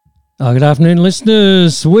Oh, good afternoon,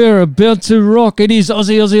 listeners. We're about to rock. It is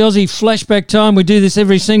Aussie flashback time. We do this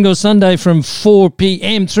every single Sunday from 4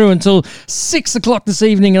 p.m. through until 6 o'clock this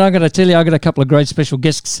evening. And I got to tell you, I got a couple of great special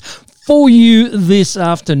guests for you this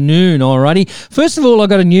afternoon, alrighty. First of all, I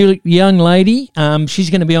got a new young lady. She's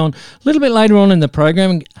going to be on a little bit later on in the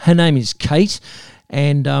program. Her name is Kate,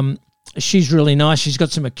 and she's really nice. She's got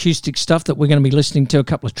some acoustic stuff that we're going to be listening to a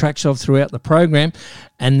couple of tracks of throughout the program.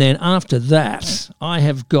 And then after that, I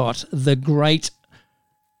have got the great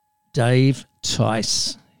Dave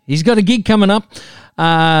Tice. He's got a gig coming up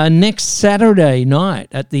next Saturday night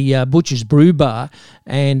at the Butcher's Brew Bar,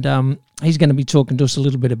 and he's going to be talking to us a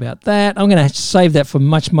little bit about that. I'm going to save that for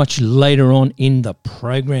much, much later on in the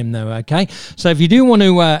program, though, okay? So if you do want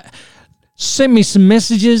to send me some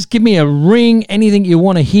messages, give me a ring, anything you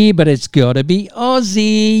want to hear, but it's got to be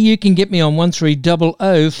Aussie. You can get me on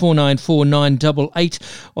 1300 494 988,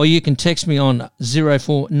 or you can text me on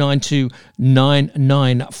 0492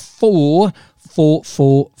 994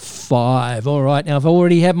 445. All right, now I've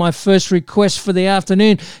already had my first request for the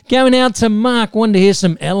afternoon. Going out to Mark, wanted to hear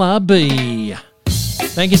some LRB.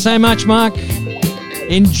 Thank you so much, Mark.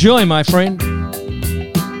 Enjoy, my friend.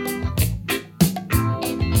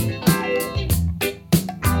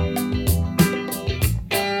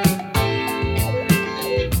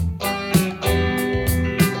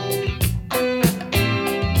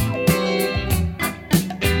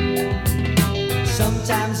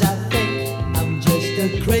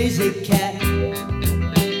 Crazy cat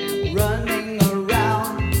running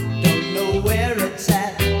around, don't know where it's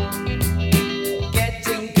at,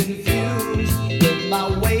 getting confused with my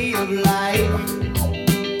way of life.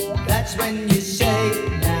 That's when you say,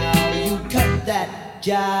 now you cut that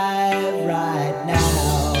jive right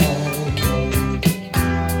now.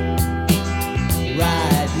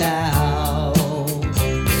 Right now.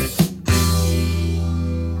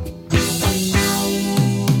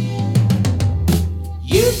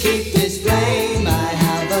 Keep this flame, I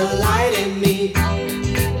have a light in me,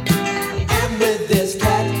 and with this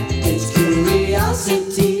cat, it's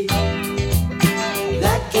curiosity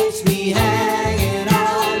that keeps me hanging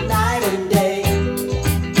all night and day.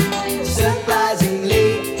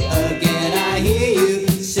 Surprisingly, again I hear you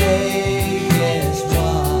say, guess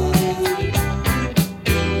what?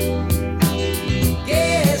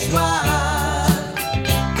 Guess what?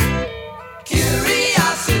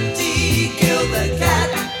 Curiosity killed the cat.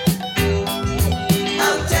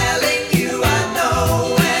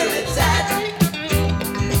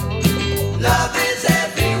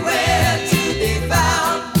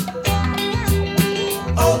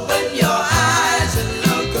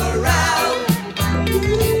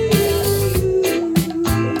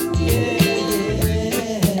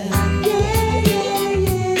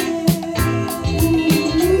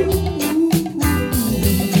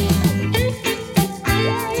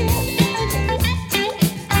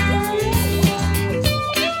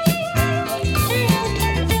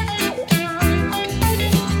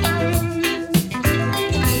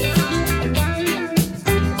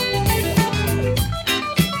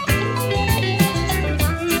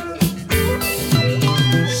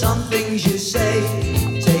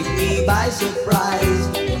 Surprise.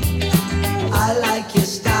 I like your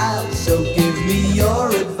style, so give me your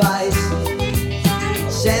advice.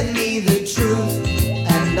 Send me the truth,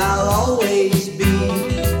 and I'll always be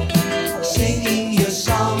singing your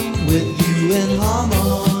song with you in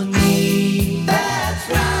harmony. That's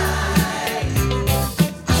right.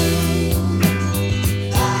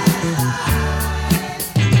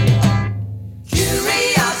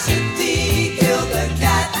 Curiosity killed the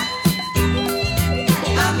cat.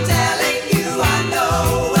 I'm telling you, I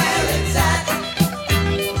know where it's at.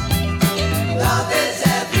 Love is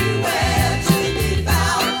everywhere to be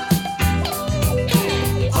found.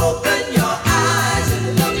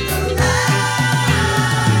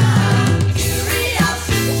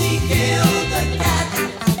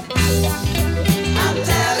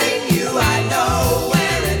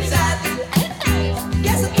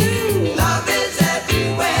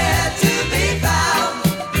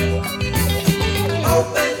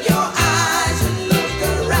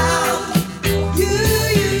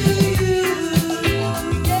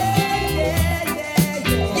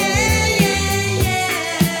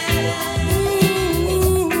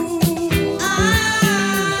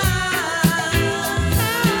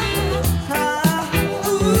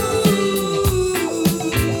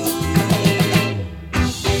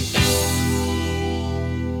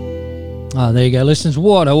 Oh, there you go, listeners.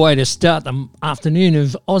 What a way to start the afternoon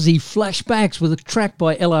of Aussie flashbacks with a track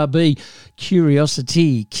by LRB,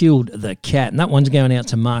 Curiosity Killed the Cat. And that one's going out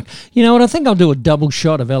to Mark. You know what? I think I'll do a double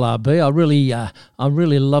shot of LRB. I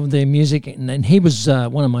really love their music. And he was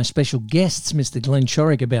one of my special guests, Mr. Glenn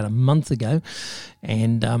Chorick, about a month ago.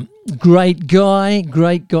 And great guy,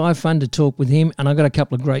 fun to talk with him. And I've got a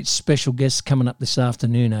couple of great special guests coming up this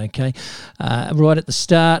afternoon, okay? Right at the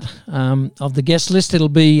start of the guest list, it'll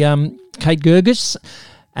be Kate Gergis.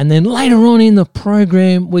 And then later on in the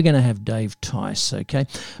program, we're going to have Dave Tice, okay?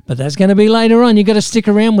 But that's going to be later on. You've got to stick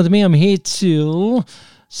around with me. I'm here till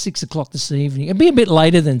 6 o'clock this evening. It'll be a bit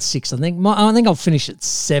later than 6, I think. I think I'll finish at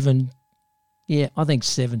 7. Yeah, I think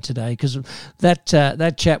 7 today because that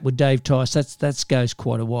chat with Dave Tice, that goes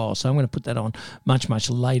quite a while. So I'm going to put that on much, much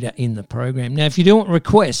later in the program. Now, if you do want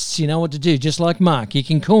requests, you know what to do. Just like Mark, you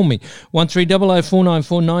can call me 1300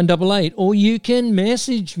 494 988 or you can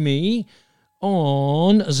message me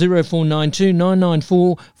on 0492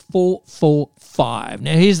 994 445.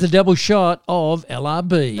 Now, here's the double shot of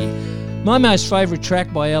LRB. My most favourite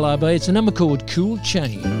track by LRB, it's a number called Cool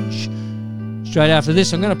Change. Straight after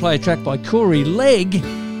this, I'm going to play a track by Corey Legg,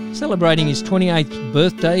 celebrating his 28th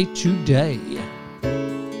birthday today.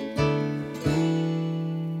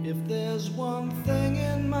 If there's one thing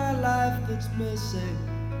in my life that's missing,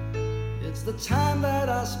 it's the time that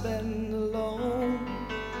I spend alone,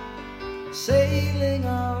 sailing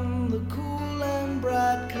on the cool and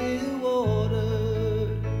bright clear water.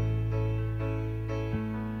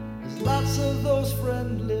 There's lots of those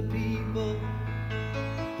friendly people,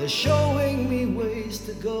 they're showing me ways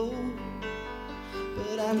to go,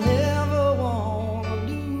 but I never want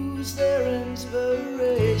to lose their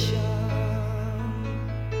inspiration.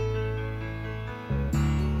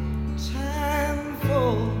 Time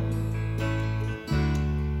for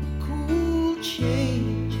cool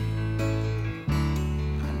change.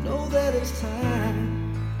 I know that it's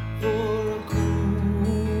time for a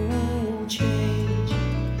cool change.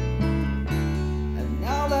 And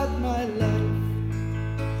now that my life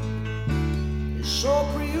so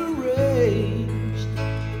prearranged,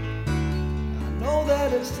 I know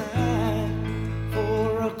that it's time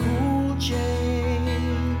for a cool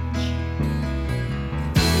change.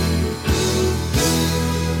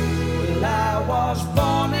 Well, I was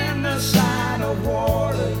born in the sign of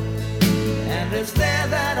water, and it's there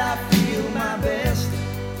that I feel my best.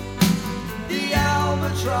 The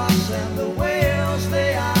albatross and the whales,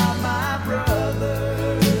 they are my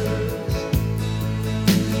brothers.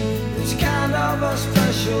 Kind of a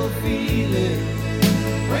special feeling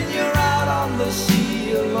when you're out on the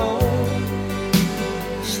sea alone,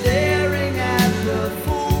 staring at the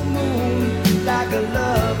full moon like a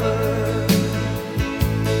lover.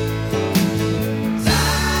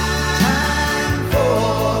 Time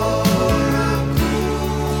for a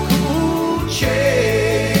cool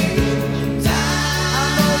change. I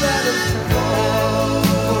know that it's time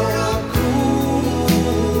for a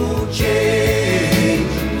cool change.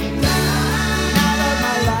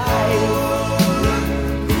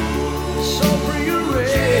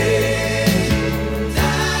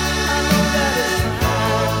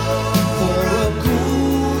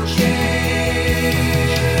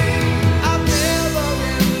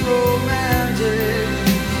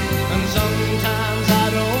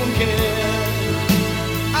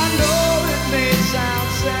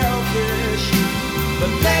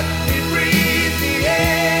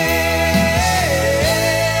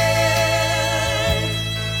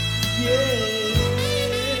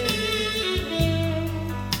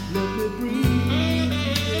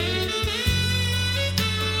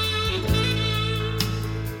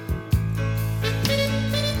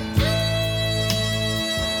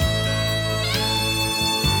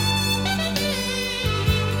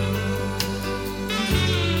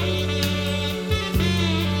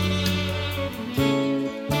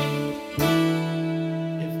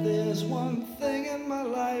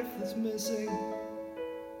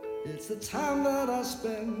 The time that I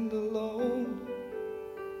spend alone,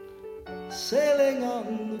 sailing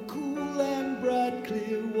on the cool and bright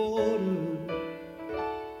clear water.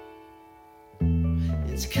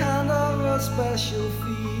 It's kind of a special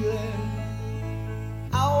feeling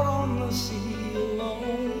out on the sea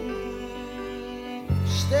alone,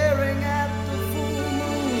 staring at the full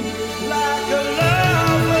moon like a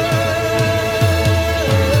lover.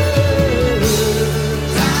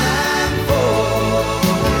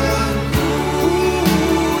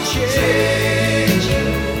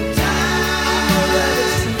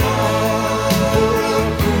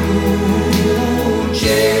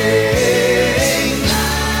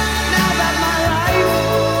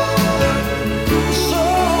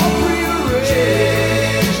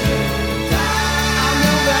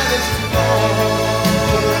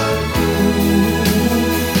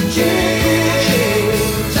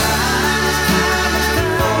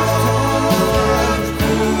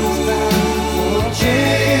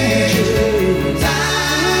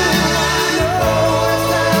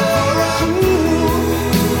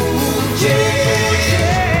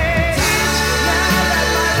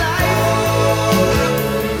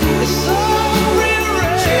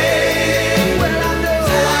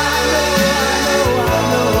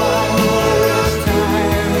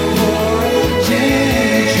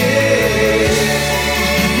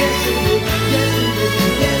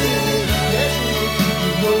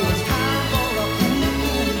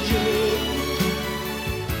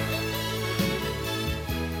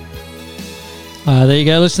 There you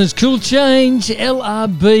go, listeners. Cool Change,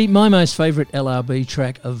 LRB, my most favourite LRB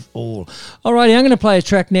track of all. Alrighty, I'm going to play a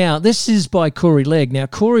track now. This is by Corey Legg. Now,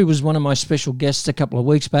 Corey was one of my special guests a couple of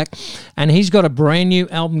weeks back, and he's got a brand new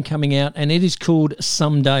album coming out, and it is called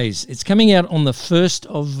Some Days. It's coming out on the 1st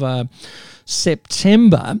of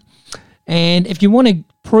September, and if you want to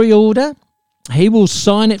pre-order, he will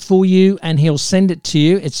sign it for you and he'll send it to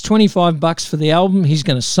you. It's $25 for the album. He's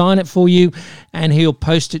going to sign it for you and he'll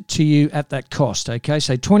post it to you at that cost. Okay,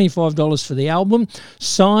 so $25 for the album,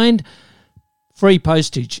 signed, free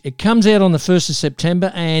postage. It comes out on the 1st of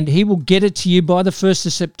September and he will get it to you by the 1st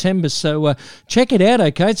of September. So check it out,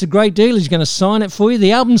 okay? It's a great deal. He's going to sign it for you.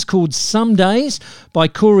 The album's called Some Days by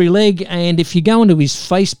Corey Legg, and if you go into his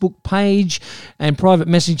Facebook page and private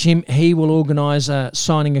message him, he will organise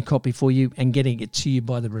signing a copy for you and getting it to you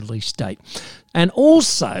by the release date. And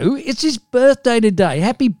also, it's his birthday today.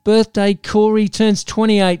 Happy birthday, Corey. Turns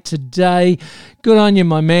 28 today. Good on you,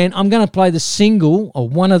 my man. I'm going to play the single, or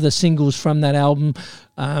one of the singles from that album,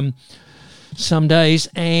 Some Days,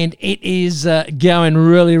 and it is going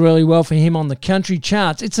really, really well for him on the country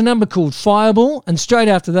charts. It's a number called Fireball, and straight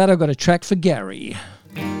after that, I've got a track for Gary.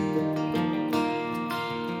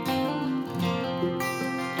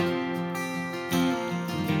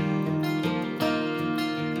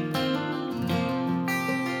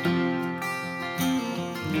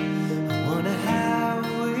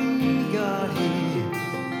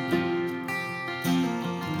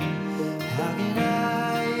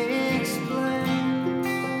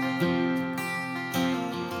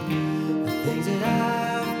 Things that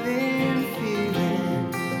I've been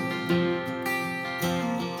feeling.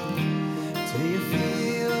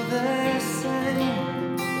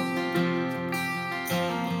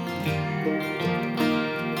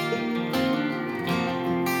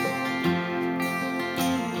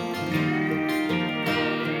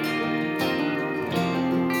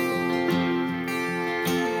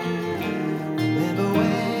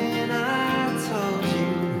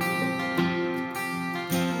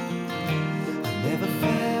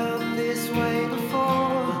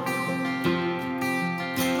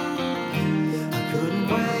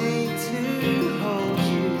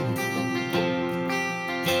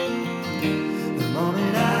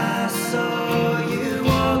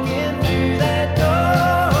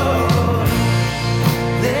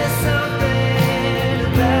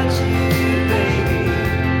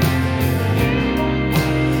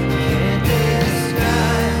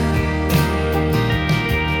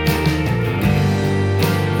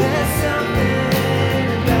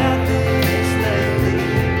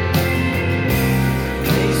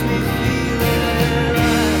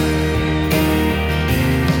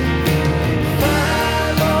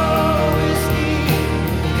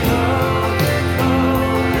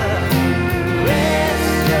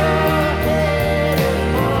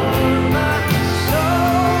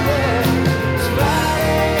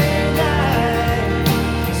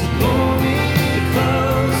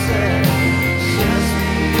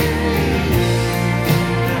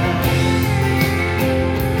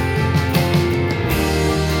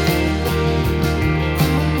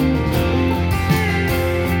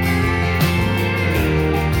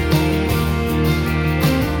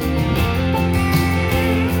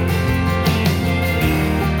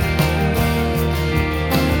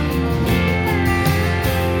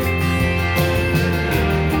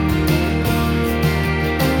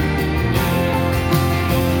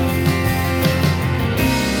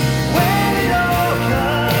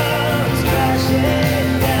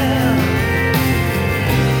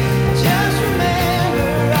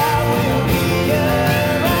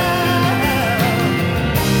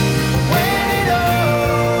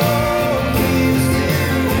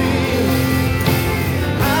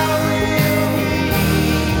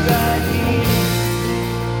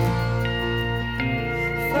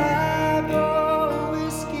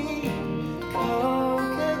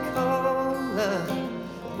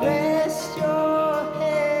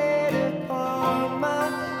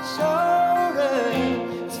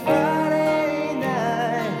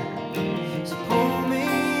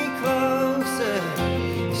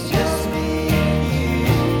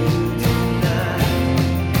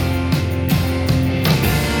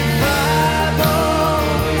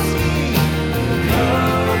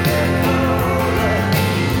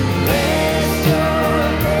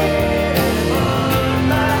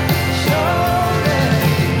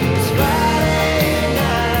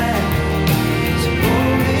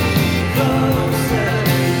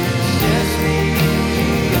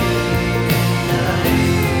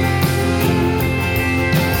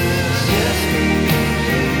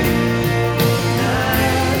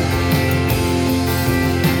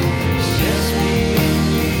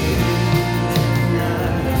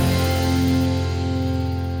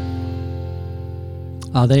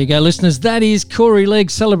 Oh, there you go, listeners. That is Corey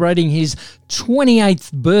Legg celebrating his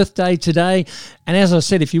 28th birthday today. And as I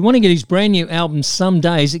said, if you want to get his brand new album, Some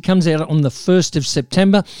Days, it comes out on the 1st of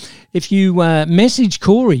September. If you message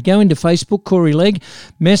Corey, go into Facebook, Corey Legg,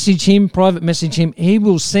 message him, private message him. He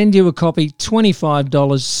will send you a copy,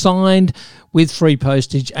 $25, signed with free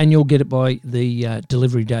postage, and you'll get it by the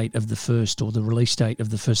delivery date of the 1st or the release date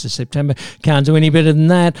of the 1st of September. Can't do any better than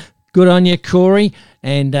that. Good on you, Corey,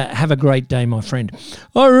 and have a great day, my friend.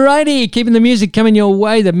 Alrighty, keeping the music coming your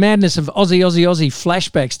way, the madness of Aussie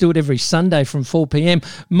flashbacks. Do it every Sunday from 4 p.m.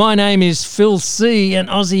 My name is Phil C, and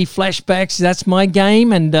Aussie Flashbacks, that's my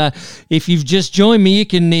game. And if you've just joined me, you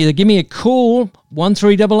can either give me a call,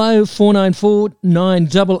 1300 494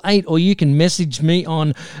 988, or you can message me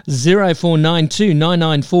on 0492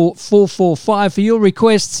 994 445 for your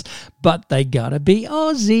requests, but they gotta be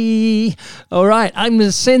Aussie. All right,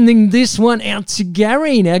 I'm sending this one out to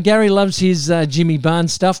Gary. Now, Gary loves his Jimmy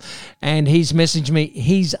Barnes stuff, and he's messaged me.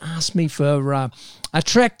 He's asked me for a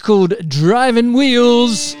track called Driving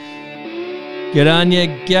Wheels. Good on you,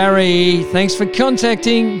 Gary. Thanks for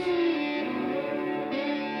contacting.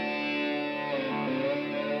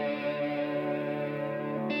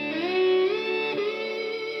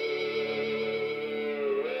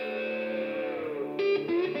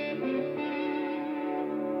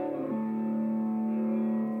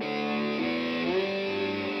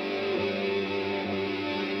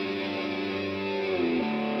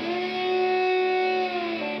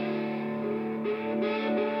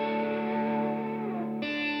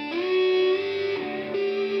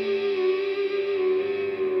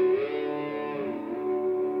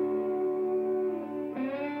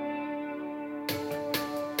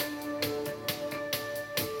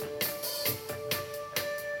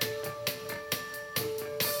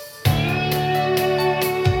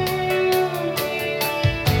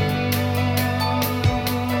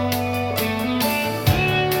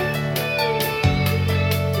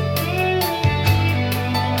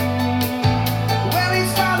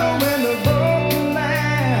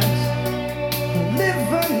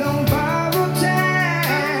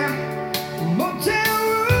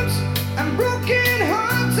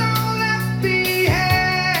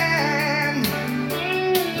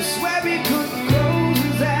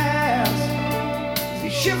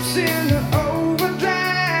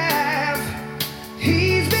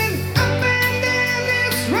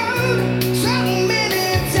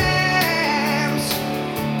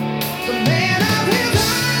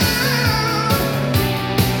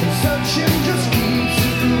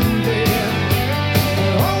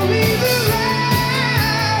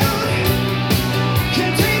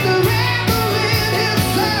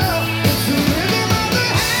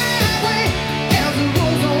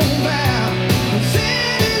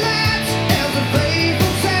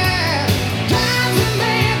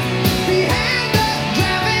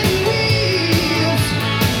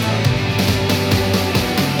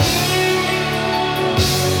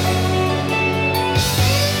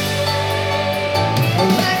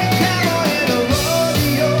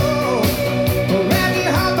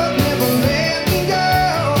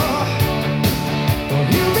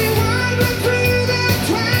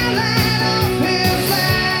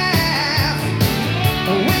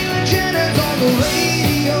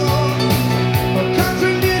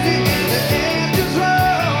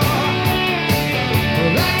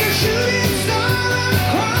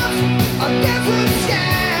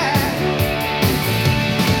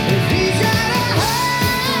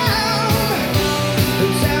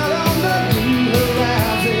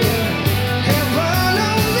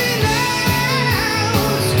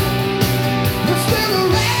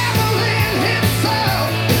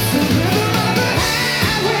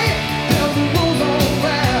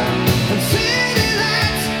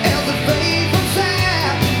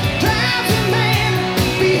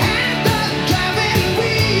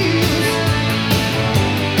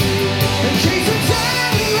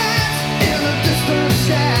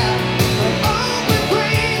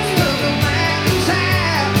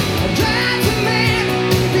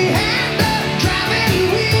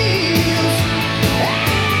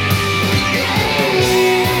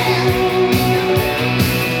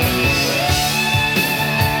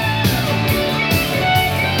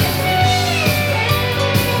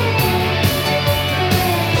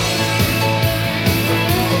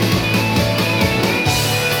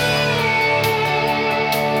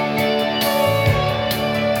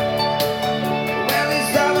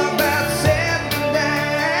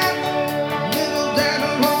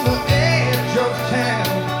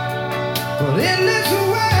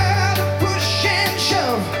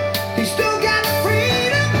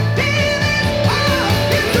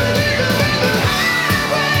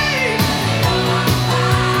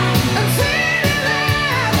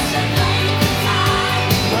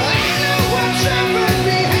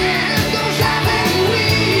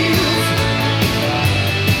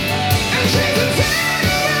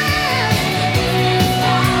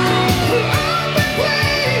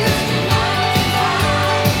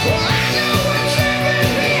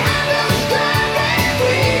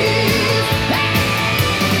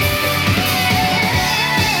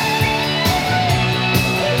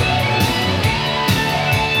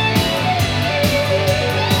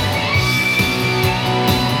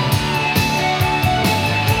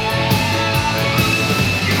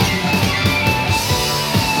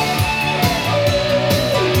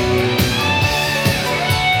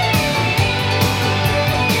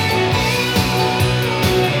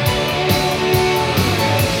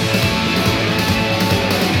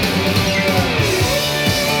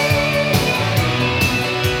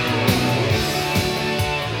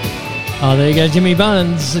 There you go, Jimmy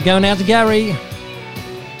Buns. Going out to Gary.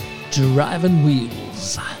 Driving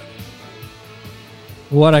Wheels.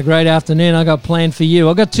 What a great afternoon I got planned for you.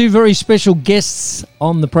 I've got two very special guests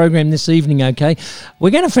on the program this evening, okay? We're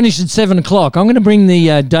going to finish at 7 o'clock. I'm going to bring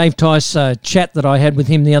the Dave Tice chat that I had with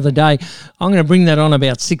him the other day. I'm going to bring that on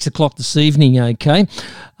about 6 o'clock this evening, okay?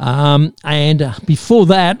 And before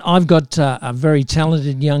that, I've got a very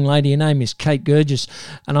talented young lady. Her name is Kate Gurgis,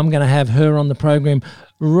 and I'm going to have her on the program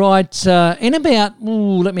right in about,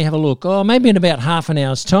 let me have a look, maybe in about half an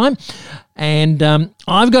hour's time. And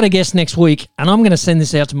I've got a guest next week, and I'm going to send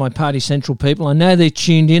this out to my Party Central people. I know they're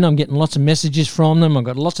tuned in. I'm getting lots of messages from them. I've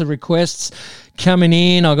got lots of requests coming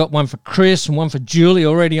in. I got one for Chris and one for Julie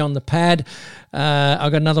already on the pad. I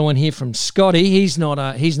got another one here from Scotty. He's not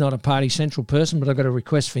a Party Central person, but I've got a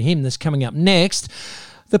request for him that's coming up next.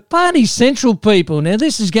 The Party Central people. Now,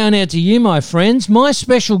 this is going out to you, my friends. My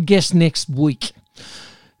special guest next week.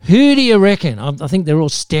 Who do you reckon? I think they're all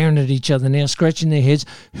staring at each other now, scratching their heads.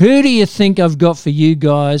 Who do you think I've got for you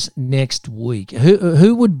guys next week?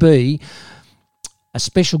 Who would be a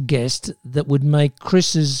special guest that would make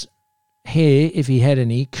Chris's hair, if he had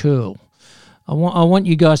any, curl? I want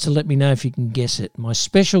you guys to let me know if you can guess it. My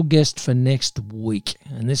special guest for next week,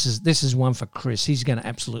 and this is one for Chris. He's going to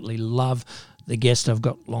absolutely love the guest I've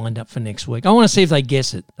got lined up for next week. I want to see if they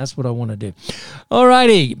guess it. That's what I want to do.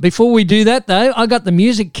 Alrighty, before we do that though, I got the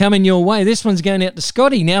music coming your way. This one's going out to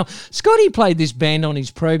Scotty. Now, Scotty played this band on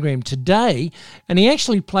his program today, and he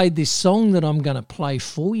actually played this song that I'm going to play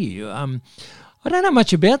for you. I don't know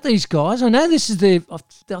much about these guys. I know this is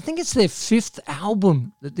I think it's their fifth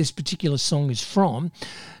album that this particular song is from.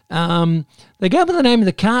 They go by the name of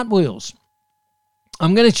the Cartwheels.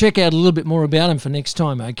 I'm going to check out a little bit more about them for next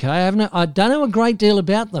time, okay? I don't know a great deal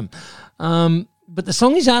about them. But the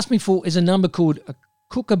song he's asked me for is a number called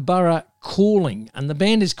Kookaburra Calling, and the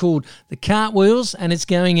band is called the Cartwheels, and it's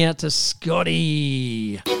going out to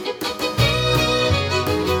Scotty.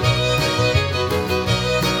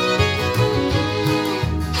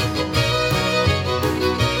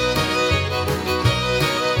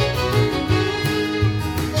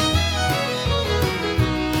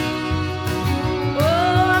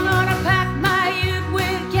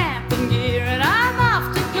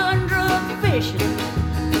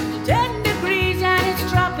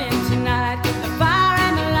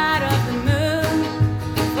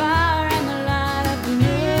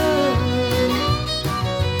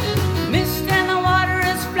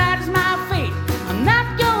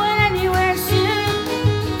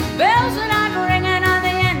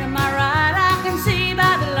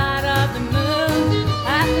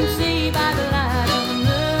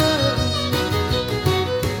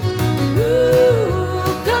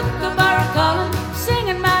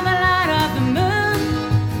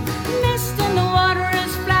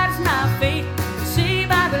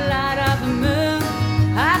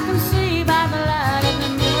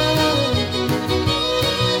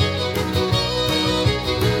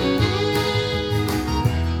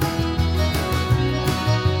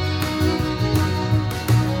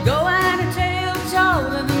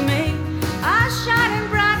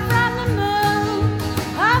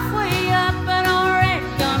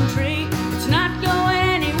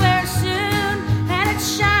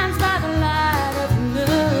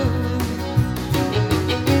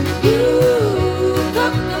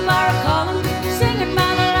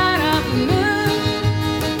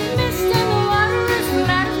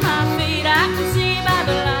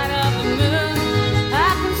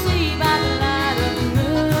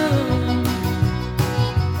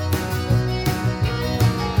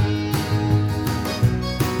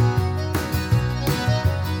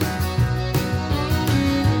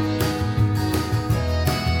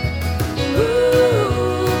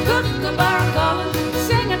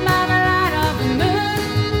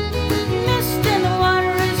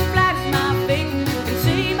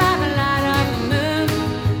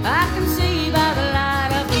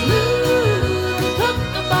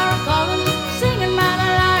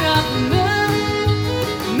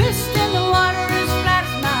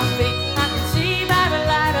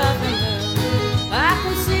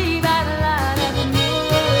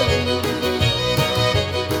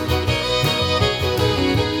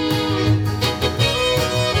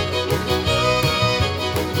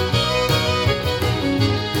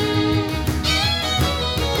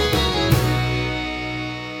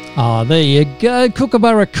 There you go,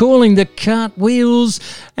 Kookaburra Calling, the Cartwheels.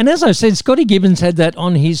 And as I said, Scotty Gibbons had that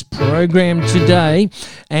on his program today.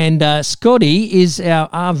 And Scotty is our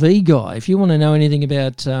RV guy. If you want to know anything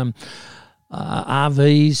about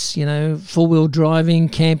RVs, you know, four-wheel driving,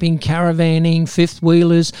 camping, caravanning,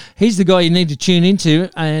 fifth-wheelers. He's the guy you need to tune into,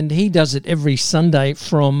 and he does it every Sunday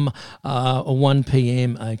from 1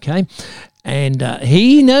 p.m., okay? And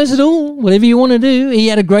he knows it all, whatever you want to do. He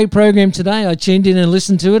had a great program today. I tuned in and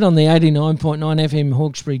listened to it on the 89.9 FM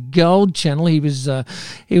Hawkesbury Gold channel. He was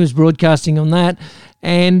broadcasting on that.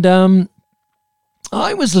 And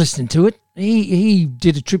I was listening to it. He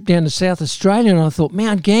did a trip down to South Australia, and I thought,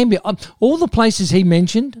 Mount Gambier, all the places he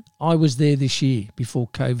mentioned, I was there this year before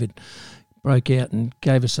COVID broke out and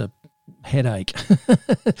gave us a headache.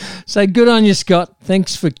 So good on you, Scott.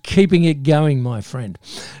 Thanks for keeping it going, my friend.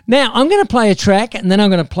 Now, I'm going to play a track, and then I'm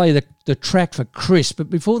going to play the track for Chris. But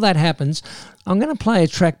before that happens, I'm going to play a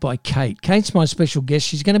track by Kate. Kate's my special guest.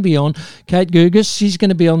 She's going to be on, Kate Gugas. She's going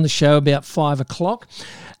to be on the show about 5 o'clock.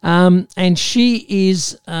 And she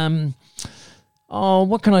is,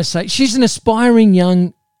 what can I say? She's an aspiring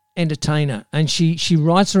young entertainer, and she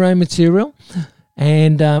writes her own material.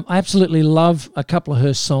 And I absolutely love a couple of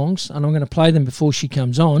her songs, and I'm going to play them before she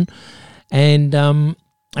comes on. And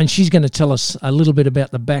she's going to tell us a little bit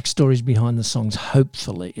about the backstories behind the songs,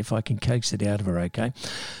 hopefully, if I can coax it out of her, okay?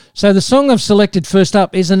 So the song I've selected first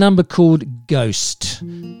up is a number called Ghost,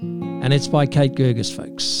 and it's by Kate Gugas,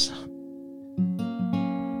 folks.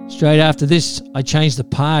 Straight after this, I changed the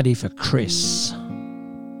party for Chris.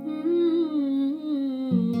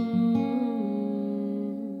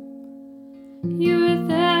 You were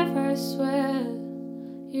there, I swear,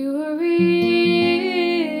 you were real.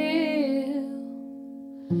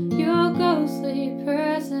 Your ghostly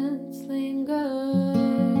presence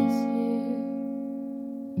lingers here.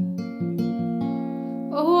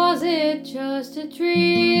 Or was it just a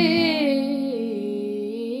dream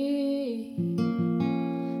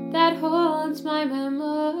that haunts my memories?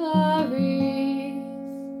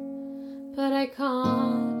 But I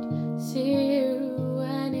can't see you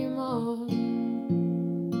anymore,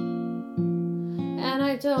 and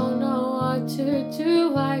I don't know what to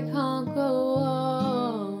do. I can't go on.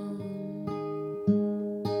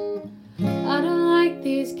 I don't like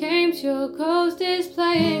these games your ghost is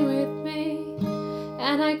playing with me,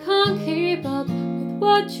 and I can't keep up with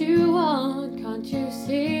what you want. Can't you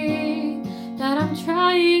see that I'm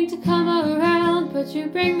trying to come around, but you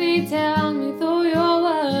bring me down with all your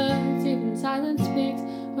words? Even silence speaks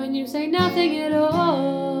when you say nothing at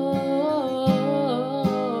all.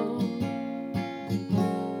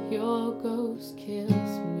 Your ghost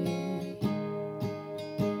kills me.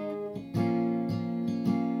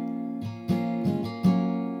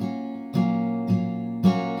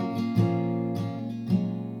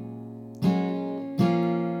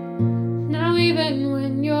 Now even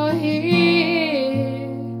when you're here,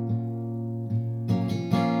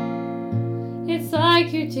 it's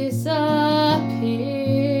like you disappear.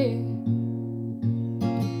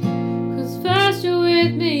 'Cause first you're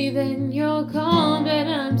with me, then you're gone, but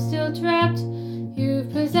I'm still trapped.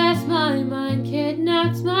 You've possessed my mind,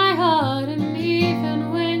 kidnapped my heart, and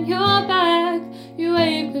even when you're back, you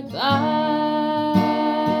wave goodbye.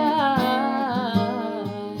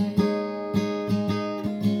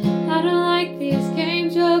 I don't like these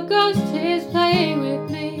games your ghost is playing with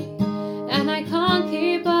me, and I can't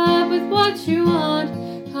keep up with what you want.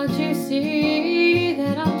 Can't you see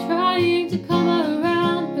that I'm trying to come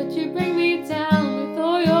around, but you bring me down with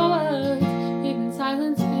all your words? Even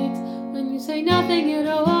silence speaks when you say nothing at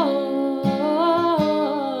all.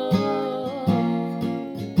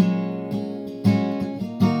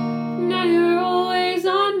 Now you're always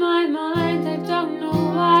on my mind. I don't know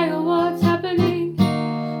why or what's happening,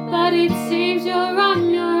 but it seems you're on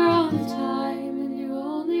your own time, and you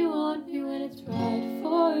only want me when it's right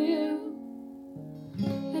for you.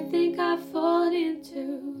 I think I've fallen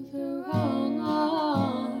into the wrong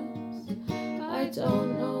arms. I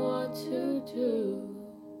don't know what to do.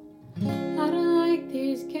 I don't like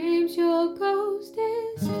these games your ghost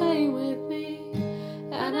is playing with me,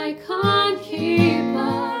 and I can't keep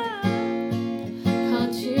up.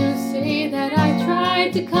 Can't you see that I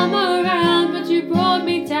tried to come around, but you brought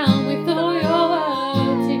me down with all your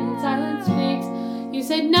words? Even silence speaks, you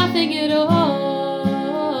said nothing at all.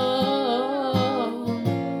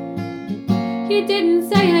 You didn't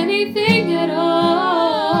say anything at all.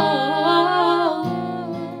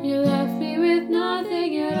 You left me with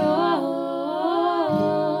nothing at all.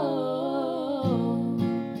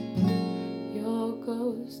 Your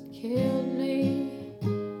ghost killed me.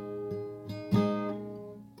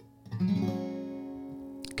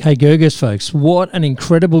 Kate Gugas, folks. What an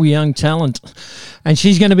incredible young talent. And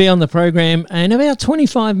she's going to be on the program in about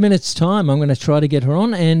 25 minutes' time. I'm going to try to get her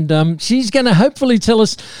on, and she's going to hopefully tell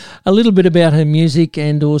us a little bit about her music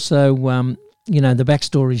and also, the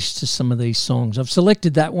backstories to some of these songs. I've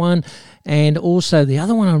selected that one, and also the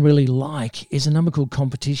other one I really like is a number called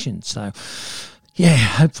Competition. So, yeah,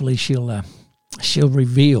 hopefully she'll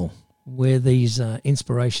reveal where these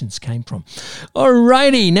inspirations came from.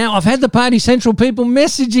 Alrighty, now I've had the Party Central people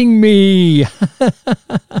messaging me.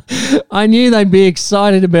 I knew they'd be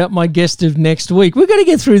excited about my guest of next week. We're going to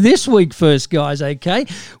get through this week first, guys, okay?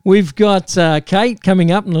 We've got Kate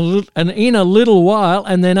coming up in a little while,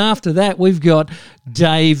 and then after that we've got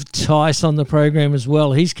Dave Tice on the program as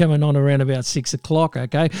well. He's coming on around about 6 o'clock,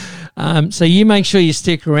 okay? So you make sure you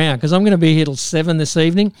stick around because I'm going to be here till 7 this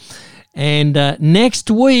evening. And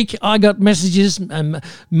next week, I got messages.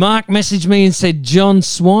 Mark messaged me and said, John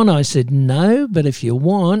Swan. I said, no, but if you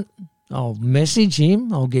want, I'll message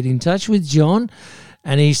him. I'll get in touch with John.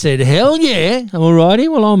 And he said, hell yeah. All righty.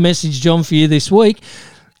 Well, I'll message John for you this week.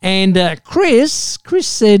 And Chris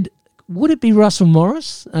said, would it be Russell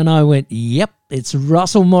Morris? And I went, yep, it's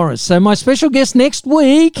Russell Morris. So my special guest next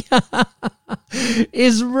week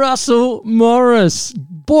is Russell Morris.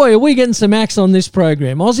 Boy, are we getting some acts on this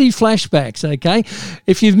program. Aussie Flashbacks, okay?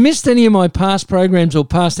 If you've missed any of my past programs or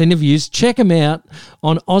past interviews, check them out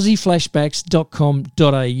on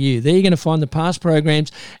aussieflashbacks.com.au. There you're going to find the past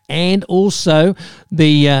programs and also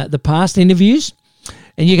the past interviews.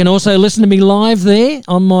 And you can also listen to me live there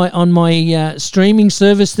on my streaming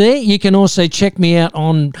service there. You can also check me out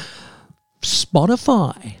on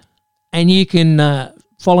Spotify. And you can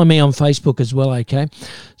follow me on Facebook as well, okay?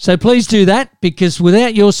 So please do that, because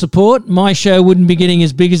without your support, my show wouldn't be getting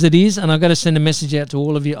as big as it is, and I've got to send a message out to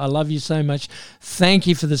all of you. I love you so much. Thank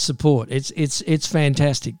you for the support. It's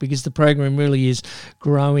fantastic, because the program really is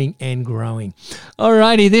growing and growing. All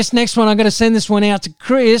righty, this next one, I've got to send this one out to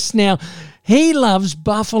Chris. Now, he loves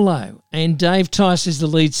Buffalo, and Dave Tice is the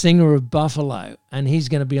lead singer of Buffalo, and he's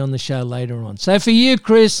going to be on the show later on. So for you,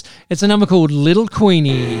 Chris, it's a number called Little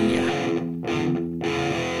Queenie. Oh,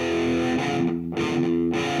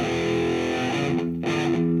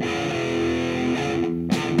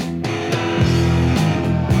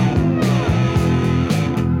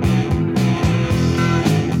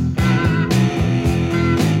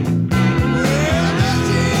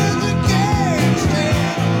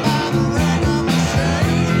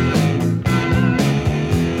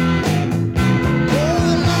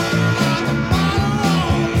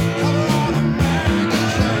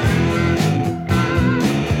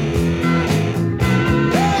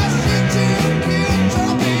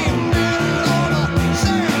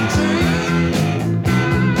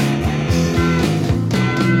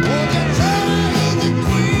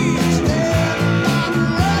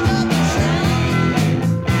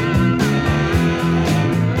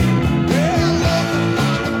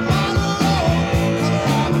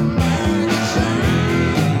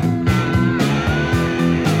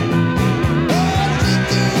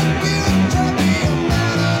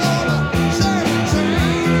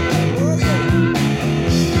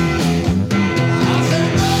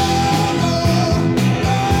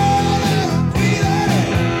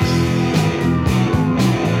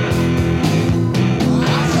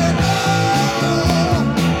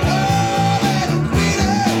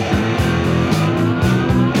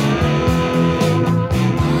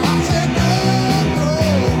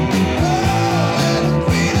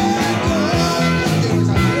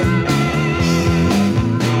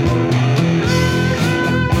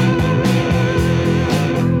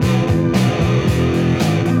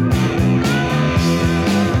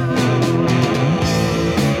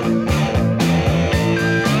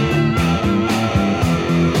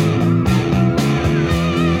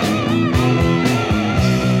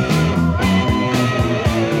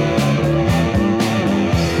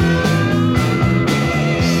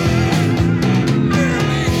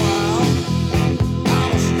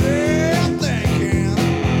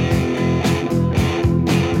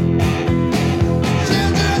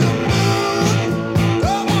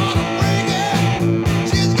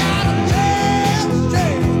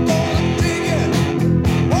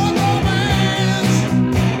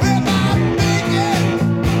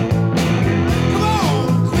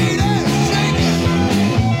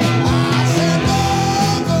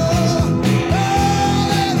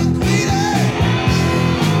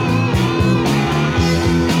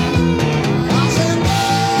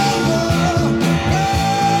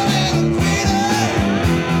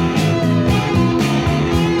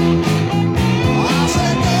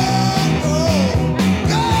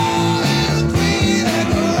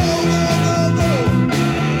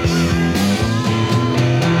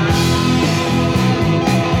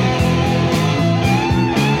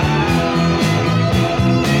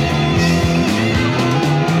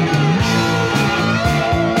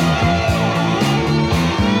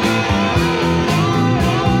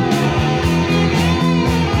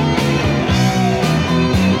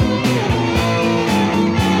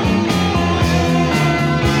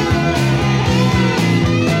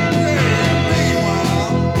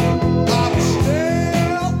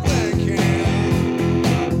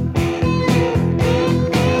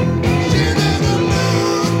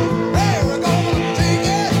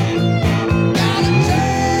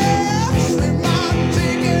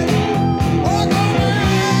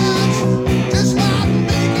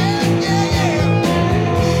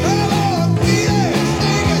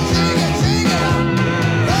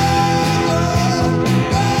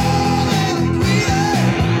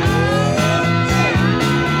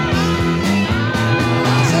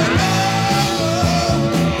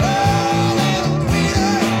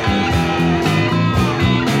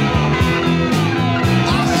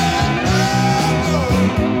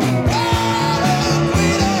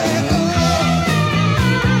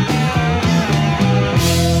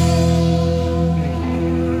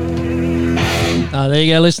 There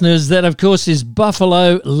you go, listeners. That, of course, is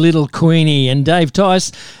Buffalo Little Queenie. And Dave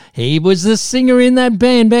Tice, he was the singer in that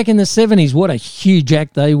band back in the 70s. What a huge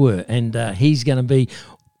act they were. And he's going to be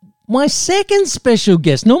my second special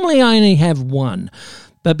guest. Normally I only have one.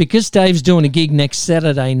 But because Dave's doing a gig next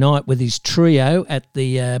Saturday night with his trio at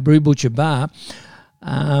the Brew Butcher Bar,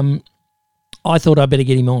 I thought I'd better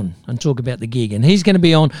get him on and talk about the gig. And he's going to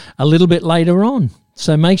be on a little bit later on.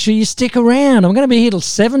 So make sure you stick around. I'm going to be here till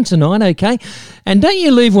 7 tonight, okay? And don't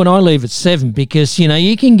you leave when I leave at 7 because, you know,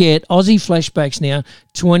 you can get Aussie Flashbacks now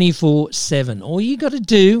 24/7. All you got to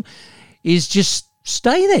do is just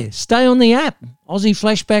stay there. Stay on the app,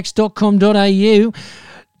 aussieflashbacks.com.au.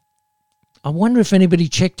 I wonder if anybody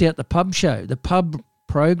checked out the pub show, the pub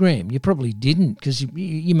program. You probably didn't because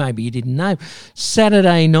you maybe you didn't know.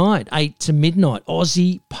 Saturday night, 8 to midnight,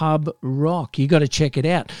 Aussie Pub Rock. You got to check it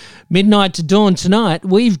out. Midnight to dawn tonight,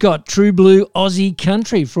 we've got True Blue Aussie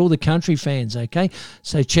Country for all the country fans, okay?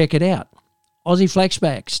 So check it out.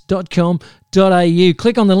 aussieflashbacks.com.au.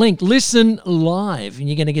 Click on the link, listen live, and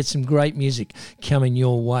you're going to get some great music coming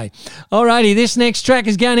your way. Alrighty, this next track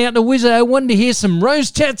is going out to Wizzo. I wanted to hear some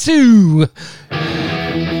Rose Tattoo.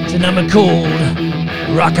 It's a number called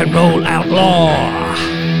Rock and Roll Outlaw.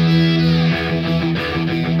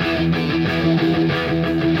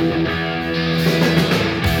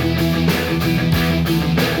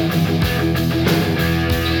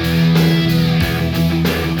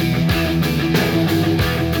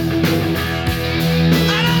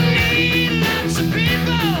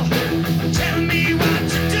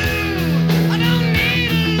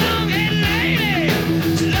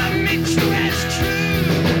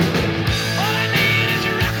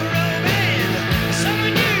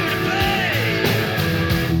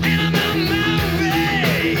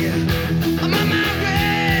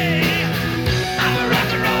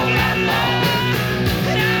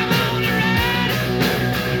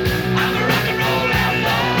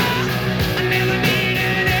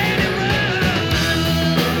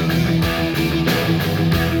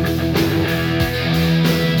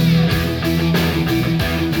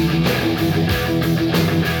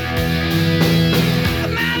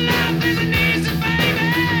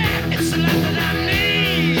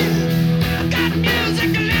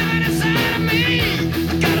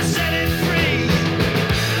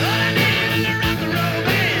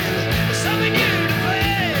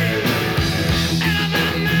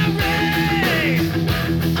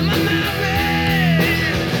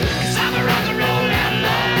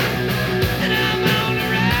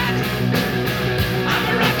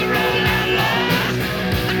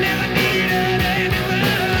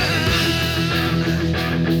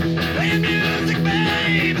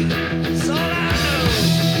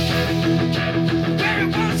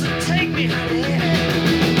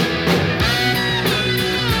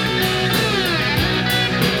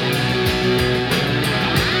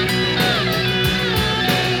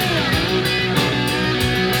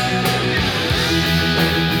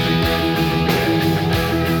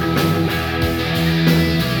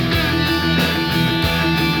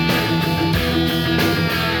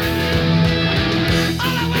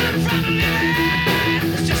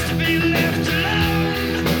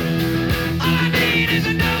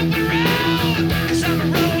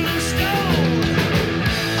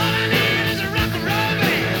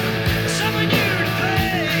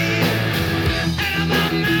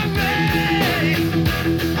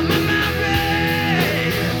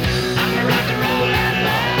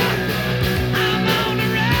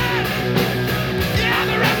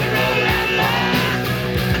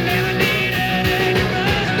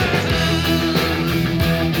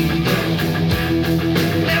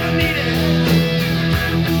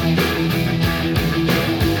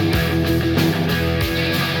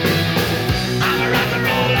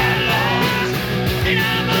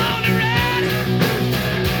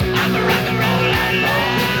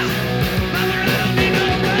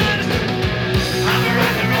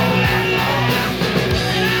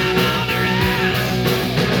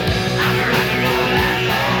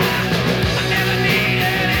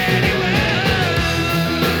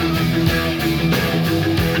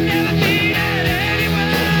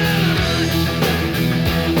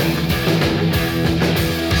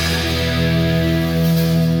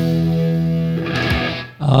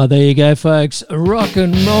 Oh, there you go, folks. Rock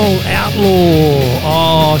and Roll Outlaw.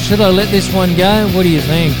 Oh, should I let this one go? What do you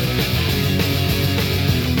think?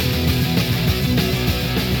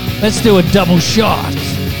 Let's do a double shot.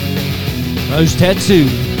 Rose Tattoo.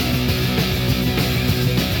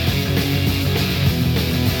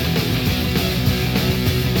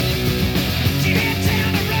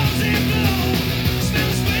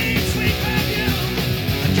 Smells sweet, sweet perfume.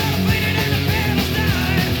 I contemplated and the pedals down.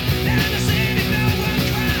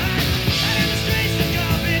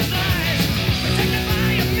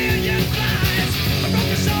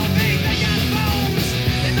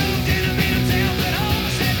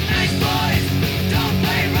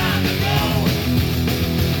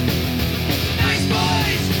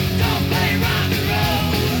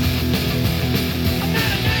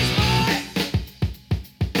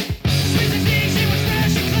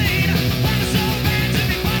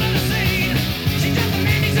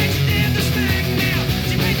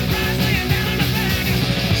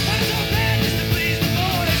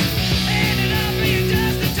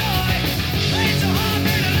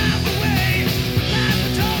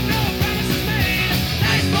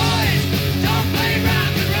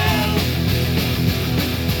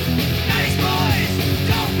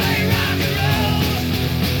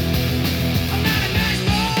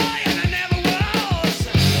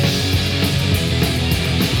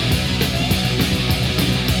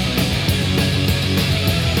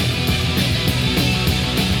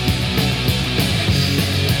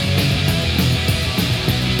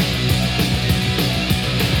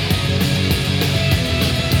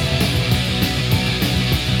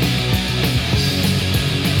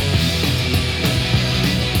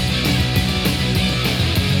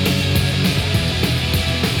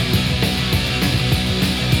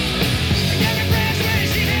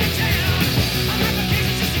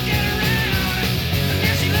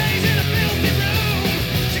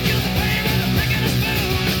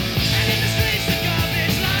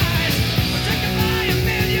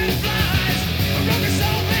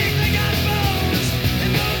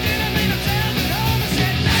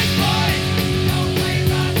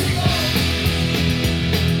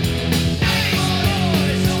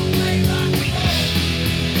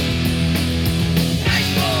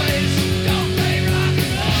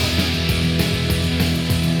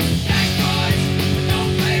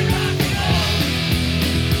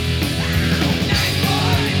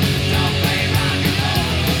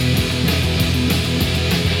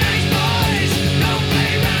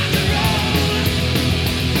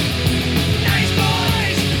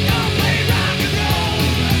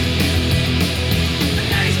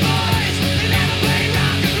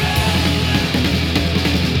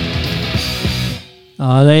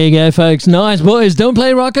 Oh, there you go, folks. Nice boys, don't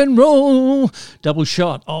play rock and roll. Double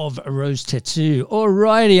shot of Rose Tattoo.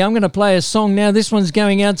 Alrighty, I'm going to play a song now. This one's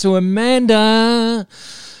going out to Amanda.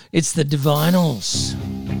 It's the Divinals.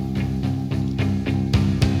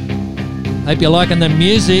 Hope you're liking the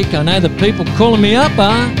music. I know the people calling me up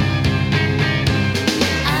are.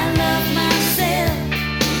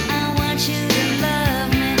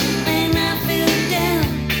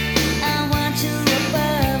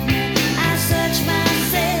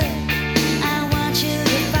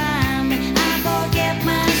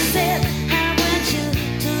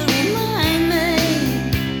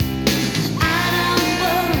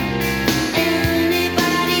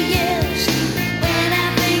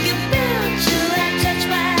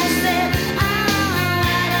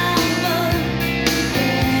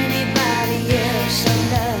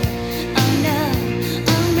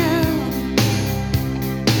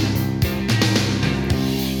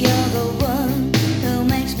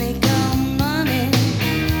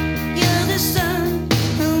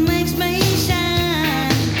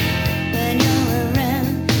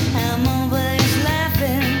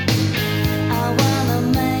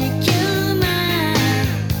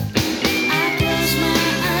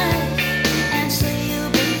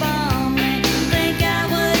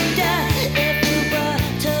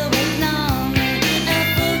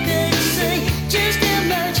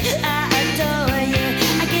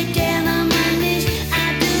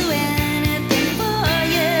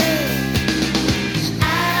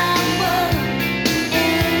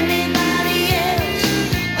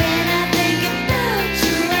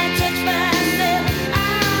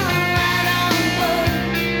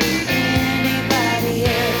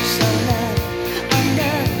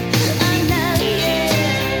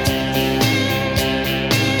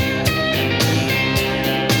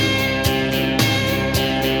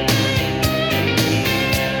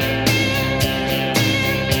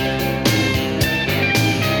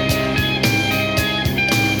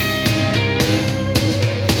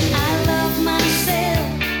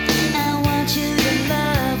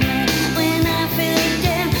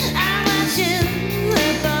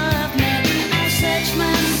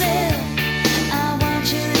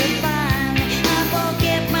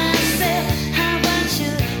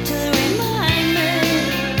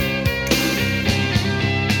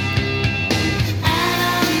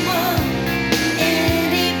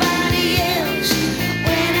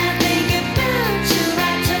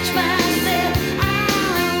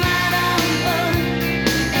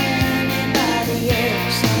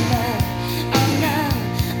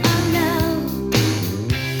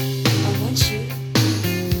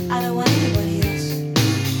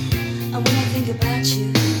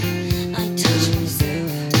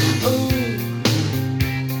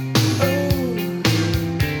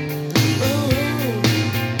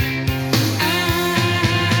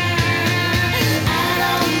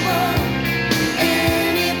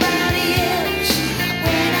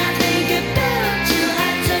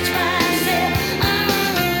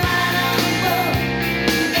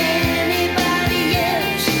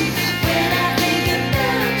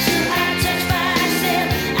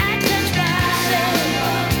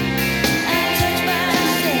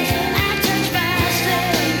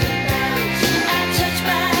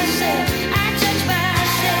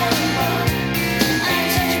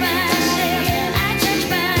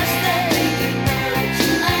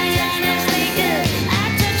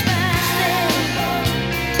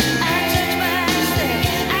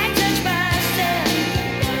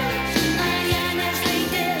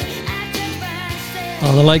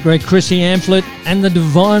 Oh, the late great Chrissy Amphlett and the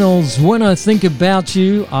Divinals. When I think about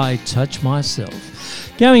you, I touch myself.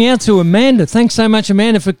 Going out to Amanda. Thanks so much,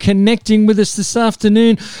 Amanda, for connecting with us this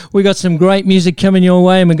afternoon. We got some great music coming your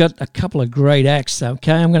way, and we got a couple of great acts,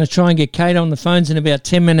 okay? I'm going to try and get Kate on the phones in about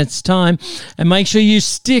 10 minutes' time, and make sure you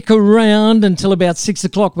stick around until about 6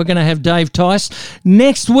 o'clock. We're going to have Dave Tice.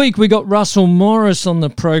 Next week, we got Russell Morris on the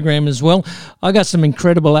program as well. I got some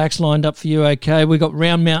incredible acts lined up for you, okay? We got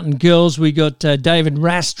Round Mountain Girls. We got David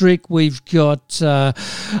Rastrick. We've got,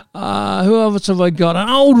 who else have I got? An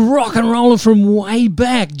old rock and roller from way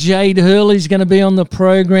back. Jade Hurley's going to be on the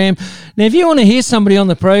program. Now, if you want to hear somebody on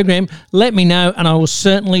the program, let me know, and I will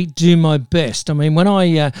certainly do my best. I mean, when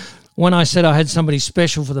I said I had somebody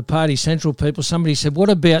special for the Party Central people, somebody said, what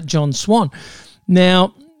about John Swan?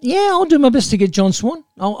 Now, yeah, I'll do my best to get John Swan.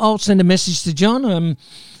 I'll send a message to John,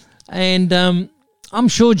 and I'm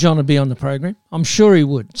sure John would be on the program. I'm sure he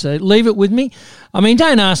would. So leave it with me. I mean,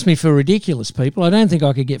 don't ask me for ridiculous people. I don't think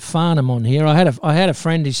I could get Farnham on here. I had a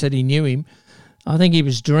friend who said he knew him. I think he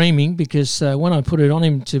was dreaming because when I put it on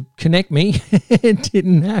him to connect me, it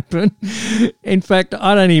didn't happen. In fact,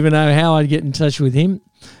 I don't even know how I'd get in touch with him.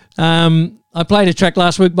 I played a track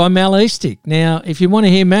last week by Mal Eastick. Now, if you want to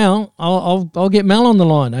hear Mal, I'll get Mal on the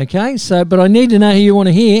line, okay? So, but I need to know who you want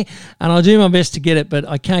to hear, and I'll do my best to get it, but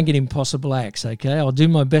I can't get impossible acts, okay? I'll do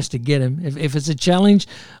my best to get him. If it's a challenge,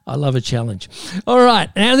 I love a challenge. All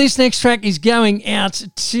right, now this next track is going out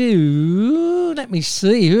to, let me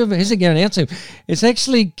see, who's it going out to? It's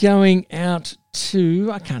actually going out to,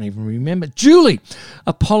 I can't even remember, Julie.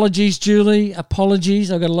 Apologies, Julie. Apologies.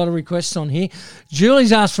 I've got a lot of requests on here.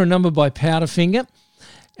 Julie's asked for a number by Powderfinger,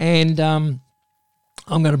 and I'm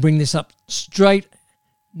going to bring this up straight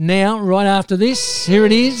now, right after this. Here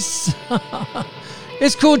it is.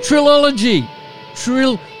 It's called Trilogy.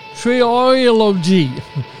 Trilogy.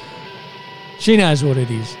 She knows what it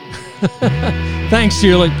is. Thanks,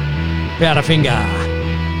 Julie. Powderfinger.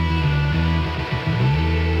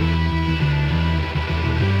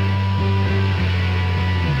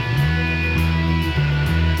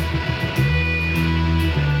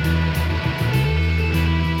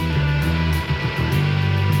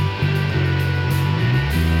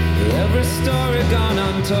 Every story gone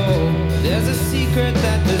untold, there's a secret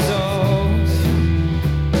that dissolves.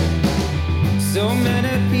 So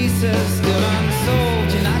many pieces still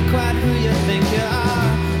unsolved. You're not quite who you think you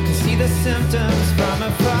are. Can see the symptoms from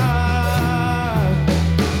afar.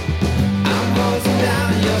 I'm closing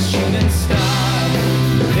down your shooting star.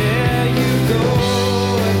 There you go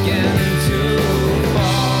again to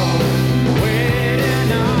fall,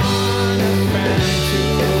 waiting on a friend to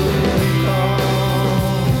call.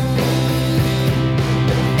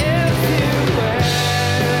 If you wait,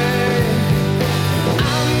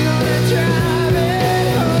 I'm gonna drive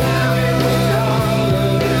it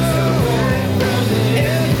home.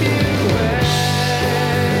 If you wait,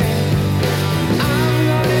 I'm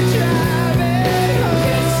gonna drive it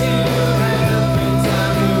home.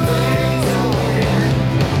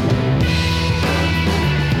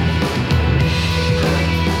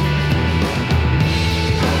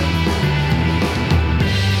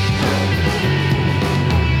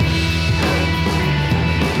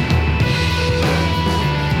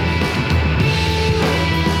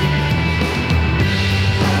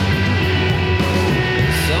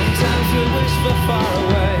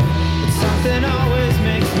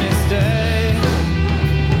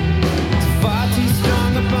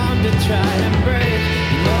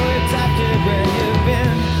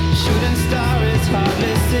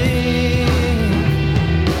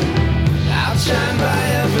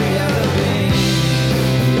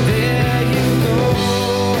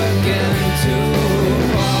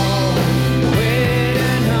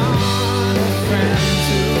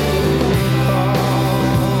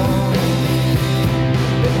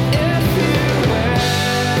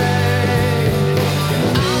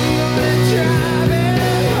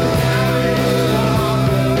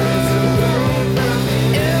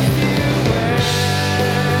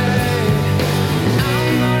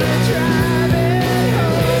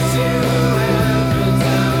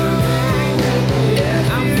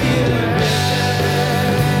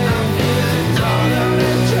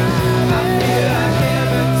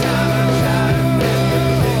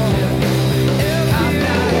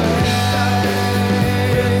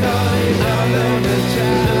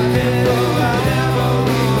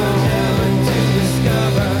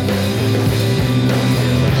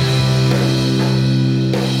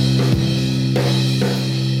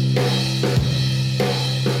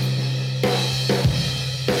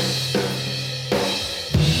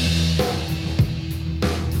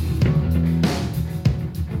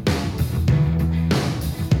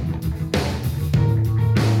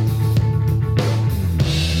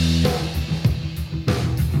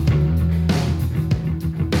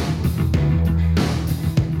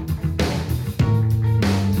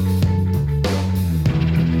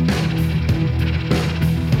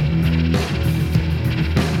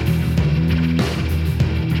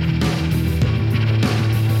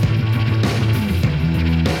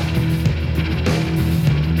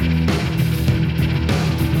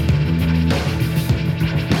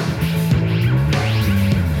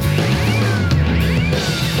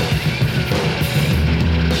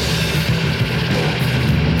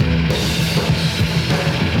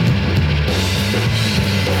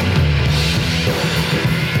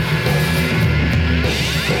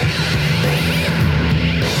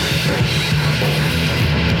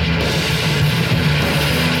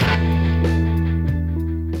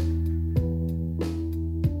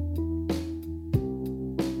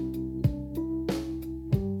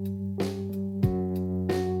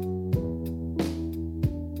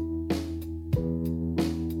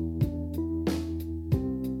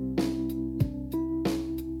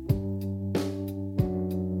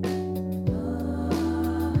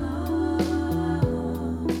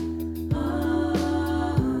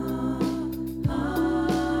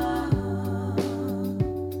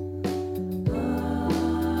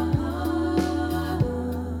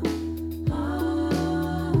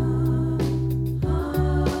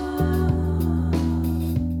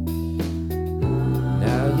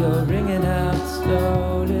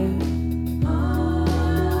 slowly,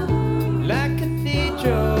 like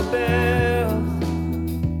cathedral bells,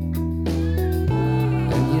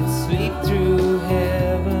 and you'd sleep through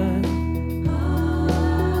heaven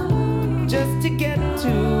just to get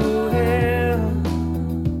to hell.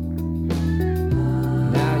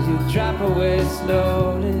 Now you drop away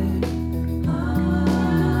slowly,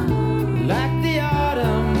 like the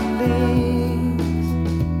autumn leaves,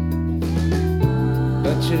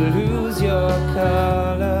 but you lose your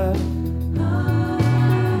color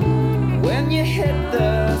when you hit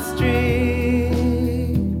the street.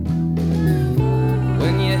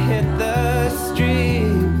 When you hit the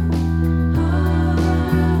street.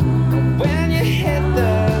 When you hit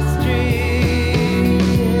the street.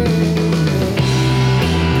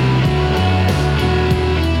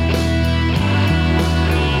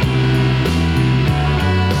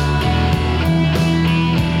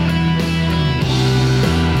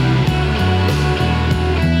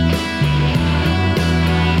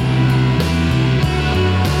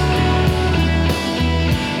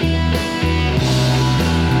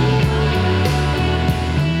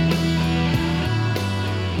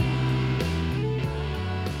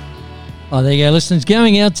 Oh, there you go, listeners.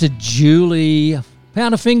 Going out to Julie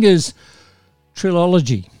Powderfingers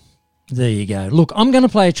Trilogy. There you go. Look, I'm going to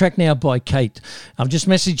play a track now by Kate. I've just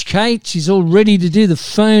messaged Kate. She's all ready to do the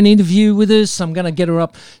phone interview with us. I'm going to get her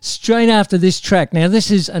up straight after this track. Now,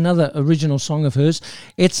 this is another original song of hers.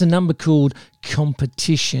 It's a number called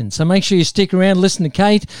Competition. So make sure you stick around, listen to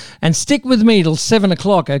Kate, and stick with me till 7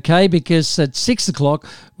 o'clock, okay? Because at 6 o'clock,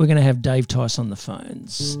 we're going to have Dave Tice on the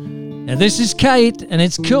phones. Now, this is Kate, and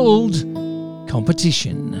it's called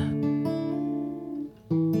Competition.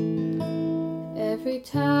 Every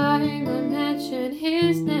time I mention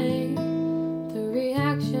his name, the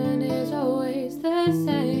reaction is always the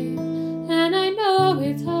same. And I know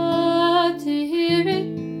it's hard to hear it,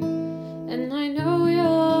 and I know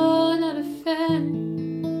you're not a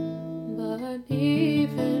fan, but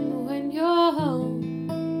even when you're home,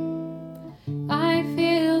 I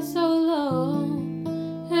feel so low.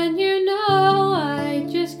 And you know I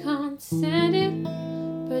just can't stand it,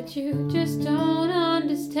 but you just don't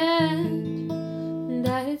understand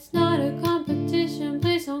that it's not a competition.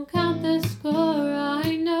 Please don't count the score.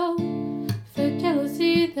 I know for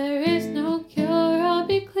jealousy there is no cure. I'll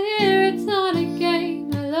be clear, it's not a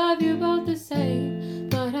game. I love you both the same,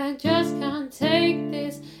 but I just can't take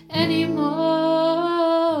this anymore.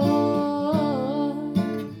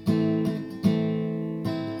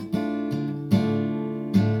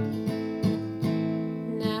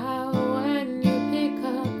 Now when you pick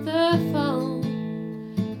up the phone,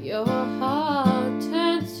 your heart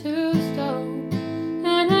turns to stone,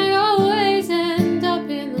 and I always end up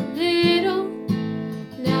in the middle.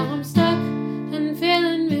 Now I'm stuck and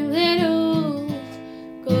feeling belittled,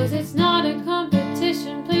 'cause it's not a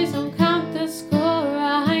competition. Please don't count the score.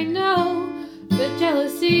 I know for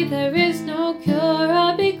jealousy there is no cure.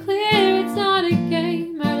 I'll be clear, it's not a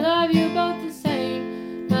game. I love you both the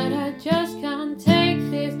same, but I just can't take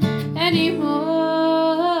this anymore.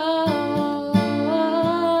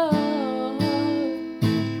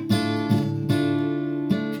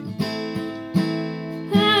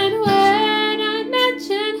 And when I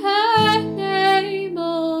mention her name,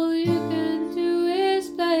 all you can do is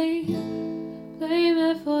blame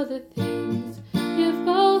her for the things you've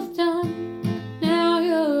both done. Now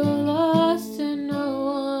you're lost and no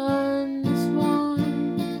one's won.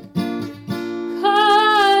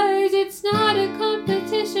 'Cause it's not a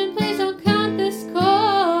competition. Please don't count the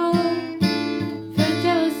score. For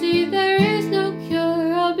jealousy there is no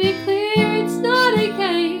cure. I'll be clear, it's not a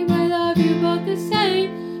game. I love you both the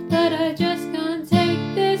same, but I just can't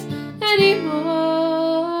take this anymore.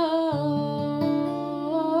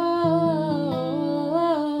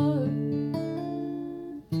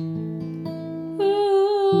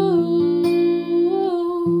 Ooh,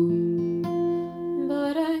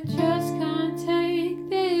 but I just can't take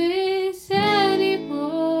this anymore.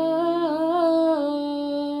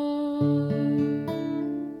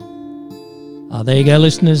 Oh, there you go,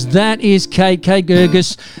 listeners. That is Kate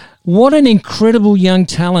Gerges. What an incredible young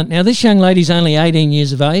talent. Now, this young lady's only 18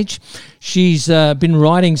 years of age. She's been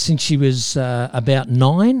writing since she was about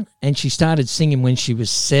 9, and she started singing when she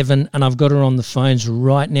was 7, and I've got her on the phones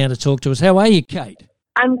right now to talk to us. How are you, Kate?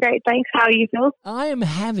 I'm great, thanks. How are you, Phil? I am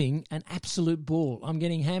having an absolute ball. I'm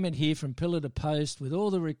getting hammered here from pillar to post with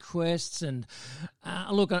all the requests. And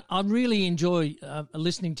look, I really enjoy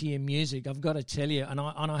listening to your music, I've got to tell you. And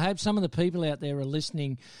I hope some of the people out there are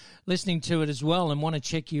listening to it as well and want to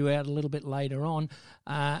check you out a little bit later on.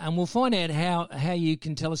 And we'll find out how you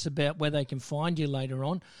can tell us about where they can find you later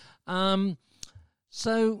on.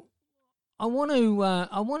 So I want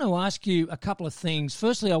to ask you a couple of things.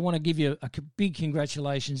 Firstly, I want to give you a big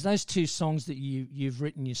congratulations. Those two songs that you've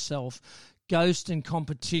written yourself, Ghost and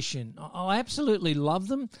Competition. I absolutely love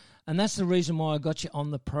them, and that's the reason why I got you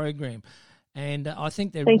on the program. And I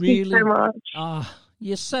think they're Thank really. you so much.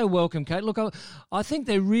 You're so welcome, Kate. Look, I think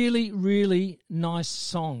they're really, really nice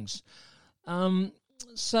songs.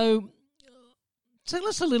 So tell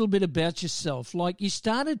us a little bit about yourself. Like, you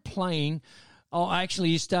started playing. Oh, actually,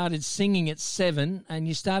 you started singing at 7 and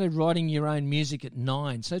you started writing your own music at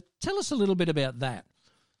 9. So tell us a little bit about that.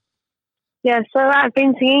 Yeah, so I've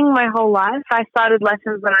been singing my whole life. I started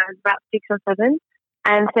lessons when I was about 6 or 7.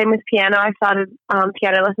 And same with piano. I started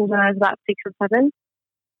piano lessons when I was about 6 or 7.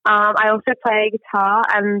 I also play guitar,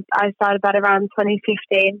 and I started that around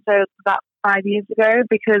 2015, so it's about 5 years ago,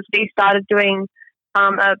 because we started doing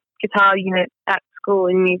a guitar unit at school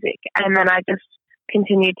in music. And then I just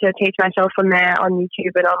continued to teach myself from there on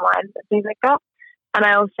YouTube and online and things like that. And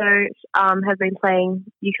I also have been playing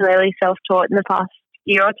ukulele self-taught in the past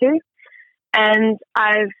year or two. And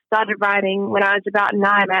I've started writing when I was about 9.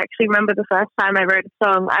 I actually remember the first time I wrote a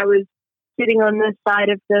song. I was sitting on the side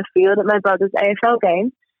of the field at my brother's AFL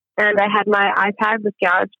game, and I had my iPad with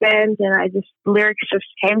GarageBand, and lyrics just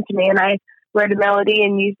came to me, and I wrote a melody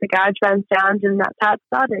and used the GarageBand sounds, and that's how it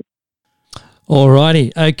started.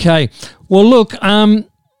 Alrighty, okay. Well, look,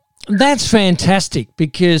 that's fantastic,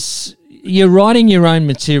 because you're writing your own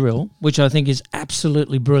material, which I think is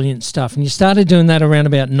absolutely brilliant stuff, and you started doing that around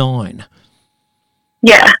about 9.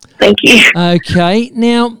 Yeah, thank you. Okay.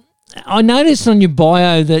 Now, I noticed on your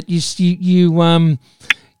bio that you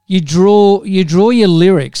draw your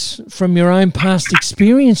lyrics from your own past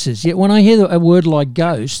experiences. Yet when I hear a word like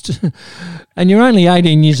ghost, and you're only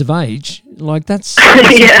 18 years of age, like that's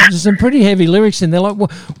there's some pretty heavy lyrics in there. Like,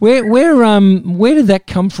 where did that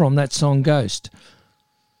come from? That song Ghost.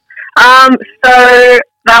 So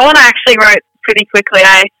that one I actually wrote pretty quickly.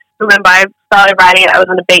 I remember I started writing it. I was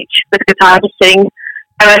on the beach with a guitar, just sitting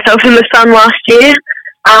by myself in the sun last year.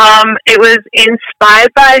 It was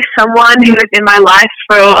inspired by someone who was in my life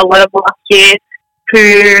for a lot of last year,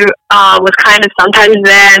 who was kind of sometimes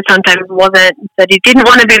there and sometimes wasn't. Said he didn't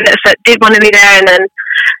want to be there, so did want to be there, and then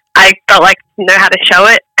I felt like I didn't know how to show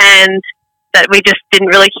it, and that we just didn't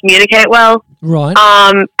really communicate well. Right.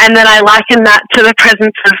 And then I likened that to the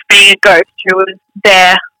presence of being a ghost who was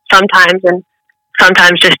there sometimes and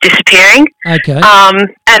sometimes just disappearing. Okay.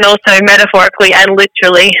 And also metaphorically and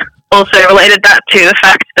literally also related that to the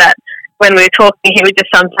fact that when we were talking, he would just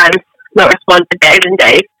sometimes not respond for days and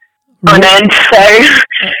days on end. So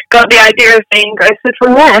got the idea of being ghosted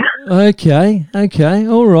from there. Okay,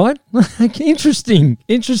 all right. Interesting.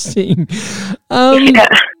 Yeah.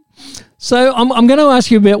 So I'm going to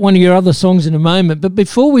ask you about one of your other songs in a moment, but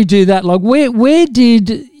before we do that, like where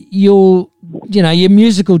did your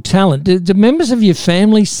musical talent, do members of your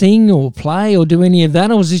family sing or play or do any of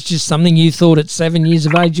that, or was this just something you thought at 7 years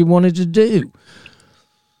of age you wanted to do?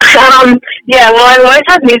 Yeah, well, I've always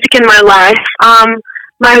had music in my life.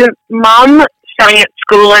 My mum sang at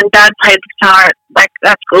school and dad played the guitar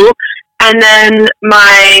at school, and then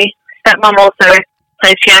my stepmom also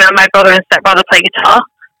plays piano. My brother and stepbrother play guitar.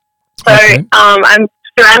 So Okay. I'm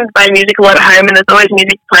surrounded by music a lot at home, and there's always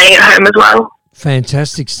music playing at home as well.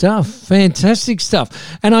 Fantastic stuff.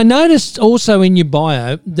 And I noticed also in your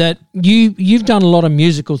bio that you've done a lot of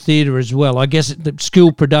musical theatre as well, I guess the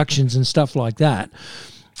school productions and stuff like that.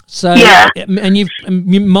 So, Yeah. And you've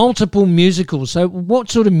multiple musicals. So what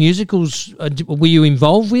sort of musicals were you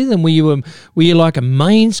involved with, and were you like a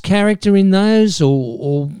mains character in those,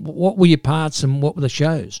 or what were your parts and what were the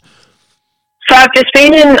shows? So I've just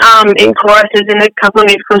been in choruses in a couple of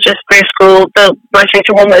musicals just for school. The most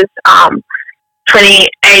recent one was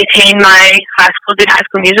 2018. My high school did High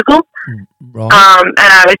School Musical, Right.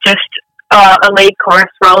 and I was just a lead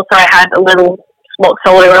chorus role. So I had a little small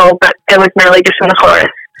solo role, but it was mainly just in the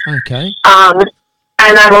chorus. Okay.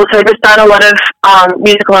 And I've also just done a lot of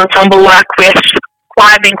musical ensemble work with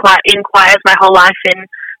choir. I've been in choirs my whole life in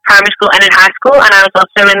primary school and in high school, and I was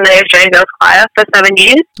also in the Australian Girls Choir for 7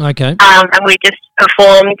 years. Okay. And we just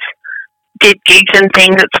performed, did gigs and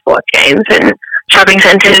things at sports games and shopping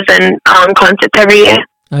centres and concerts every year.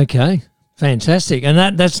 Okay. Fantastic.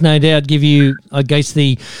 And that's no doubt give you, I guess,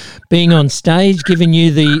 the being on stage, giving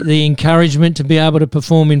you the encouragement to be able to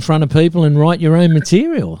perform in front of people and write your own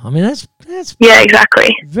material. I mean, that's Yeah, exactly.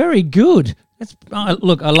 very good.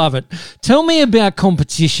 Look, I love it. Tell me about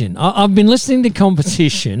Competition. I've been listening to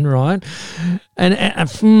Competition, right? And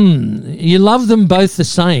you love them both the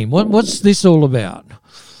same. What's this all about?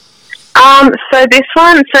 So this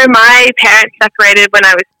one, my parents separated when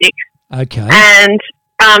I was 6, Okay. and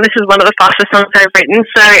this is one of the fastest songs I've written.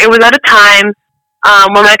 So it was at a time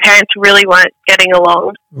when my parents really weren't getting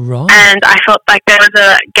along, Right. and I felt like there was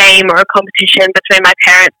a game or a competition between my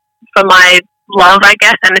parents for my love, I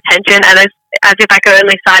guess, and attention, and as if I could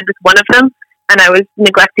only side with one of them, and I was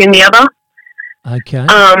neglecting the other. Okay.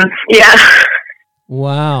 Yeah.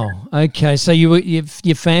 Wow. Okay. So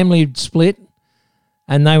your family had split,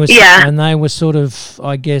 and they were Yeah. and they were sort of,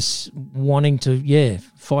 I guess, wanting to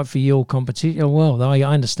fight for your competition. Oh, well, I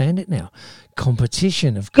understand it now.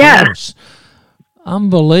 Competition, of Yeah. course.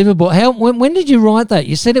 Unbelievable. When did you write that?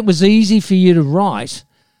 You said it was easy for you to write,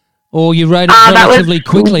 or you wrote it That was relatively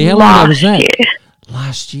quickly. How long ago was that? year.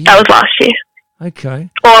 Last year. That was last year. Okay.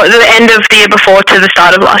 Or the end of the year before to the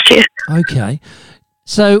start of last year. Okay.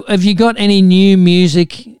 So have you got any new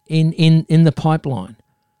music in the pipeline?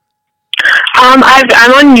 I'm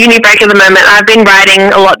on uni break at the moment. I've been writing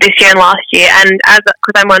a lot this year and last year, and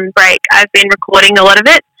because I'm on break, I've been recording a lot of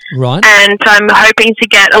it, Right. and so I'm hoping to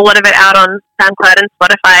get a lot of it out on SoundCloud and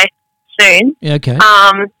Spotify soon. Okay.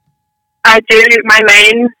 I do my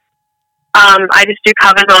main. I just do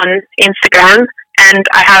covers on Instagram, and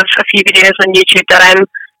I have a few videos on YouTube that I'm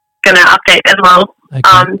gonna update as well. Okay.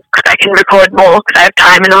 Because I can record more because I have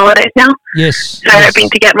time in holidays now. Yes. So yes. hoping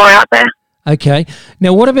to get more out there. Okay.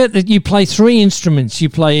 Now, what about that? You play 3 instruments. You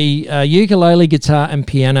play ukulele, guitar, and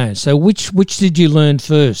piano. So, which did you learn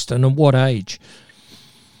first, and at what age?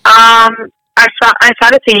 I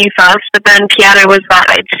started singing first, but then piano was about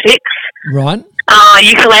age 6. Right.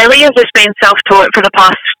 Ukulele has just been self-taught for the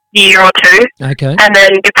past year or two, Okay. and then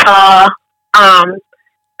guitar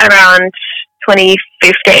around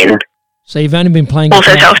 2015. So you've only been playing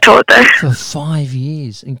Also guitar self-taught though. for 5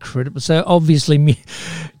 years. Incredible. So obviously,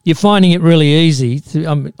 you're finding it really easy.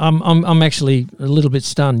 I'm actually a little bit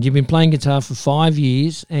stunned. You've been playing guitar for 5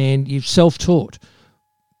 years, and you've self-taught.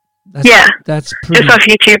 That's pretty. Just off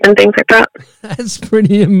YouTube and things like that. That's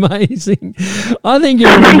pretty amazing. I think you're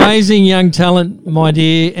an amazing young talent, my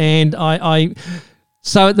dear, and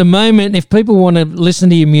So at the moment, if people want to listen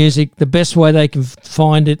to your music, the best way they can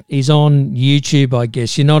find it is on YouTube, I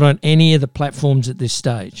guess. You're not on any of the platforms at this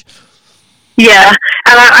stage. Yeah,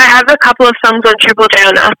 and I have a couple of songs on Triple J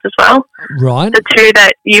on Earth as well. Right. The 2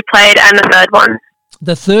 that you played and the third one.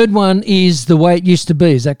 The third one is The Way It Used to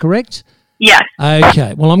Be. Is that correct? Yes.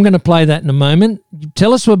 Okay. Well, I'm going to play that in a moment.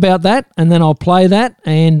 Tell us about that, and then I'll play that.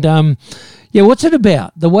 And, what's it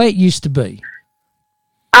about? The Way It Used to Be.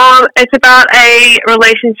 It's about a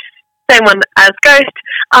relationship, same one as Ghost,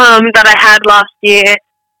 that I had last year,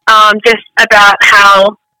 just about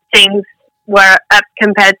how things were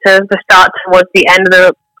compared to the start towards the end of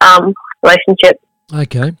the relationship.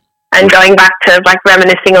 Okay. And going back to like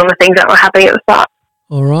reminiscing on the things that were happening at the start.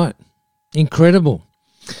 All right. Incredible.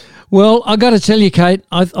 Well, I got to tell you, Kate,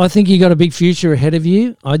 I think you got a big future ahead of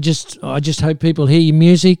you. I just hope people hear your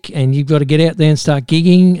music, and you've got to get out there and start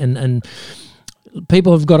gigging, and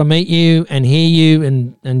people have got to meet you and hear you,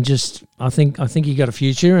 and just I think you got a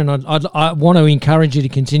future, and I want to encourage you to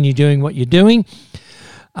continue doing what you're doing.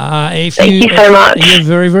 Thank you so much. You're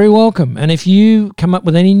very, very welcome. And if you come up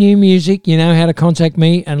with any new music, you know how to contact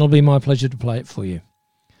me, and it'll be my pleasure to play it for you.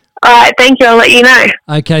 All right, thank you. I'll let you know.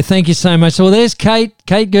 Okay, thank you so much. Well, there's Kate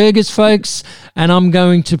Gerges, folks, and I'm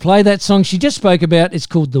going to play that song she just spoke about. It's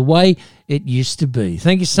called The Way It Used to Be.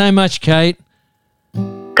 Thank you so much, Kate.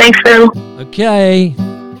 Thanks, Phil. Okay.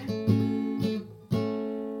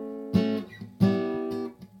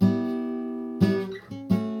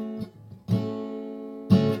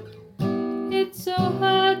 It's so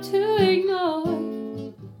hard to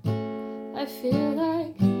ignore. I feel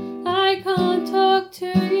like I can't talk to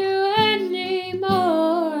you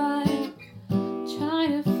anymore. I'm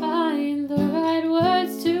trying to find the right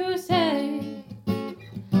words to say.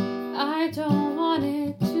 I don't want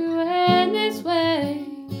it to end this way.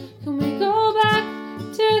 Can we go back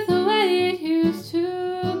to the way it used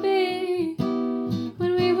to be?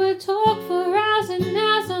 When we would talk for hours and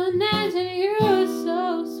hours on end, and you were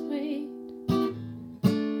so sweet.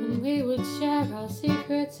 When we would share our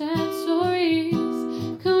secrets and stories.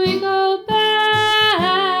 Can we go back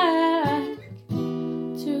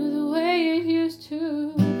to the way it used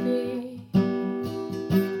to be?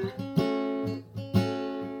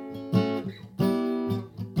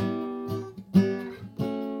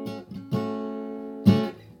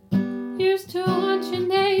 Used to want your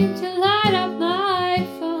name to light up my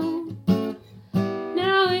phone.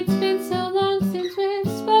 Now it's been so long since we've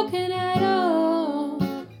spoken at all.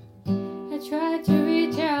 I tried to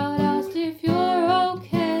reach out, asked if you're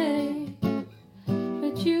okay,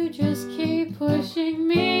 but you just keep pushing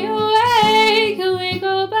me away. Can we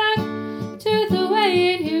go back to the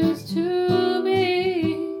way it used to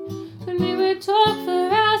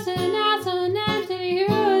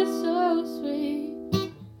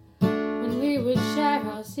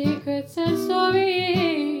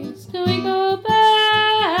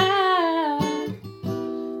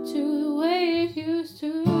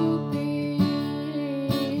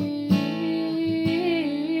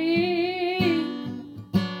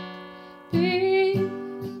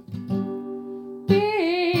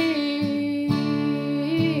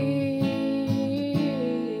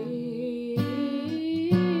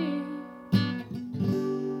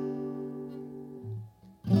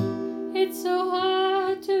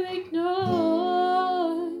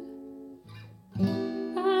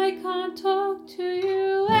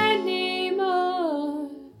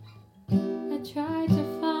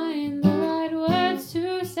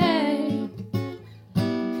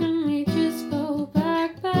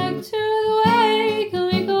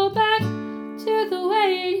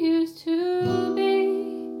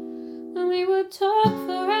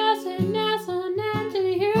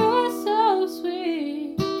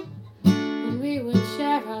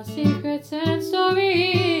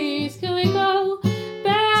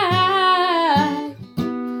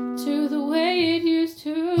used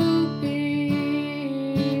to be.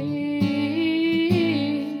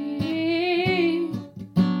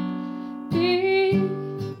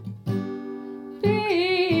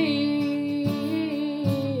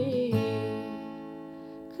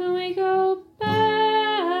 Can we go back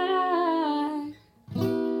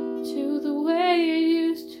to the way it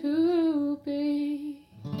used to be?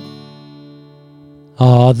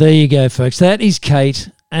 Oh, there you go, folks. That is Kate,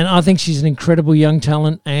 and I think she's an incredible young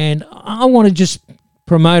talent, and I want to just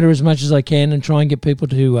promote her as much as I can and try and get people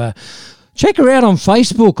to check her out on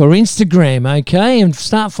Facebook or Instagram, okay, and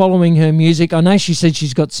start following her music. I know she said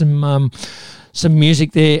she's got some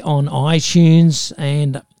music there on iTunes,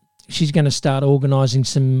 and she's going to start organising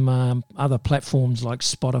some other platforms like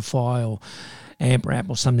Spotify or Amp Rap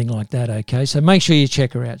or something like that, okay? So make sure you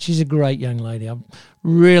check her out. She's a great young lady. I'm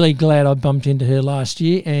really glad I bumped into her last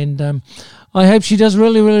year, and I hope she does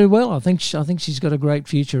really, really well. I think she's got a great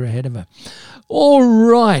future ahead of her. All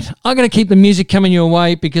right, I'm going to keep the music coming your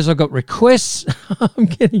way because I've got requests. I'm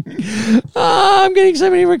getting so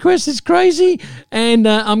many requests. It's crazy, and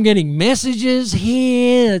I'm getting messages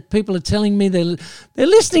here. People are telling me they're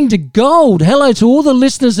listening to Gold. Hello to all the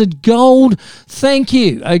listeners at Gold. Thank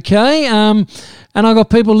you. Okay, and I got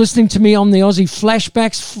people listening to me on the Aussie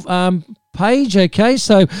Flashbacks page, okay,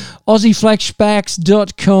 so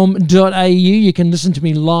aussieflashbacks.com.au. You can listen to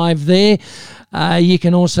me live there. You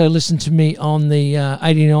can also listen to me on the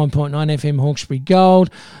 89.9 FM Hawkesbury Gold.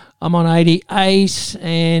 I'm on 88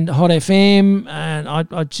 and Hot FM, and I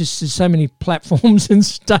just, there's so many platforms and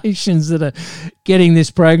stations that are getting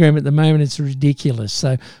this program at the moment. It's ridiculous.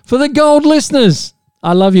 So for the Gold listeners,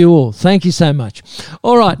 I love you all. Thank you so much.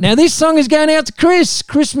 All right, now this song is going out to Chris.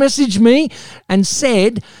 Chris messaged me and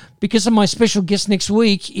said, because of my special guest next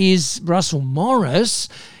week is Russell Morris,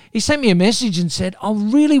 he sent me a message and said, I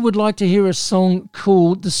really would like to hear a song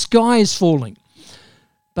called The Sky is Falling.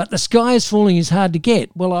 But The Sky is Falling is hard to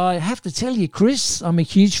get. Well, I have to tell you, Chris, I'm a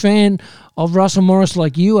huge fan of Russell Morris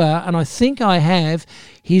like you are, and I think I have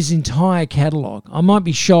his entire catalogue. I might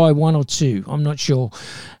be shy one or two, I'm not sure.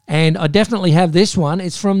 And I definitely have this one.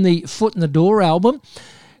 It's from the Foot in the Door album,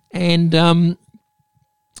 and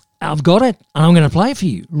I've got it, and I'm going to play it for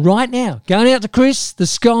you right now. Going out to Chris, The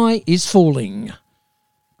Sky is Falling.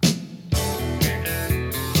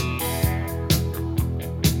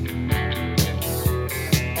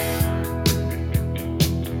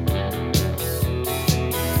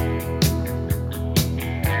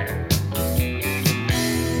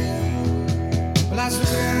 Well, I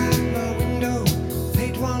stood out my window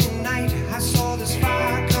late one night. I saw this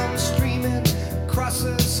fire come streaming across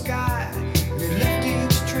the sky. It left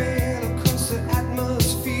its trail across the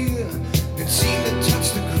atmosphere. It seemed to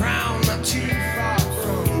touch the ground not too far.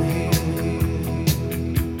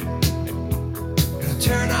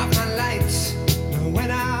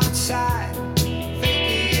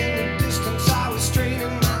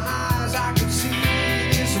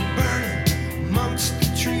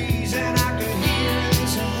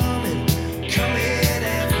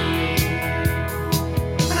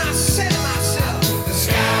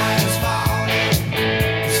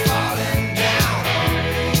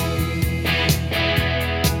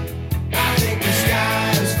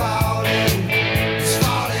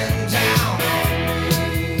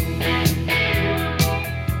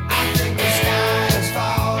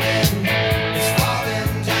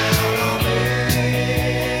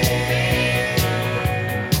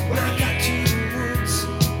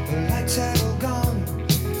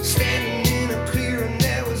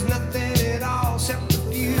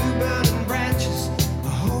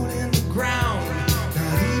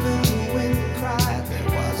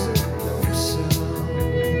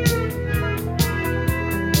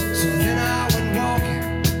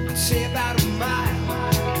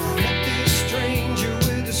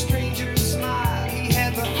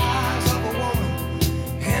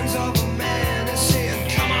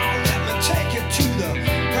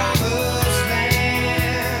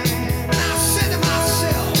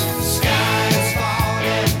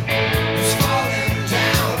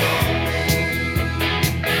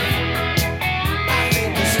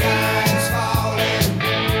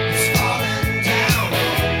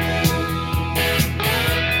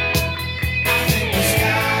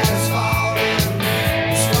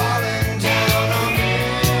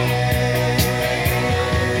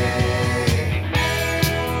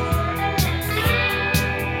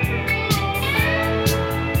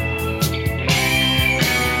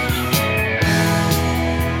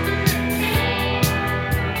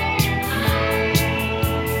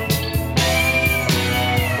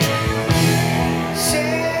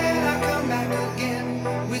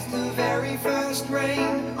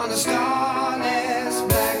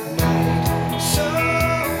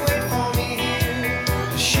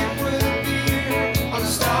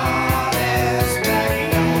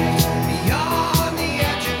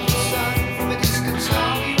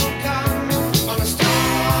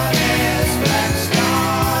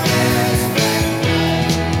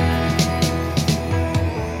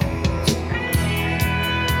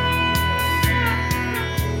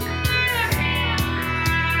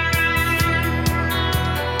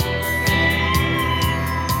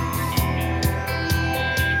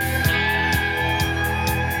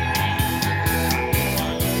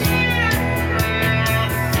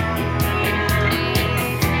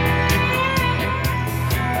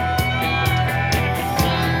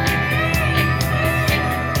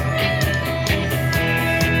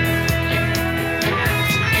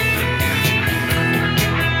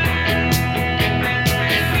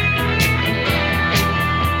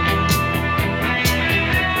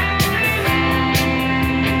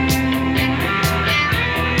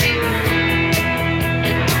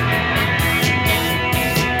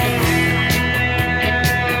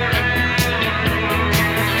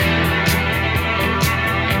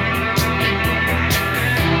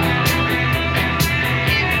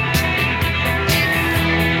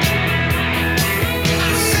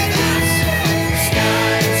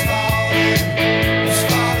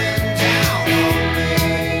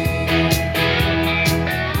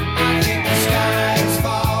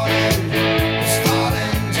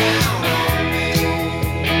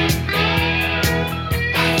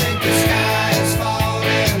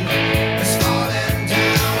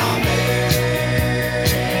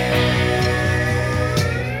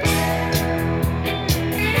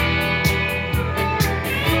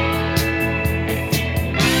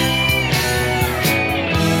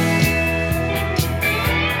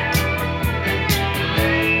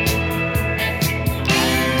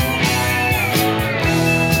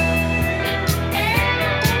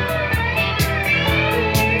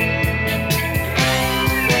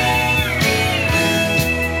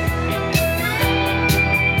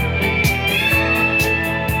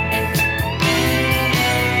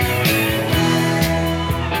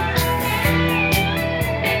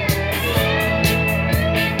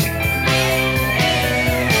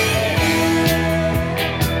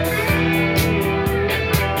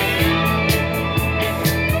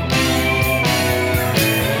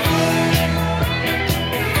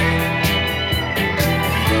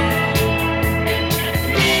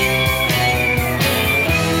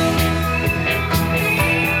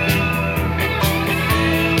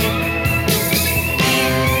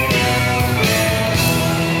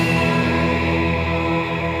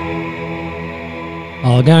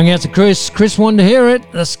 Oh, going out to Chris. Chris wanted to hear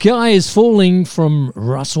it. The Sky is Falling from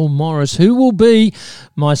Russell Morris, who will be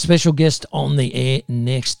my special guest on the air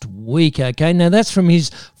next week. Okay, now that's from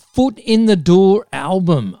his Foot in the Door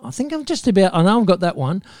album. I think I'm just about, I know I've got that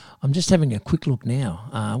one. I'm just having a quick look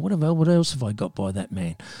now. What else have I got by that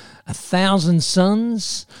man? 1,000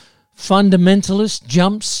 Suns, Fundamentalist,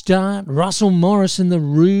 Jumpstart, Russell Morris and the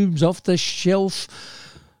Rubes, Off the Shelf.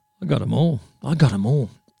 I got them all.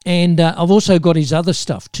 And I've also got his other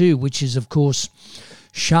stuff too, which is, of course,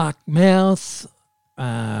 Shark Mouth,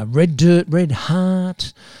 Red Dirt, Red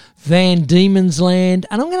Heart, Van Diemen's Land.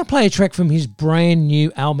 And I'm going to play a track from his brand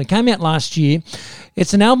new album. It came out last year.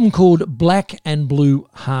 It's an album called Black and Blue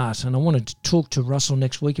Heart. And I wanted to talk to Russell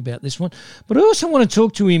next week about this one. But I also want to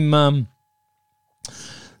talk to him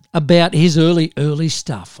about his early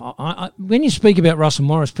stuff. When you speak about Russell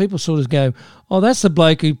Morris, people sort of go, oh, that's the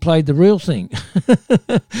bloke who played The Real Thing.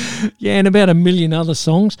 Yeah, and about a million other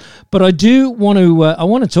songs. But I do want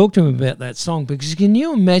to talk to him about that song, because can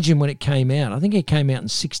you imagine when it came out? I think it came out in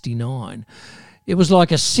 1969. It was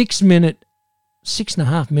like a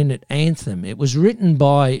 6.5 minute anthem. It was written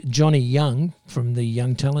by Johnny Young from the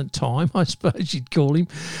Young Talent time, I suppose you'd call him.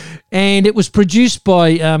 And it was produced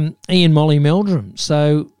by Ian Molly Meldrum.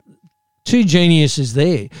 So two geniuses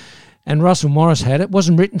there. And Russell Morris had it. It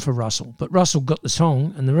wasn't written for Russell, but Russell got the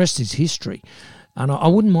song, and the rest is history. And I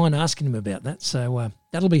wouldn't mind asking him about that. So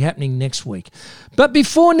that'll be happening next week. But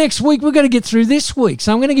before next week, we've got to get through this week.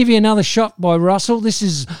 So I'm going to give you another shot by Russell. This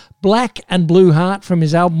is Black and Blue Heart from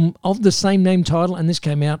his album of the same name title, and this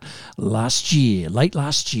came out late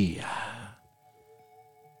last year.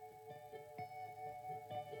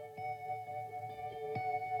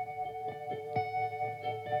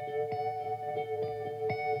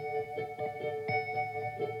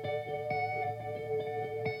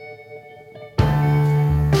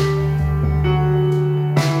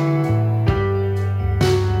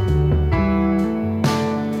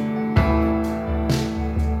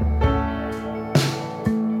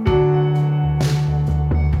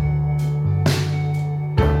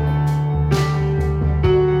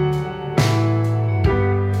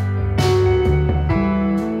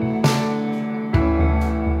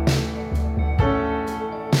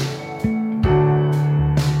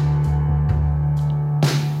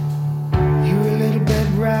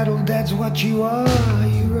 What you are,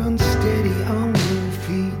 you're unsteady on your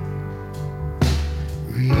feet,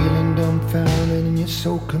 real and dumbfounded, and you're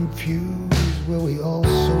so confused. Well, we all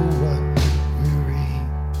so what we read.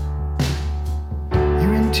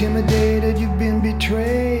 You're intimidated, you've been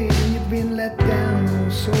betrayed, and you've been let down oh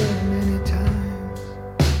so many times.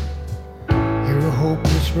 You're a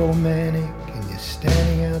hopeless romantic, and you're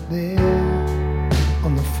standing out there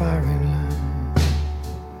on the firing line.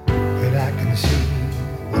 But I can see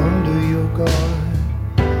under your guard,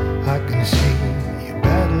 I can see your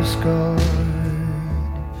battle scarred.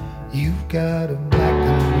 You've got a black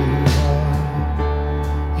and blue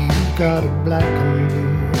heart. You've got a black and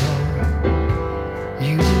blue heart.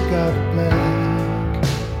 You've got a black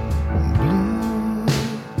and blue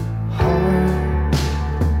heart.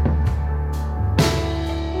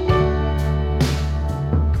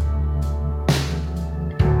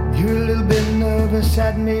 You're a little bit nervous,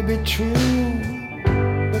 that may be true,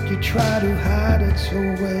 but you try to hide it so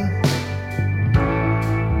well.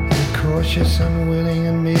 You're cautious, unwilling,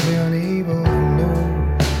 and maybe unable. No,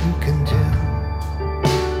 you can tell.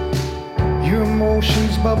 Your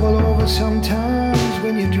emotions bubble over sometimes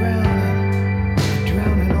when you're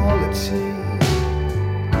drowning all at sea.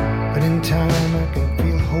 But in time I can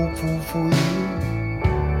feel hopeful for you.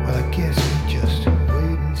 Well, I guess we just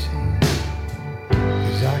wait and see.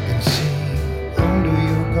 'Cause I can see under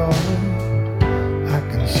your guard, I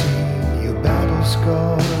can see your battle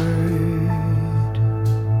scarred.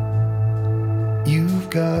 You've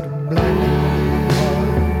got a black and blue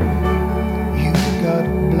heart. You've got a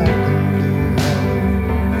black and blue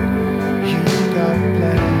heart. You've got a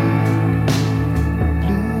black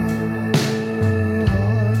blue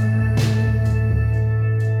heart.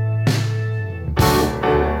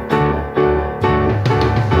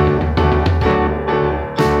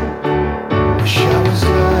 The showers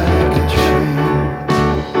like a dream.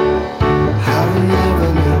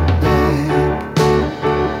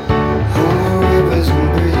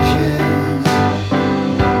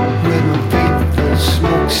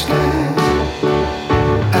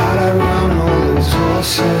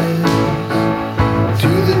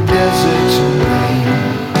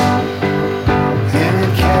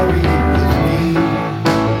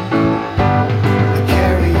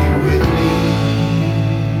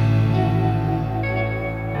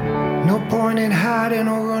 No point in hiding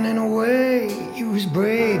or running away. You You're as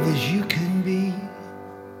brave as you can be.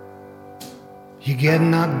 You get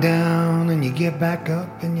knocked down and you get back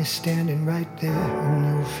up and you're standing right there on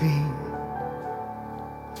your feet.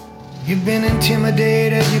 You've been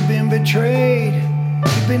intimidated, you've been betrayed,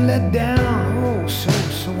 you've been let down, oh,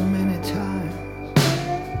 so many times.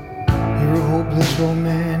 You're a hopeless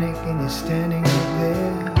romantic and you're standing up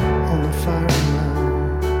there on the firing line.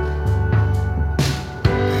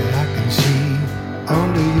 And I can see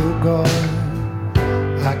under your guard,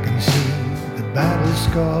 I can see the battle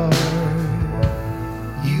scar.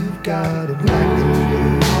 You've got a black and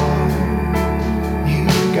blue heart.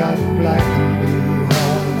 You've got a black and blue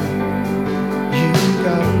heart. You've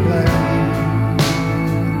got a black and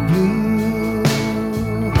blue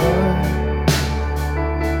heart.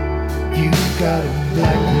 You've got a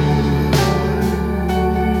black and blue heart.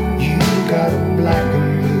 You've got a black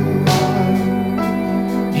and blue heart.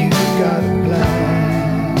 You've got a black and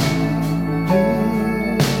blue heart.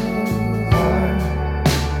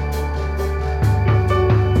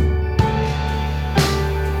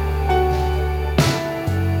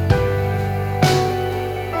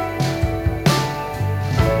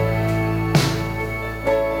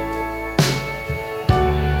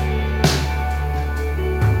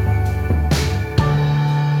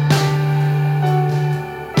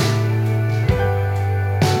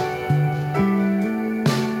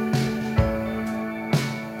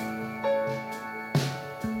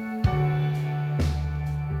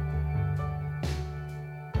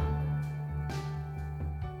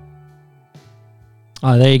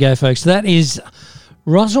 Oh, there you go, folks. That is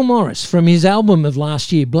Russell Morris from his album of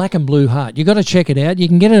last year, Black and Blue Heart. You've got to check it out. You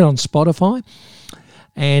can get it on Spotify,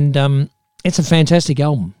 and it's a fantastic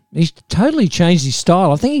album. He's totally changed his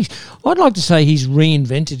style. I'd like to say he's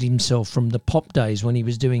reinvented himself from the pop days when he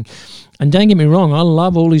was doing, and don't get me wrong, I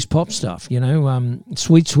love all his pop stuff, you know,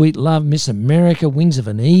 Sweet, Sweet Love, Miss America, Wings of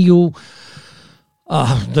an Eagle,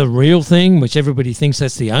 The Real Thing, which everybody thinks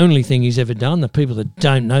that's the only thing he's ever done. The people that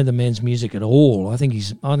don't know the man's music at all, I think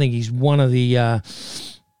he's one of the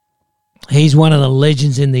he's one of the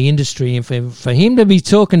legends in the industry. And for him to be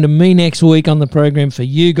talking to me next week on the program for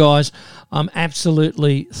you guys, I'm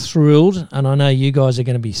absolutely thrilled, and I know you guys are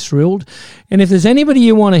going to be thrilled. And if there's anybody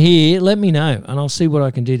you want to hear, let me know, and I'll see what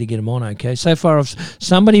I can do to get them on. Okay. So far,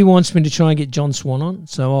 somebody wants me to try and get John Swan on,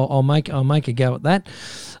 so I'll make a go at that.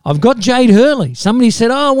 I've got Jade Hurley. Somebody said,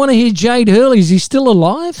 "Oh, I want to hear Jade Hurley. Is he still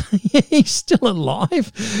alive?" Yeah, he's still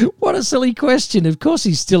alive. What a silly question. Of course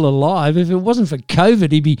he's still alive. If it wasn't for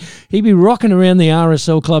COVID, he'd be rocking around the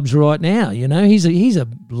RSL clubs right now. You know, he's a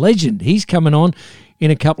legend. He's coming on in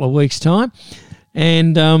a couple of weeks' time.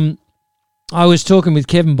 And I was talking with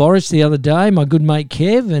Kevin Borich the other day, my good mate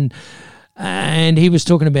Kev, and he was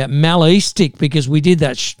talking about Mal Eastick, because we did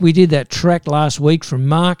that track last week from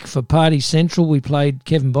Mark for Party Central. We played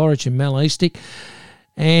Kevin Borich and Mal Eastick,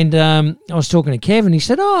 and I was talking to Kevin. He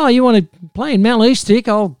said, "Oh, you want to play in Mal Eastick?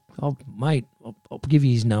 I'll give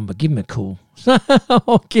you his number. Give him a call."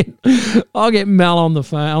 I'll get Mal on the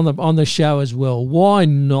phone on the show as well. Why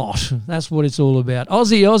not? That's what it's all about.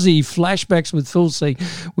 Aussie flashbacks with Phil C.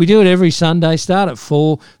 We do it every Sunday. Start at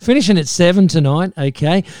 4, finishing at 7 tonight.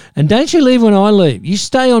 Okay, and don't you leave when I leave. You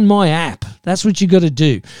stay on my app. That's what you got to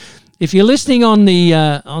do. If you're listening on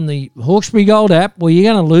the Hawkesbury Gold app, well,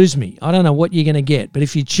 you're going to lose me. I don't know what you're going to get. But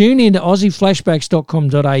if you tune into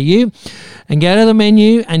aussieflashbacks.com.au and go to the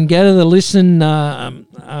menu and go to the listen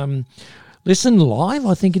live,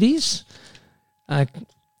 I think it is,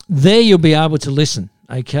 there you'll be able to listen,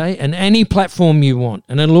 okay, and any platform you want.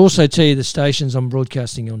 And it'll also tell you the stations I'm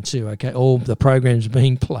broadcasting on too, okay, all the programs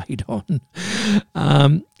being played on.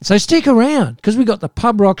 So stick around, because we got the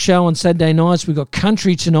Pub Rock show on Saturday nights. We got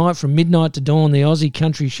country tonight from midnight to dawn, the Aussie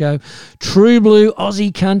Country Show, True Blue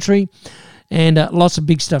Aussie Country, and lots of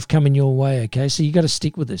big stuff coming your way, okay? So you got to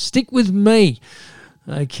stick with us. Stick with me.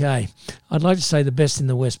 Okay, I'd like to say the best in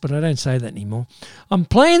the West, but I don't say that anymore. I'm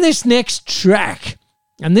playing this next track,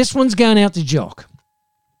 and this one's going out to Jock.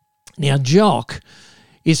 Now, Jock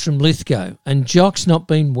is from Lithgow, and Jock's not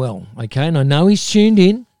been well, okay? And I know he's tuned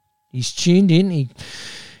in.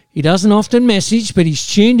 He doesn't often message, but he's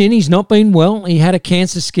tuned in. He's not been well. He had a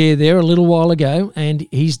cancer scare there a little while ago, and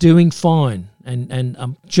he's doing fine.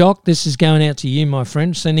 And Jock, this is going out to you, my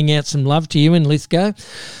friend, sending out some love to you in Lithgow.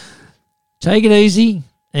 Take it easy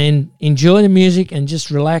and enjoy the music and just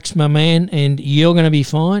relax, my man, and you're going to be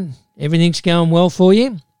fine. Everything's going well for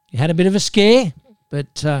you. You had a bit of a scare,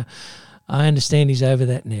 but I understand he's over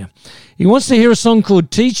that now. He wants to hear a song called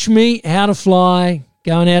Teach Me How to Fly,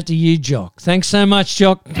 going out to you, Jock. Thanks so much,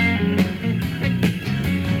 Jock.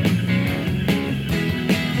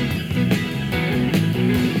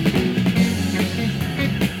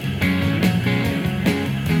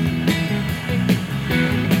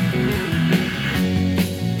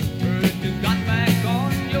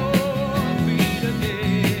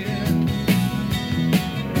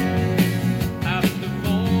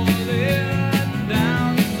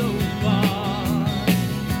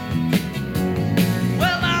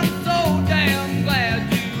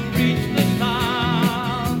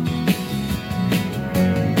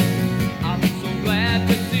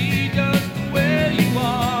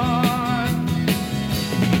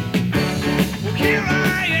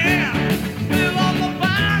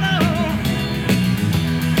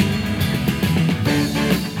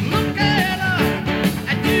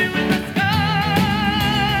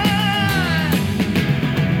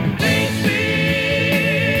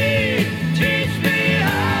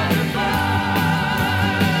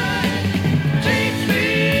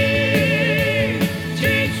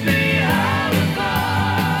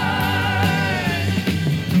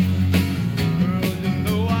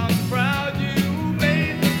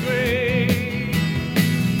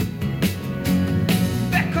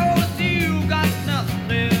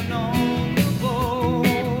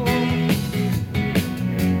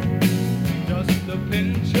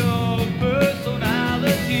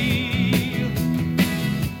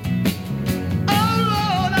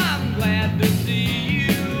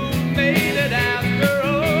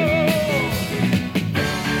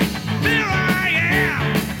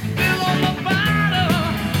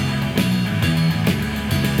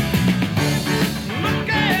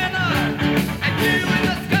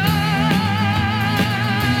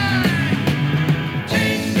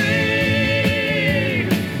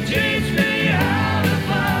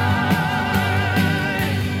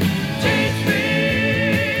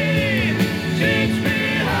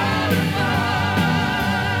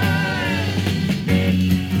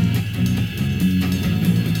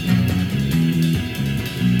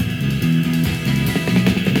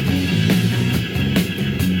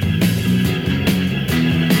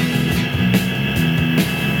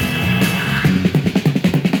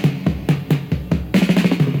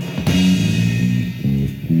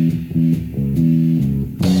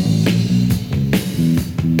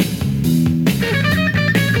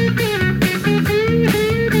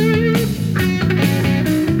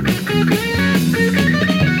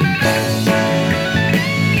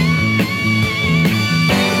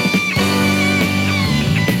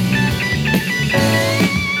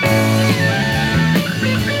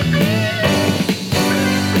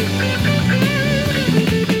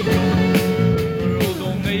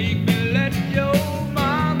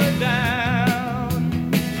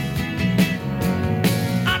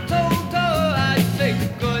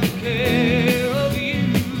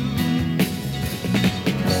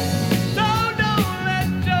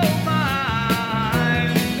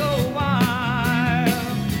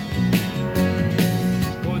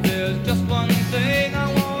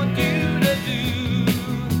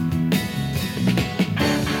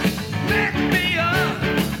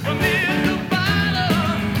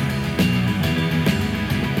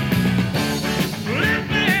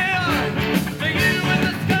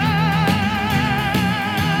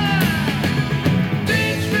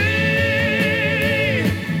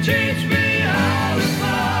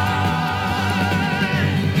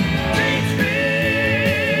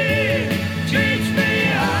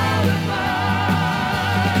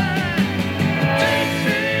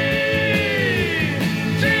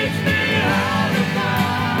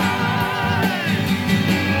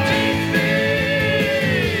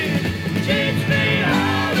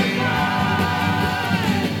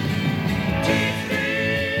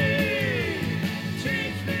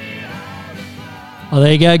 Oh,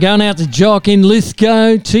 there you go. Going out to Jock in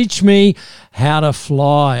Lithgow. Teach me how to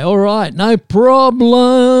fly. All right, no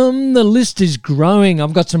problem. The list is growing.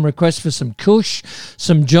 I've got some requests for some Kush,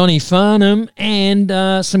 some Johnny Farnham, and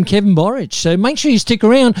some Kevin Borich. So make sure you stick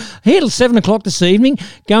around. Here till 7 o'clock this evening.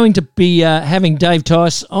 Going to be having Dave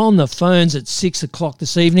Tice on the phones at 6 o'clock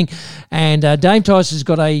this evening. And Dave Tice has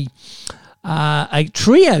got a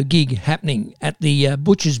trio gig happening at the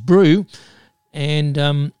Butcher's Brew. And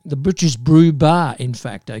the Butcher's Brew Bar, in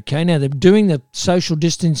fact, okay? Now, they're doing the social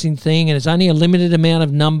distancing thing, and it's only a limited amount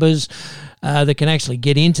of numbers that can actually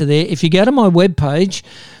get into there. If you go to my webpage,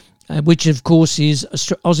 which, of course, is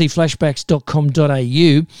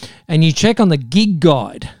aussieflashbacks.com.au, and you check on the gig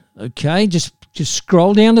guide, okay? Just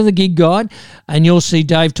scroll down to the gig guide and you'll see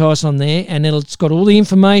Dave Tice on there, and it's got all the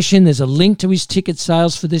information. There's a link to his ticket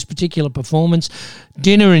sales for this particular performance.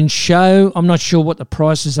 Dinner and show. I'm not sure what the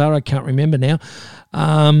prices are. I can't remember now.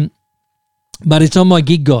 But it's on my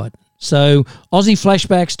gig guide. So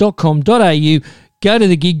aussieflashbacks.com.au. Go to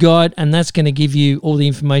the gig guide, and that's going to give you all the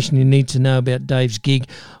information you need to know about Dave's gig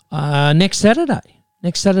next Saturday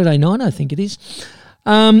night, I think it is.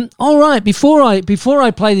 All right, before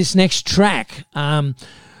I play this next track,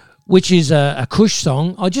 which is a Kush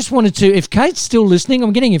song, I just wanted to, if Kate's still listening,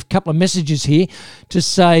 I'm getting a couple of messages here to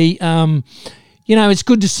say, it's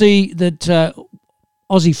good to see that Aussie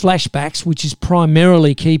Flashbacks, which is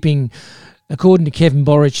primarily keeping, according to Kevin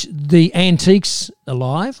Borich, the antiques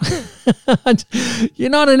alive. You're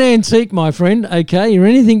not an antique, my friend, okay? You're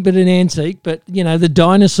anything but an antique, but, the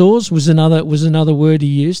dinosaurs was another word he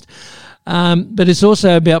used. But it's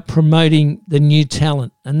also about promoting the new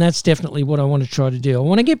talent, and that's definitely what I want to try to do. I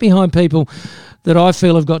want to get behind people that I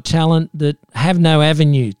feel have got talent that have no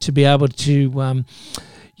avenue to be able to,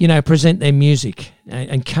 present their music.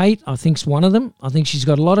 And Kate, I think, is one of them. I think she's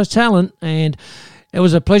got a lot of talent, and it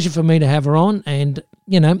was a pleasure for me to have her on and,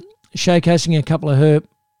 showcasing a couple of her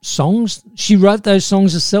songs. She wrote those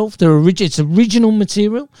songs herself. It's original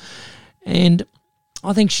material, and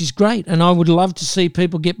I think she's great, and I would love to see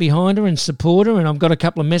people get behind her and support her. And I've got a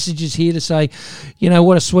couple of messages here to say,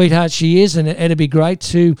 what a sweetheart she is, and it'd be great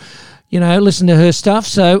to, listen to her stuff.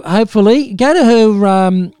 So hopefully, go to her,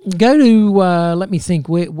 let me think,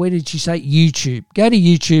 where did she say? YouTube. Go to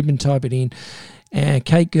YouTube and type it in.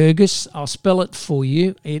 Kate Gerges. I'll spell it for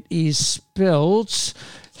you. It is spelled,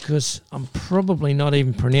 because I'm probably not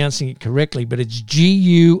even pronouncing it correctly, but it's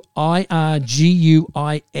Guirguis.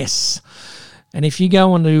 And if you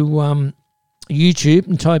go onto YouTube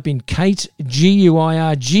and type in Kate,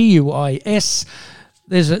 Guirguis,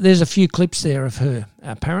 there's a few clips there of her,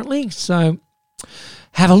 apparently. So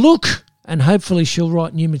have a look, and hopefully she'll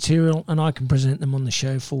write new material and I can present them on the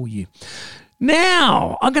show for you.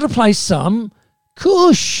 Now, I'm going to play some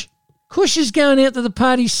Kush. Kush is going out to the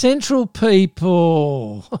Party Central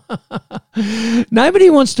people. Nobody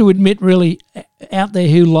wants to admit really out there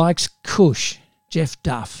who likes Kush. Jeff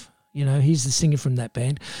Duff. He's the singer from that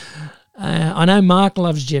band. I know Mark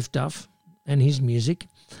loves Jeff Duff and his music.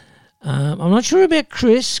 I'm not sure about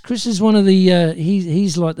Chris. Chris is one of the,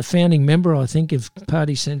 he's like the founding member, I think, of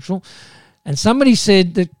Party Central. And somebody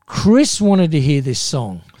said that Chris wanted to hear this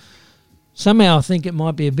song. Somehow I think it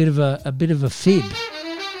might be a bit of a fib.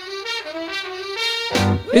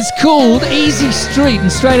 It's called Easy Street, and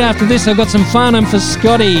straight after this I've got some Farnham for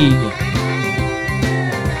Scotty.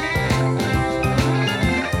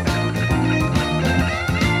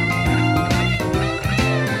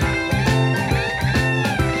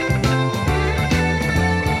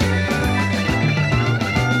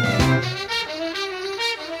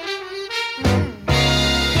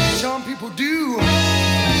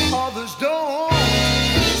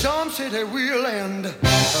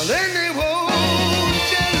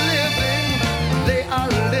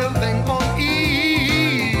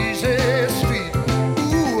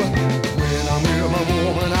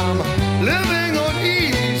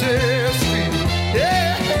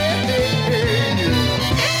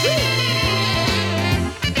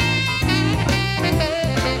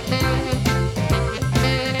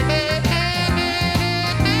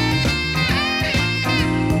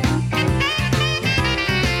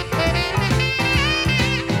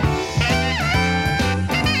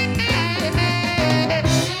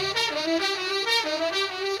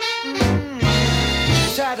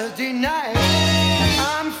 Saturday night,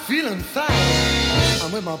 I'm feeling fine.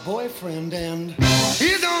 I'm with my boyfriend and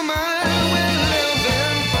he don't mind.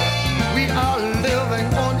 We are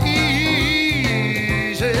living on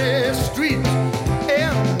Easy Street.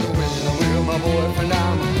 And when I'm with my boyfriend,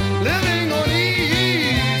 I'm living on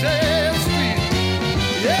Easy Street.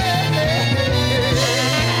 Yeah.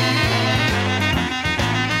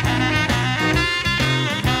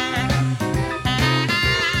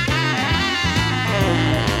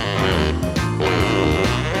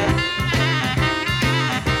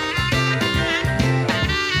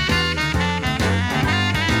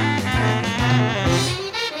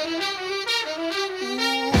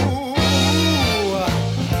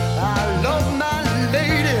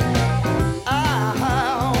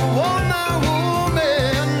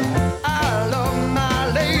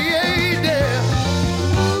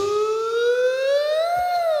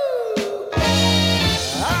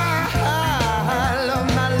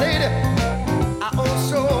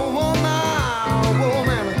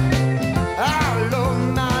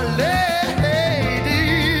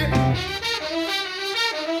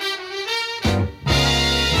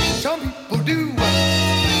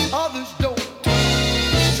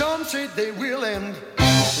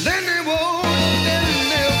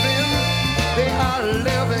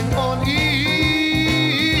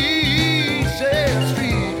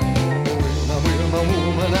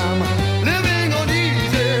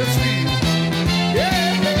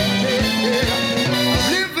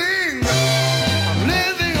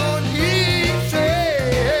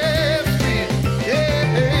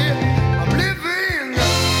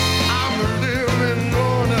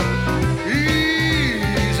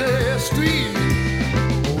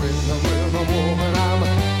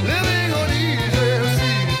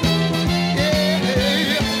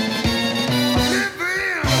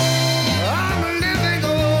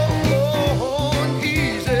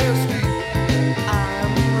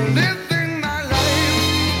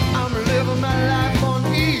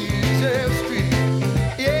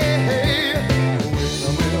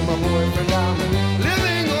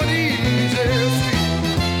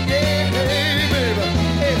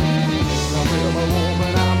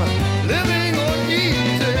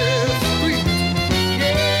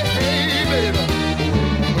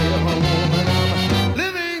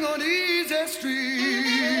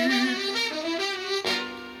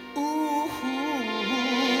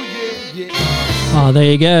 Oh, there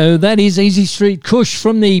you go. That is Easy Street Kush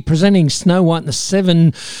from the presenting Snow White and the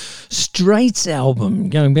Seven Straits album,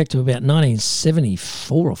 going back to about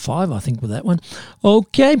 1974 or 5, I think, with that one.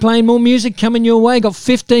 Okay, playing more music coming your way. Got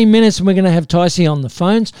 15 minutes and we're going to have Ticey on the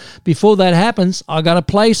phones. Before that happens, I got to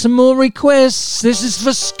play some more requests. This is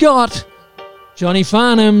for Scott. Johnny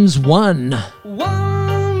Farnham's One.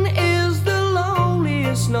 One is the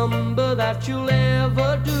loneliest number that you'll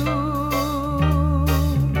ever do.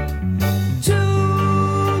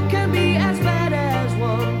 Two can be as bad as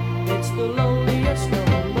one. It's the loneliest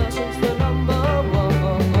number since the number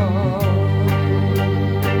one.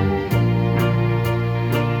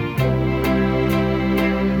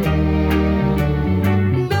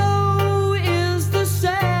 No is the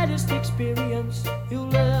saddest experience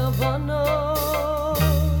you'll ever know.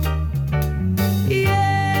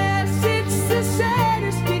 Yes, it's the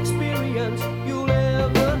saddest experience you'll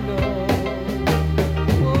ever know.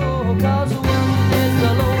 Oh, 'cause one is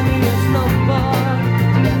the loneliest number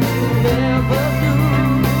that you'll ever do.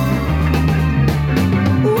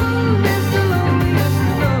 One is the loneliest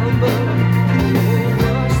number,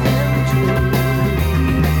 worse than two.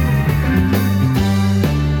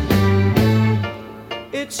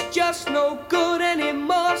 It's just no good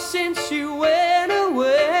anymore since you went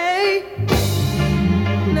away.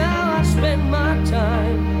 Now I spend my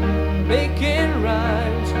time making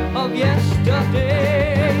rhymes of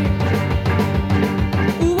yesterday.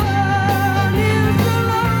 One is the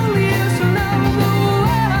loneliest number.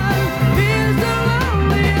 One is the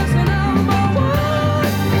loneliest number. One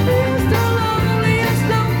is the loneliest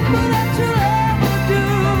number that you'll ever do.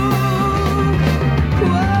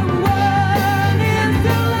 One is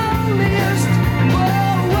the loneliest.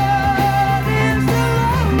 One is the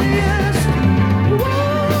loneliest.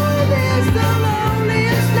 One is the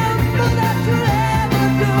loneliest number that you'll ever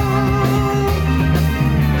do.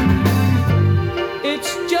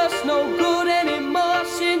 It's just no good anymore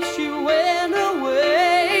since you went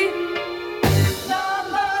away.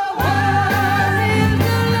 Number one is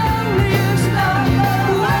the loneliest number.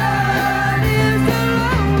 One is the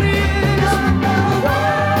loneliest. Number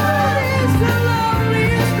one is the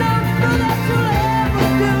loneliest number that you'll ever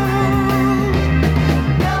do.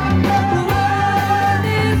 Number one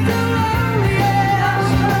is the loneliest.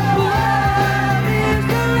 One is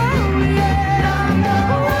the loneliest.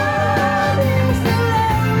 Number one is the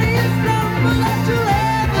loneliest number that you'll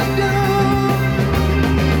ever do.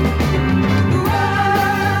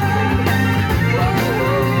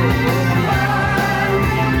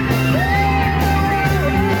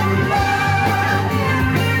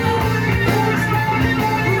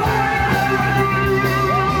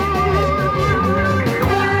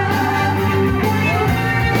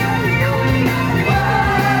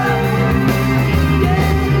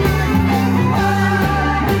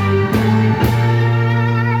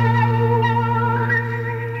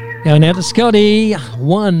 Going out to Scotty,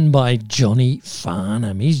 One by Johnny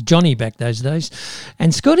Farnham. He's Johnny back those days.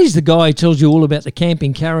 And Scotty's the guy who tells you all about the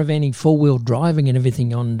camping, caravanning, four-wheel driving and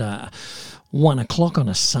everything on 1 o'clock on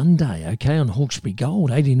a Sunday, okay, on Hawkesbury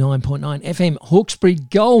Gold, 89.9 FM, Hawkesbury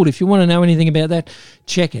Gold. If you want to know anything about that,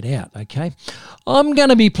 check it out, okay? I'm going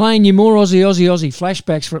to be playing you more Aussie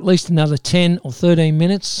flashbacks for at least another 10 or 13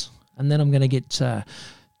 minutes, and then I'm going to get Ticey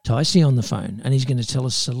on the phone, and he's going to tell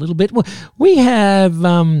us a little bit. We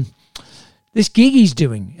have this gig he's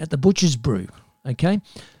doing at the Butcher's Brew, okay?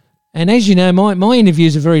 And as you know, my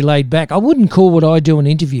interviews are very laid back. I wouldn't call what I do an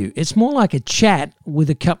interview. It's more like a chat with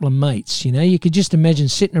a couple of mates, you know. You could just imagine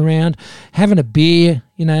sitting around, having a beer,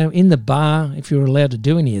 you know, in the bar, if you're allowed to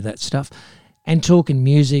do any of that stuff, and talking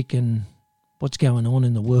music and what's going on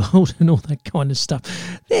in the world and all that kind of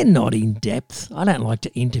stuff. They're not in depth. I don't like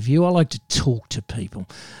to interview. I like to talk to people,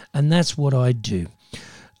 and that's what I do.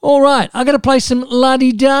 All right, I got to play some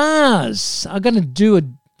la-di-das. I'm going to do a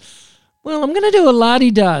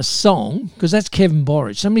la-di-da song because that's Kevin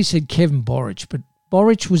Borich. Somebody said Kevin Borich, but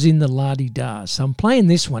Borich was in the la-di-das. So I'm playing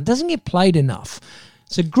this one. It doesn't get played enough.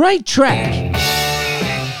 It's a great track.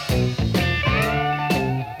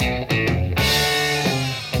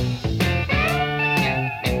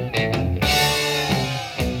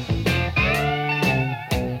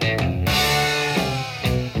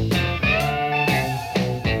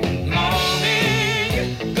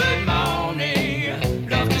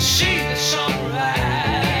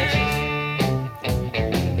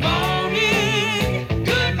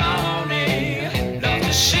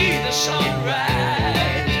 See the sunrise.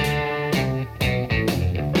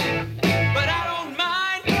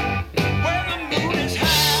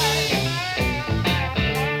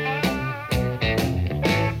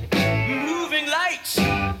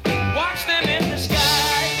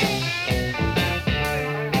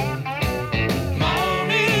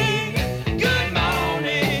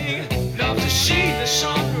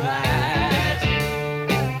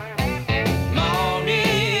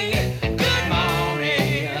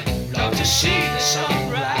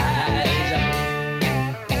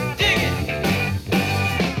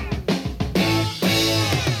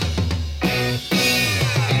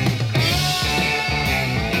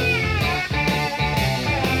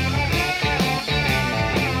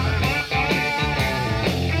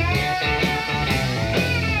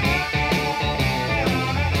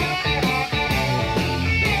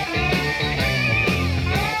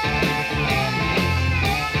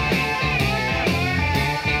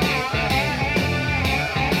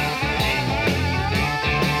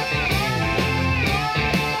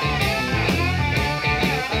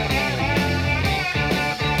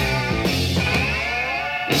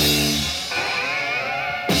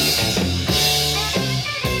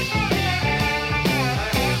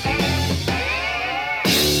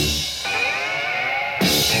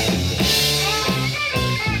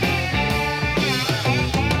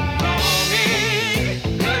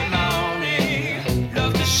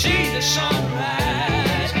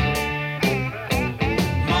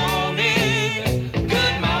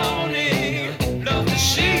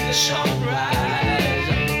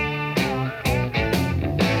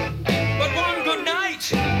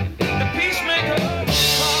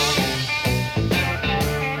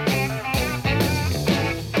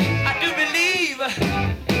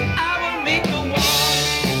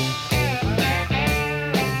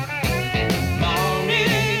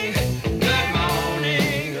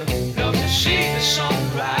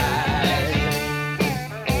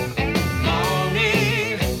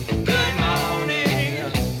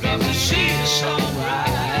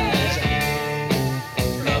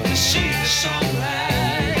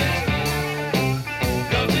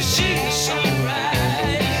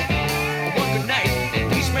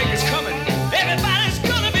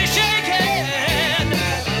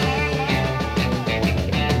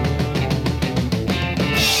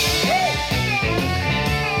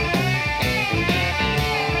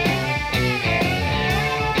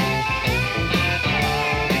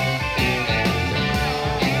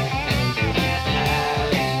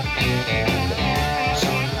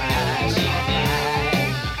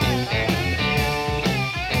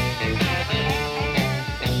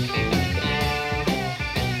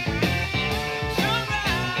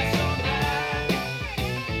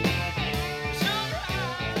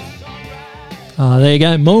 Oh, there you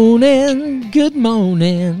go. Morning, good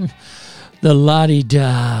morning. The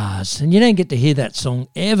la-di-das. And you don't get to hear that song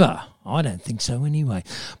ever. I don't think so anyway.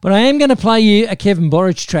 But I am going to play you a Kevin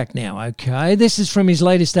Borich track now, okay? This is from his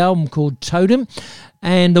latest album called Totem.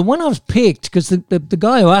 And the one I've picked, because the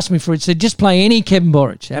guy who asked me for it said, just play any Kevin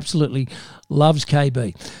Borich. Absolutely loves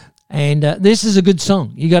KB. And this is a good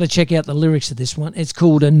song. You got to check out the lyrics of this one. It's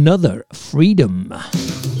called Another Freedom.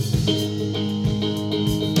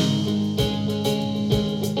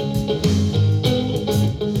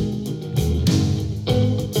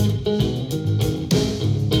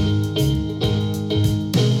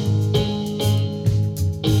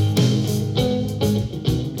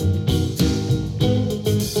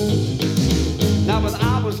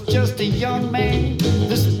 A young man,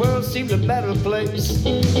 this world seemed a better place.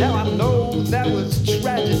 Now I know that was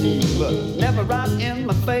tragedy, but never right in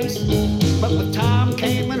my face. But the time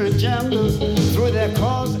came an agenda through their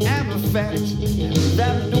cause and effect.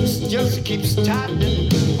 That noose just keeps tightening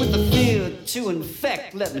with the fear to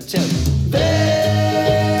infect. Let me tell you,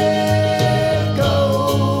 there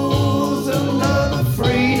goes another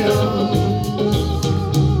freedom.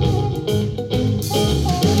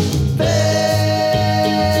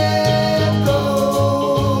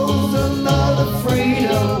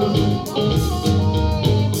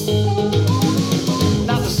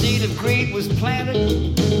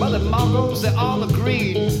 The Mongols, they all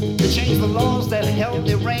agreed to change the laws that held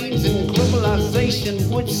their reins and globalization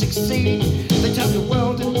would succeed. They turned the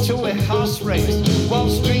world into a horse race. Wall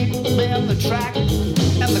Street ran the track,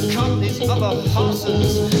 and the companies of the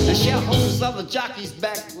horses and shareholders of the jockeys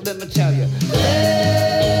back. Let me tell you,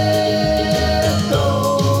 there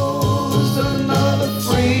goes another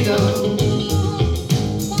freedom.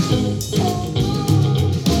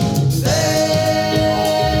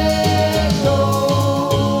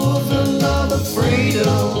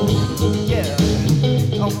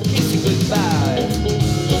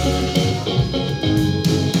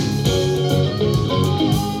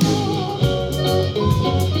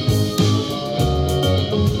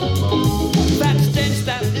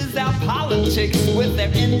 With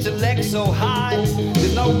their intellect so high,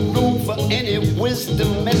 there's no room for any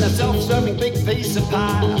wisdom in a self-serving big piece of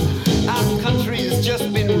pie. Our country has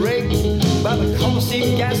just been rigged by the coal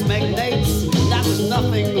seam gas magnates. Now there's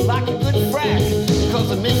nothing like a good frack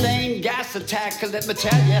because of methane gas attack. Let me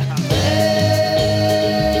tell you,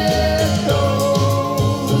 there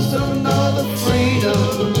goes another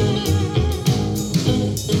freedom.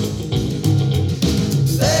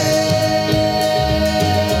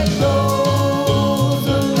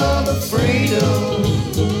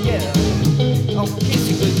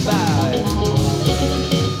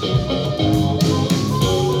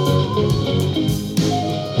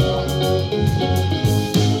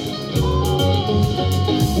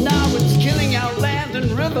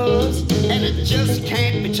 Just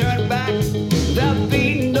can't be turned back. There'll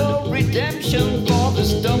be no redemption for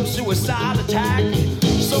this dumb suicide attack.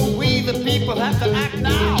 So we the people have to act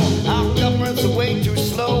now. Our governments are way too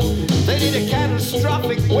slow. They need a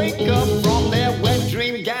catastrophic wake up from their wet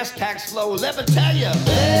dream gas tax flow. Let me tell you,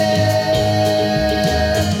 there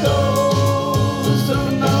goes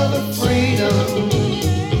another freedom.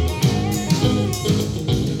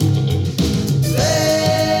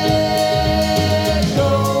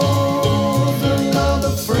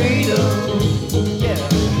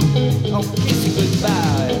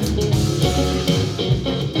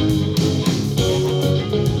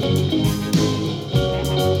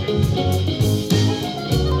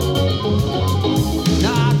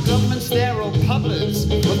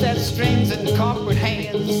 Strings and corporate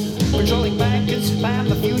hands, controlling bankers plan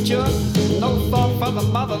the future, no thought for the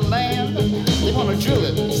motherland. They want to drill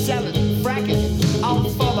it, sell it, frack it, all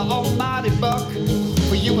for the almighty buck.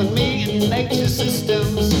 For you and me in nature's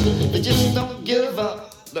systems, they just don't give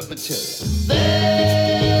up. Let me tell you,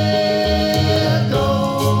 there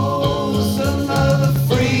goes another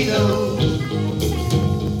freedom.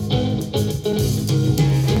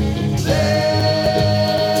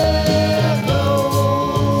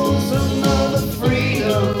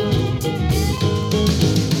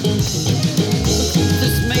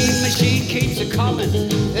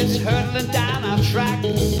 It's hurtling down our track.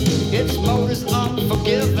 Its motor's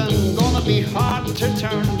unforgiving, gonna be hard to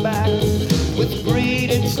turn back. With greed,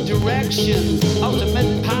 its direction,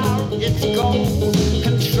 ultimate power, its goal,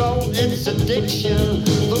 control, its addiction.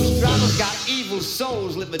 Those drivers got evil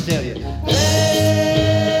souls, let me tell you.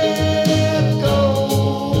 There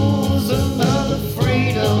goes another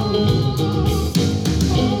freedom.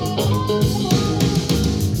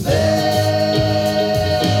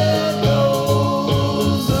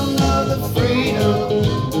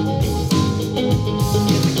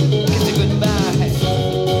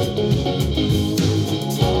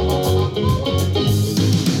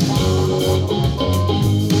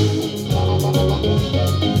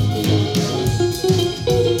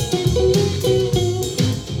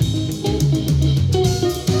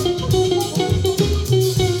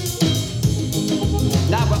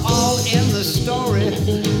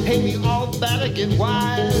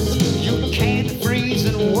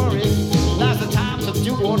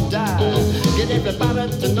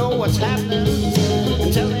 what's happening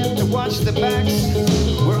and tell him to watch the backs.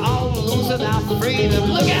 We're all losing our freedom.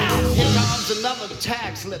 Look out! Here comes another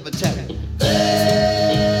tax, let me tell you.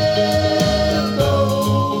 There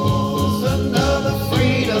goes another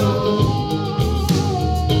freedom.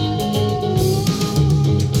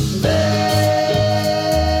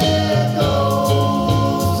 There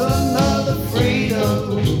goes another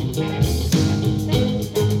freedom.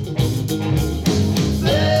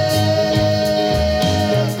 There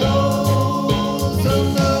goes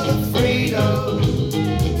another freedom.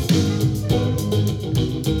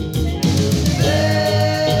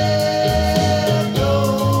 There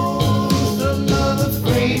goes another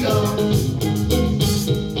freedom.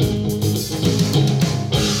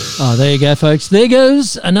 Oh, there you go, folks. There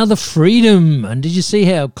goes another freedom. And did you see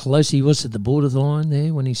how close he was at the borderline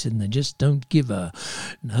there when he said, they just don't give a...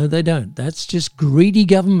 No, they don't. That's just greedy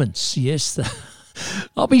governments. Yes,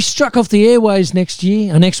 I'll be struck off the airways next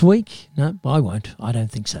week. No, I won't. I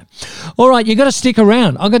don't think so. All right, you got to stick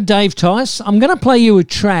around. I got Dave Tice. I'm going to play you a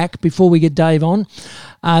track before we get Dave on.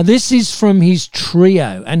 This is from his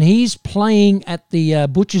trio, and he's playing at the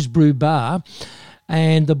Butcher's Brew Bar.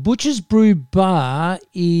 And the Butcher's Brew Bar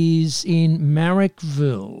is in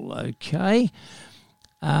Marrickville, okay?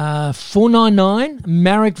 499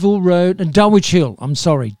 Marrickville Road, Dulwich Hill.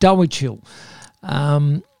 Dulwich Hill.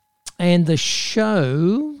 And the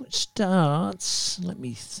show starts, let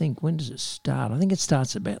me think, when does it start? I think it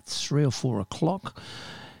starts about 3 or 4 o'clock.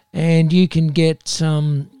 And you can get,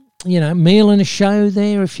 meal and a show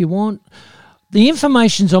there if you want. The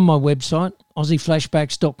information's on my website,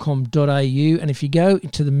 aussieflashbacks.com.au, and if you go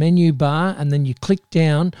to the menu bar and then you click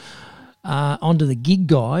down onto the gig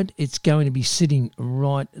guide, it's going to be sitting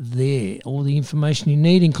right there. All the information you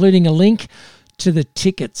need, including a link to the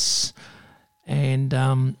tickets. And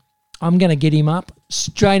I'm going to get him up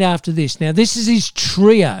straight after this. Now, this is his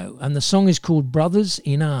trio, and the song is called Brothers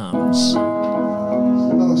in Arms.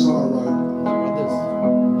 Another song I wrote.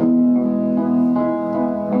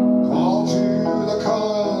 Call to the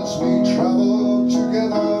colors, we traveled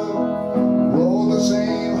together, rode the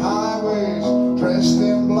same highways, dressed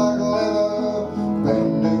in black leather,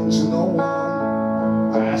 bending to no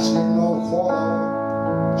one, asking no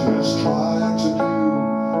quarter, just trying to do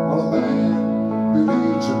what a man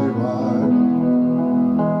believed to be right.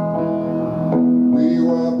 We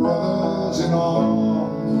were brothers in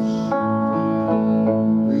arms,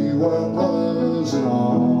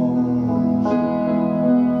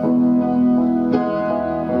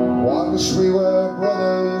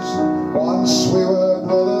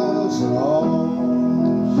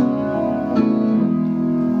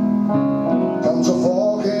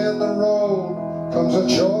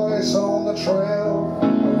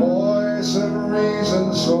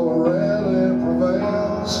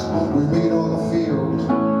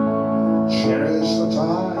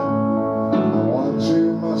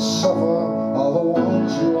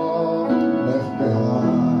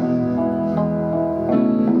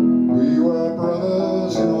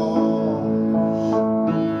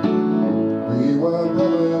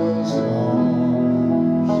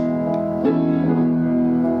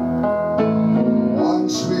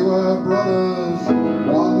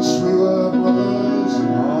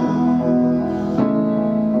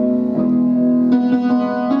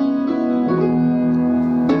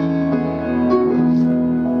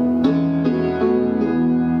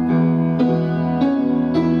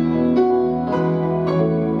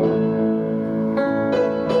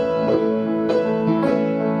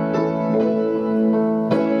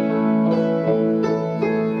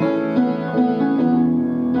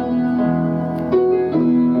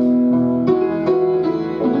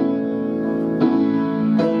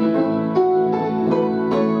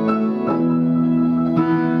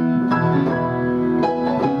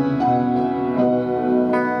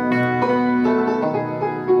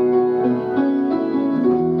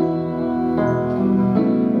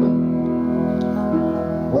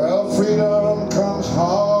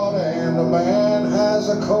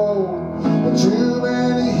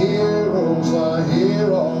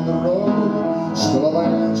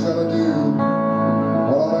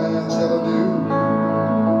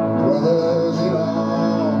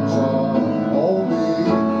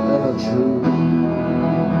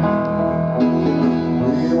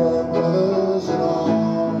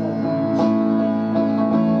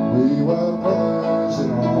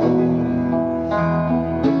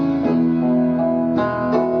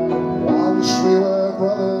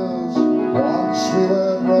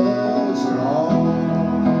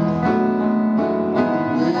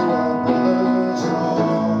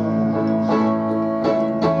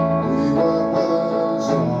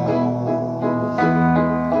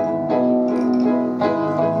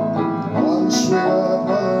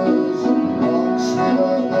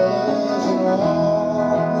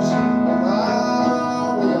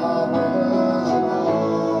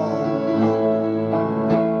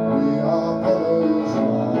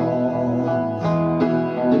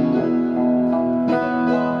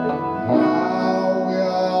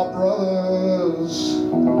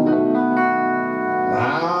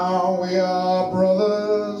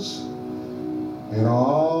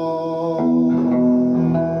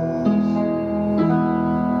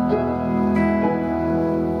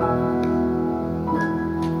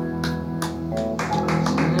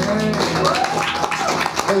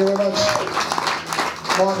 Thank you very much.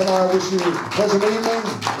 Mike and I wish you a pleasant evening, and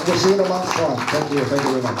we'll see you in a month's time. Thank you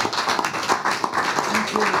very much.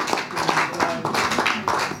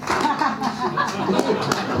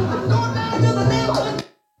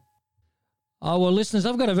 Oh, well, listeners,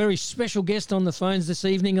 I've got a very special guest on the phones this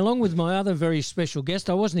evening, along with my other very special guest.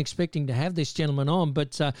 I wasn't expecting to have this gentleman on,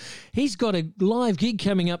 but he's got a live gig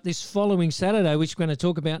coming up this following Saturday, which we're going to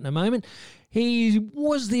talk about in a moment. He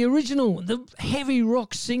was the heavy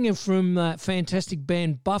rock singer from that fantastic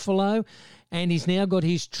band Buffalo, and he's now got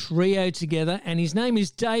his trio together, and his name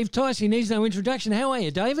is Dave Tice. He needs no introduction. How are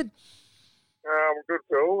you, David? Good,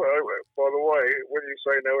 Phil. By the way, when you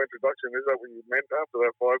say no introduction, is that what you meant after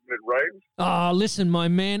that 5-minute rave? Oh, listen, my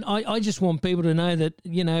man, I just want people to know that,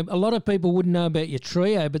 you know, a lot of people wouldn't know about your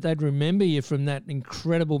trio, but they'd remember you from that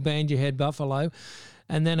incredible band you had, Buffalo.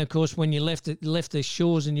 And then, of course, when you left the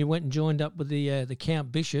shores and you went and joined up with the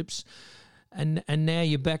Count Bishops, and now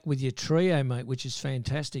you're back with your trio, mate, which is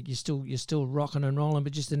fantastic. You're still rocking and rolling,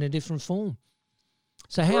 but just in a different form.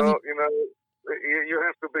 So how? Well, you know, you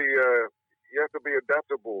have to be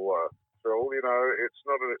adaptable, Phil. You know, it's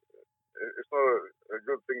not a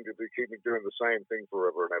good thing to be keeping doing the same thing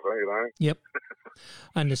forever and ever. You know. Yep.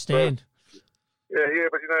 Understand. But,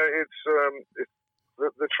 but you know, it's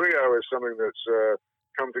the trio is something that's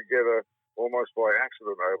come together almost by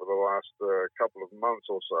accident over the last couple of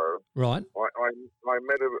months or so. Right. I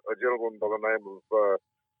met a gentleman by the name of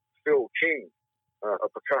Phil King,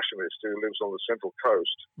 a percussionist who lives on the Central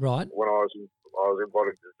Coast. Right. When I was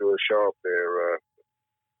invited to do a show up there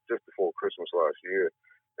just before Christmas last year,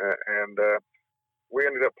 and we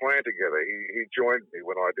ended up playing together. He joined me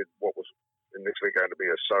when I did what was initially going to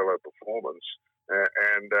be a solo performance,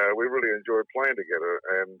 and we really enjoyed playing together.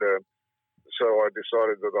 And so I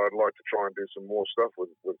decided that I'd like to try and do some more stuff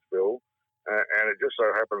with Phil. And it just so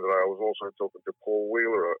happened that I was also talking to Paul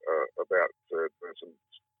Wheeler about doing some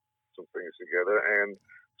things together. And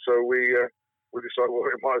so we decided, well,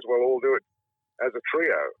 we might as well all do it as a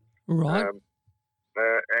trio. Right. You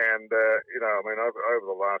know, I mean, over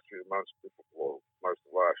the last few months, well, most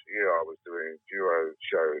of last year, I was doing duo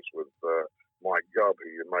shows with Mike Gubb,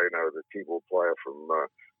 who you may know, the keyboard player from the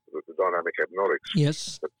Dynamic Hypnotics.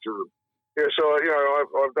 Yes. But, so, you know,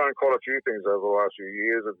 I've done quite a few things over the last few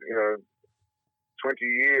years. You know, 20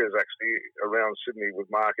 years, actually, around Sydney with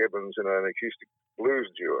Mark Evans in an acoustic blues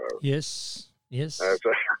duo. Yes. So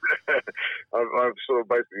I've sort of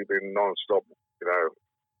basically been non-stop, you know,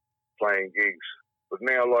 playing gigs. But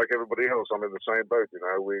now, like everybody else, I'm in the same boat. You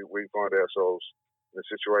know, we find ourselves in a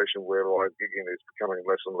situation where live gigging is becoming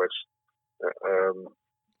less and less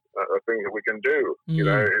a thing that we can do. You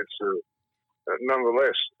know, it's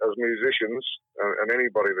nonetheless, as musicians and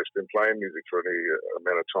anybody that's been playing music for any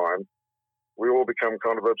amount of time, we all become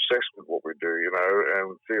kind of obsessed with what we do, you know,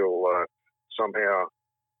 and feel somehow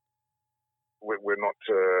we're not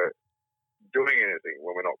doing anything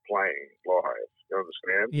when we're not playing live. You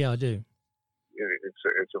understand? Yeah, I do.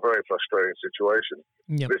 It's a very frustrating situation.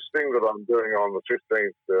 Yep. This thing that I'm doing on the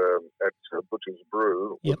 15th at Butcher's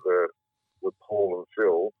Brew with Paul and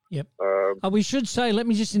Phil. Yep. We should say, let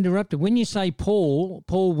me just interrupt it. When you say Paul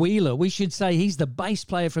Wheeler, we should say he's the bass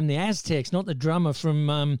player from the Aztecs, not the drummer from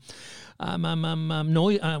what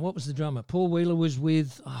was the drummer? Paul Wheeler was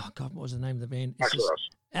with, what was the name of the band?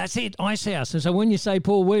 That's it, Icehouse. And so when you say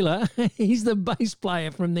Paul Wheeler, he's the bass player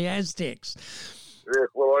from the Aztecs. Yeah,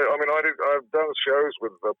 well, I've done shows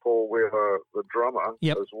with Paul Wheeler, the drummer,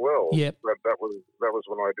 as well. Yep. That was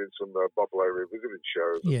when I did some Buffalo Revisited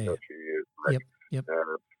shows a few years back. Yep.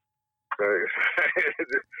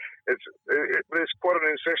 It's quite an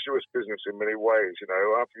incestuous business in many ways. You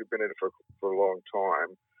know, after you've been in it for a long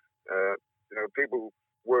time, you know, people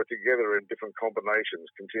work together in different combinations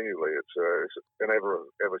continually. It's an ever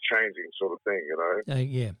changing sort of thing. You know.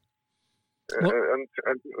 Yeah. And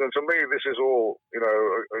to me, this is all, you know,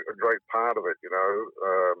 a great part of it, you know,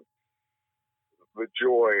 the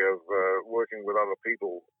joy of working with other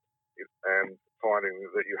people and finding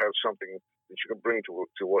that you have something that you can bring to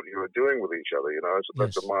what you're doing with each other, you know. So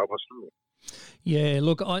that's a marvellous thing. Yeah,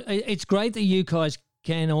 look, it's great that you guys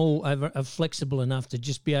can all are flexible enough to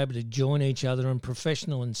just be able to join each other and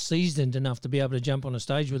professional and seasoned enough to be able to jump on a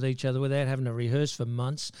stage with each other without having to rehearse for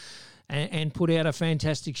months. And put out a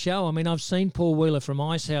fantastic show. I mean, I've seen Paul Wheeler from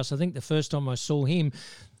Icehouse. I think the first time I saw him,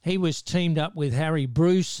 he was teamed up with Harry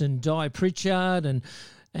Bruce and Di Pritchard, and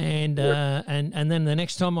then the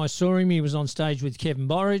next time I saw him, he was on stage with Kevin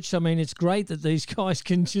Borich. I mean, it's great that these guys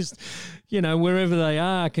can just, you know, wherever they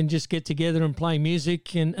are, can just get together and play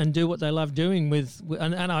music and do what they love doing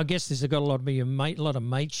and I guess there's got a lot of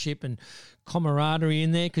mateship and camaraderie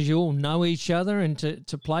in there because you all know each other, and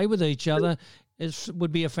to play with each other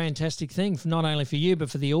would be a fantastic thing, not only for you but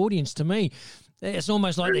for the audience. To me, it's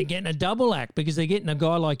almost like they're getting a double act because they're getting a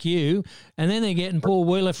guy like you, and then they're getting Paul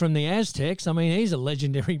Wheeler from the Aztecs. I mean, he's a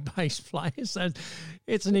legendary bass player, so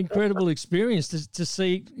it's an incredible experience to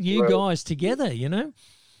see you guys together, you know?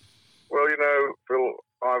 Well, you know, Phil,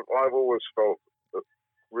 I've always felt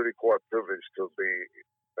really quite privileged to be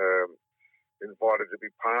invited to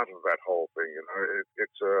be part of that whole thing. You know,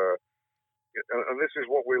 and this is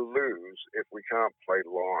what we'll lose if we can't play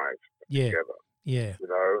live together. Yeah.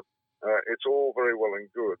 You know, it's all very well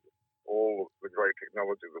and good, all the great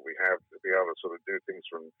technology that we have to be able to sort of do things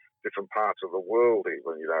from different parts of the world,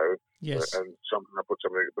 even, you know. Yes. And I put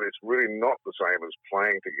something, but it's really not the same as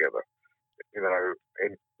playing together. You know,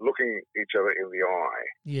 and looking each other in the eye.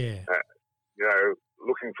 Yeah. You know,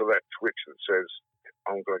 looking for that twitch that says,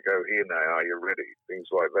 "I'm going to go here now. Are you ready?" Things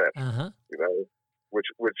like that. You know, which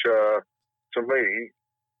to me,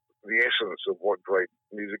 the essence of what great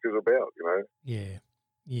music is about. You know. Yeah.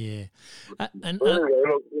 Yeah. And anyway,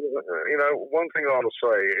 look, you know, one thing I will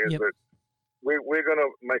say is that we're going to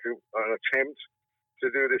make an attempt to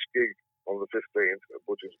do this gig on the 15th at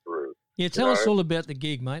Butcher's Brew. Yeah, tell us all about the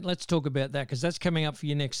gig, mate. Let's talk about that because that's coming up for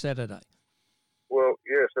you next Saturday. Well,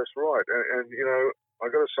 yes, that's right. And you know,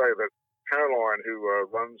 I got to say that Caroline, who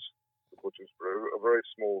runs the Butcher's Brew, a very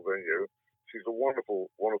small venue, she's a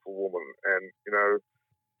wonderful, wonderful woman, and you know,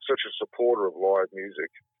 such a supporter of live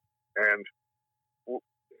music. And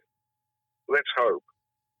let's hope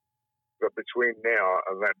that between now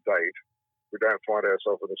and that date, we don't find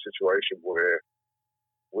ourselves in a situation where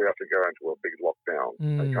we have to go into a big lockdown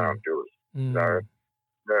and can't do it. No,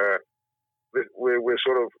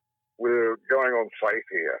 we're going on faith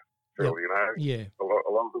here, Phil. You know,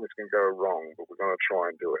 a lot of things can go wrong, but we're going to try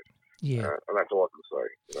and do it. Yeah, and that's all I can say.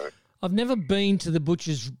 You know? I've never been to the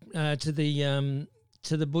Butcher's to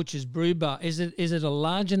the Butcher's Brew Bar. Is it a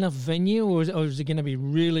large enough venue, or is it going to be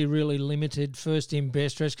really, really limited, first in,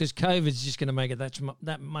 best dressed? Because COVID's just going to make it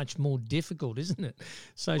that much more difficult, isn't it?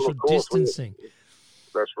 Social distancing.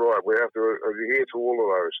 That's right. We have to adhere to all of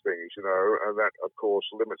those things, you know, and that, of course,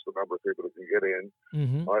 limits the number of people that can get in.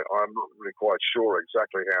 I'm not really quite sure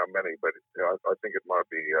exactly how many, but you know, I think it might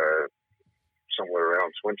be somewhere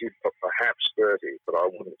around 20, perhaps 30, but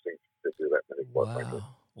I wouldn't think there'd be that many.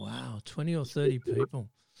 Wow, 20 or 30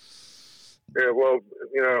 people. Yeah, well,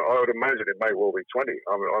 you know, I would imagine it may well be 20.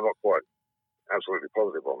 I'm not quite absolutely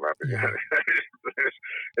positive on that, but you know,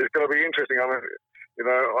 it's going to be interesting. I mean, you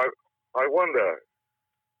know, I wonder.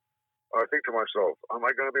 I think to myself, am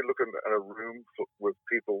I going to be looking at a room with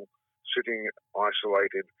people sitting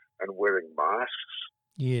isolated and wearing masks?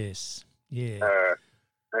 Yes. Yeah.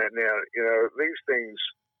 And now, you know, these things,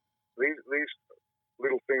 these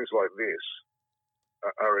little things like this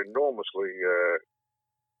are enormously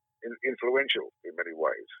influential in many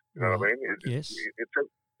ways. You know what I mean?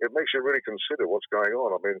 It makes you really consider what's going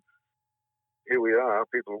on. I mean, here we are,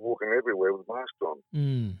 people are walking everywhere with masks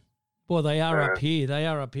on. Well, they are up here. They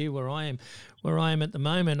are up here where I am at the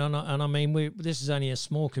moment. And I mean, this is only a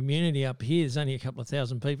small community up here. There's only a couple of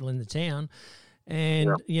thousand people in the town.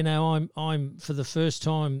 And, you know, I'm for the first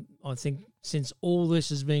time, I think, since all this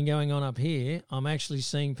has been going on up here, I'm actually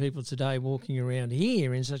seeing people today walking around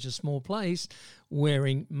here in such a small place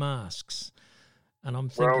wearing masks. And I'm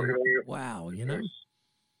thinking, wow, you know.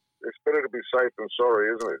 It's better to be safe than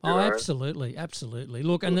sorry, isn't it? Oh, absolutely, absolutely.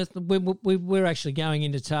 Look, and we're actually going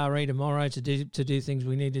into Taree tomorrow to do things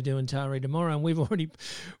we need to do in Taree tomorrow, and we've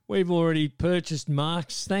already purchased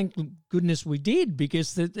masks. Thank goodness we did,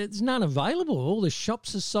 because there's none available. All the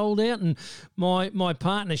shops are sold out, and my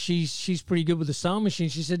partner, she's pretty good with the sewing machine.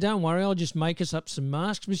 She said, "Don't worry, I'll just make us up some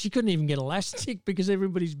masks." But she couldn't even get elastic because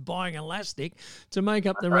everybody's buying elastic to make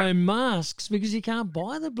up their own masks because you can't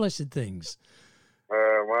buy the blessed things.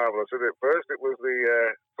 Marvellous. At first it was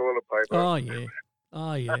the toilet paper.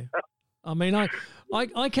 Oh, yeah. I mean,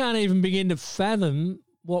 I can't even begin to fathom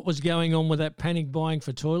what was going on with that panic buying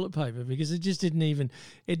for toilet paper, because it just it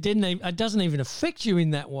doesn't even affect you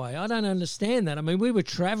in that way. I don't understand that. I mean, we were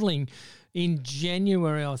travelling in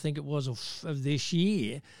January, I think it was, of this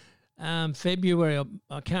year. February,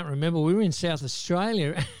 I can't remember. We were in South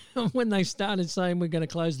Australia when they started saying we're going to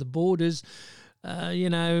close the borders.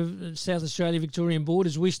 South Australia, Victorian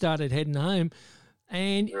borders, we started heading home,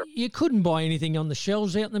 and you couldn't buy anything on the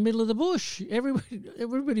shelves out in the middle of the bush.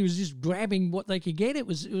 Everybody was just grabbing what they could get. It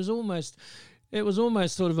was almost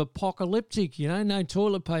sort of apocalyptic, you know. No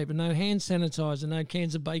toilet paper, no hand sanitizer, no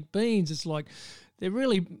cans of baked beans. It's like they're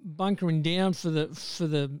really bunkering down for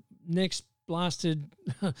the next blasted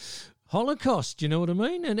Holocaust, you know what I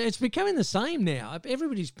mean? And it's becoming the same now.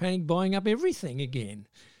 Everybody's panic buying up everything again.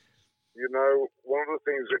 You know, one of the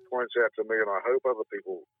things it points out to me, and I hope other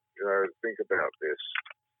people, think about this,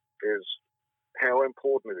 is how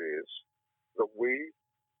important it is that we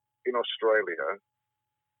in Australia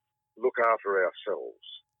look after ourselves.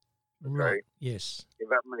 Okay? Right. Yes. And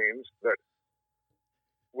that means that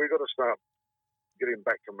we've got to start getting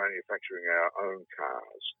back to manufacturing our own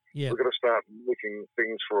cars. Yeah. We've got to start making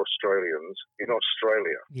things for Australians in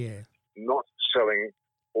Australia, Yeah. not selling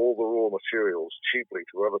all the raw materials cheaply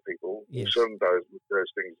to other people, Yes. and send those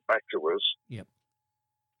things back to us. Yep.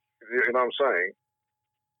 You know what I'm saying?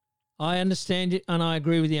 I understand it, and I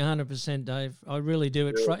agree with you 100%, Dave. I really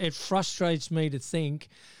do. Yeah. It frustrates me to think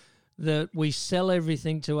that we sell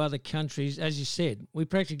everything to other countries. As you said, we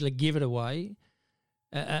practically give it away,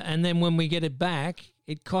 and then when we get it back,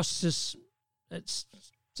 it costs us it's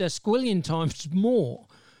a squillion times more.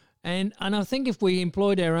 And I think if we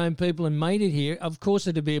employed our own people and made it here, of course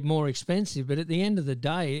it'd be more expensive. But at the end of the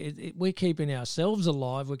day, we're keeping ourselves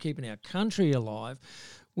alive. We're keeping our country alive.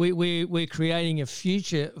 We're creating a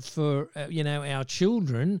future for our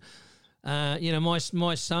children.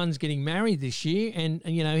 My son's getting married this year, and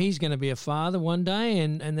he's going to be a father one day,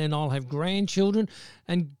 and then I'll have grandchildren.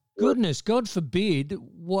 And goodness, God forbid,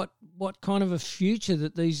 what kind of a future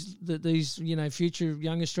that these future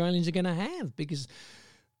young Australians are going to have, because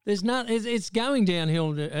it's going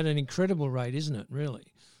downhill at an incredible rate, isn't it? Really.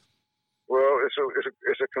 Well, it's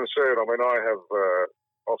a concern. I mean, I have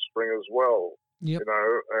offspring as well. Yep.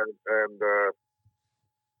 And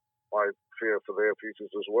I fear for their futures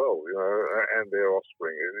as well. And their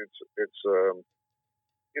offspring.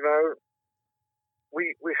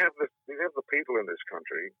 We have the people in this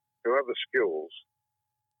country who have the skills,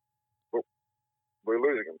 but we're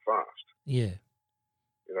losing them fast. Yeah.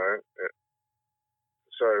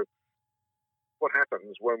 So what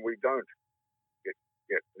happens when we don't get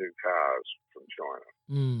new cars from China?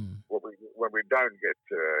 Mm. When we don't get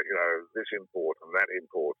this import and that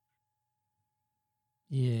import?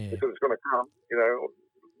 Yeah. Because it's going to come.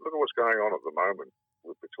 Look at what's going on at the moment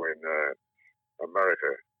between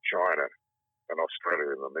America, China, and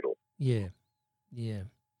Australia in the middle. Yeah. Yeah.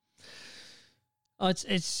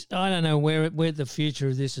 It's I don't know where the future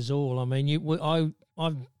of this is all. I mean,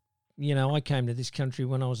 I came to this country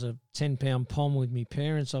when I was a 10-pound pom with my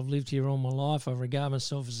parents. I've lived here all my life. I regard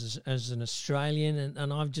myself as an Australian,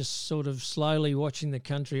 and I've just sort of slowly watching the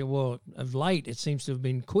country. Well, of late, it seems to have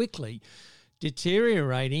been quickly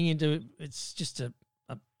deteriorating into. It's just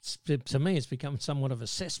to me, it's become somewhat of a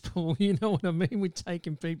cesspool. You know what I mean? We're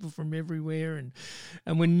taking people from everywhere, and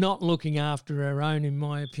we're not looking after our own, in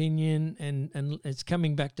my opinion, and it's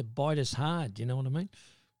coming back to bite us hard. You know what I mean?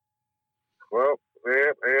 Well,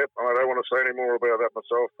 yeah. I don't want to say any more about that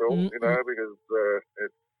myself, Phil. Mm-hmm. Because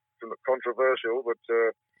it's controversial. But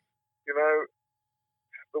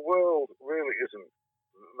the world really isn't.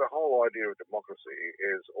 The whole idea of democracy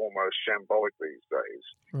is almost shambolic these days,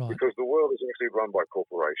 Right. because the world is actually run by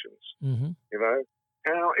corporations. Mm-hmm.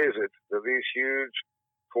 How is it that these huge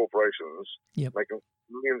corporations Yep. making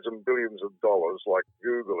millions and billions of dollars, like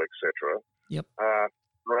Google, etc., Yep. are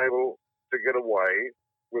able to get away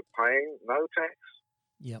with paying no tax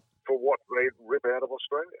Yep. for what they rip out of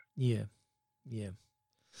Australia? Yeah. Yeah.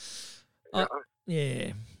 Yeah.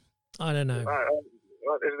 Yeah. I don't know. Is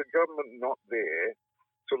the government not there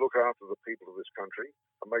to look after the people of this country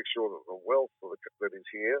and make sure that the wealth that is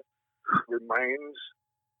here remains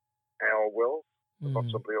our wealth, not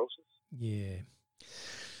somebody else's? Yeah.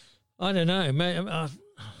 I don't know, mate.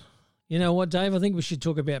 You know what, Dave? I think we should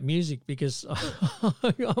talk about music, because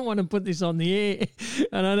I want to put this on the air,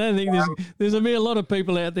 and I don't think there's a lot of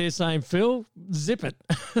people out there saying, Phil, zip it.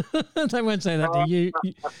 They won't say that to you.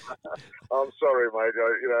 I'm sorry, mate.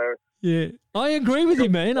 Yeah, I agree with you,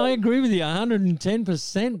 man. I agree with you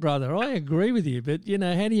 110%, brother. I agree with you. But,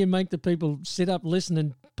 how do you make the people sit up, listen,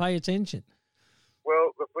 and pay attention?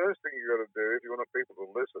 Well, the first thing you got to do if you want people to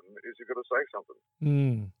listen is you've got to say something.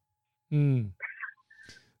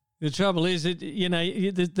 The trouble is that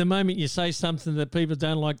the moment you say something that people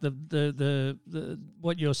don't like the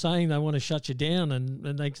what you're saying, they want to shut you down, and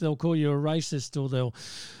they'll call you a racist, or they'll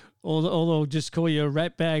just call you a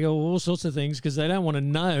rat bag, or all sorts of things, because they don't want to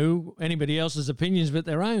know anybody else's opinions but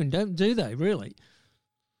their own, do they? Really?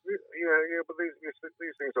 Yeah, but these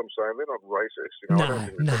things I'm saying, they're not racist. I don't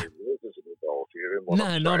think there's any racism involved here. In what No,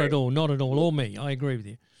 I'm not saying. at all, not at all. Or me, I agree with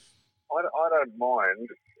you. I don't mind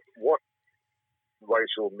what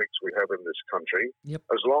racial mix we have in this country, Yep.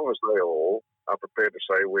 as long as they all are prepared to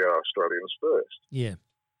say we are Australians first. Yeah.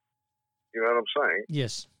 You know what I'm saying?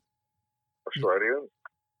 Yes. Australian,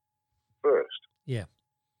 first. Yeah.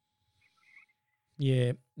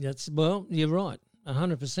 Yeah, well, you're right,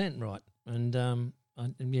 100% right. And,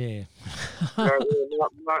 yeah.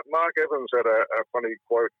 Mark Evans had a funny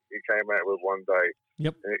quote he came out with one day.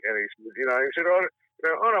 Yep. And he said, I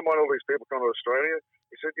don't mind all these people coming to Australia.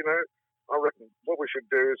 He said, I reckon what we should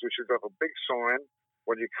do is we should have a big sign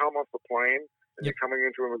when you come off the plane and you're coming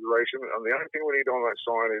into immigration, and the only thing we need on that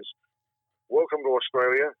sign is, welcome to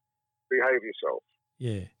Australia, behave yourself.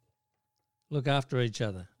 Yeah. Look after each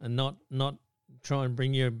other and not try and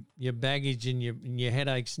bring your baggage and your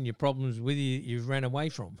headaches and your problems with you that you've ran away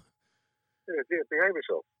from. Yeah, behave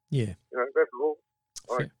yourself. Yeah. That's all.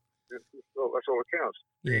 That's all that counts.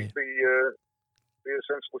 Yeah. Be a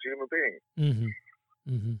sensible human being.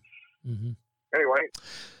 Anyway,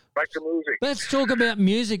 back to music. Let's talk about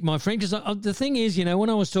music, my friend, because the thing is, when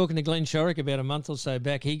I was talking to Glenn Shorrock about a month or so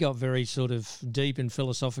back, he got very sort of deep and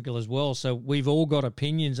philosophical as well. So we've all got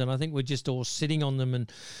opinions, and I think we're just all sitting on them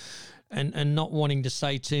and not wanting to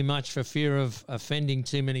say too much for fear of offending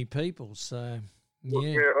too many people. So, yeah. I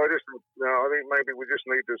think maybe we just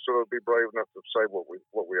need to sort of be brave enough to say what we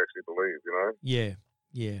actually believe, Yeah,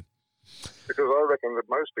 yeah. Because I reckon that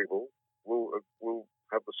most people will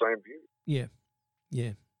have the same view. Yeah,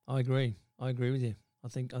 yeah. I agree with you. I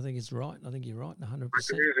think it's right. I think you're right, 100%. Back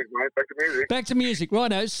to music, mate. Back to music.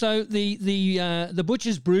 Righto. So the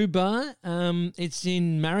Butcher's Brew Bar, it's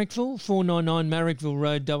in Marrickville, 499 Marrickville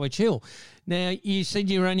Road, Dulwich Hill. Now, you said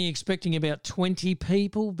you're only expecting about 20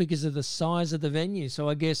 people because of the size of the venue. So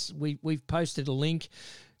I guess we've posted a link.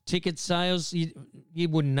 Ticket sales, you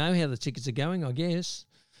wouldn't know how the tickets are going, I guess.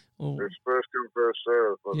 It's first come, first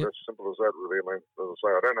serve. As simple as that, really. I mean, as I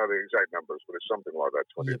say, I don't know the exact numbers, but it's something like that,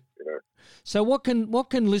 20, So what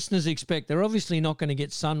can listeners expect? They're obviously not going to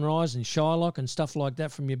get Sunrise and Shylock and stuff like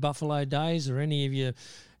that from your Buffalo days or any of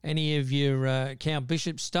your Count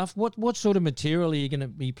Bishop stuff. What sort of material are you going to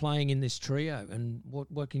be playing in this trio, and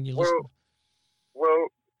what can you listen? Well,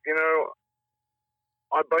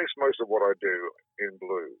 I base most of what I do in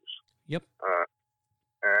blues. Yep.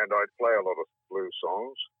 And I play a lot of blues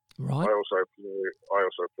songs. Right. I also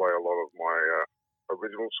play a lot of my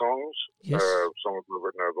original songs, yes. Songs I've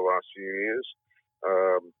written over the last few years,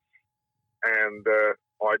 and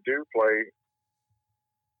I do play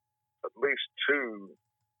at least 2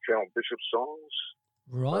 Count Bishop songs.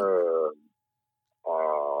 Right.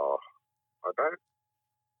 I don't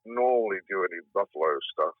normally do any Buffalo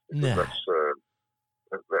stuff because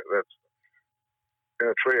that's in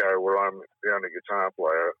a trio where I'm the only guitar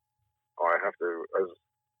player. I have to, as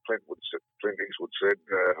Clint Eastwood said,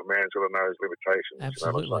 a man's got to know his limitations.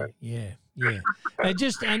 Absolutely, yeah.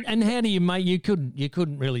 And how do you make? You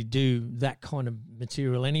couldn't really do that kind of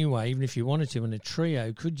material anyway, even if you wanted to in a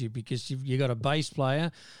trio, could you? Because you got a bass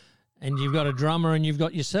player, and you've got a drummer, and you've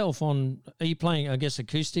got yourself on. Are you playing, I guess,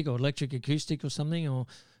 acoustic or electric acoustic or something, or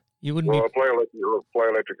you wouldn't? Well, I play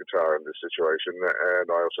electric guitar in this situation, and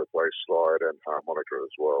I also play slide and harmonica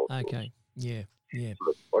as well. Okay, yeah. Yeah,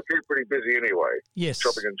 I keep pretty busy anyway. Yes,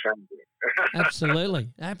 chopping and changing.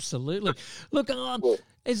 Absolutely. Look,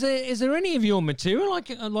 is there any of your material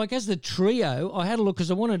like as the trio? I had a look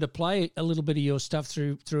because I wanted to play a little bit of your stuff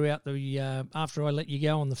throughout the after I let you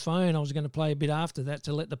go on the phone. I was going to play a bit after that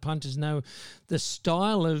to let the punters know the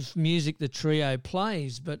style of music the trio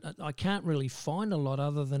plays, but I can't really find a lot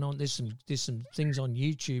other than there's some things on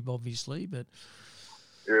YouTube, obviously, but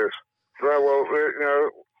yes, well,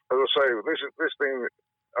 as I say, this thing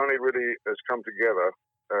only really has come together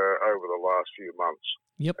over the last few months.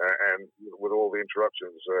 Yep. And with all the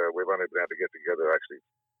interruptions, we've only been able to get together actually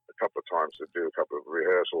a couple of times to do a couple of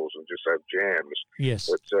rehearsals and just have jams.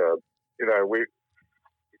 Yes. But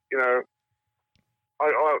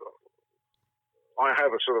I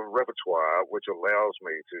have a sort of repertoire which allows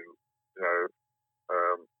me to,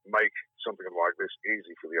 make something like this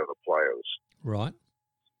easy for the other players. Right.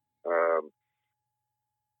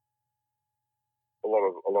 A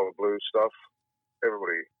lot of blues stuff.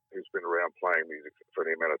 Everybody who's been around playing music for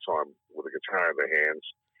any amount of time with a guitar in their hands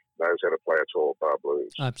knows how to play a 12-bar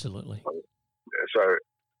blues. Absolutely. So,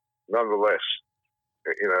 nonetheless,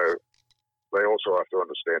 they also have to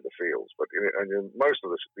understand the feels. But most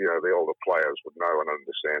of the older players would know and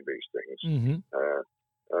understand these things. Mm-hmm.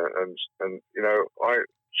 I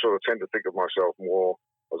sort of tend to think of myself more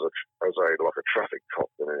as a traffic cop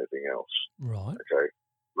than anything else. Right. Okay.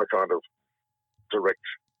 I kind of direct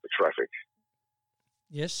the traffic.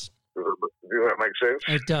 Yes. Does that make sense?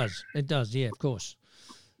 It does, yeah, of course.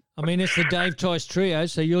 I mean, it's the Dave Tice trio,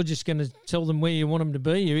 so you're just going to tell them where you want them to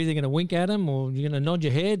be. You're either going to wink at them or you're going to nod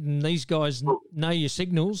your head, and these guys know your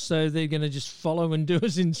signals, so they're going to just follow and do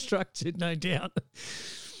as instructed, no doubt.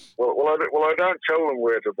 I don't tell them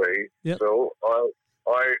where to be. Yep. Phil. I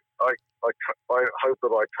hope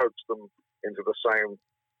that I coax them into the same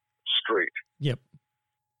street. Yep.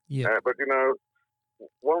 Yep. But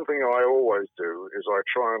one thing I always do is I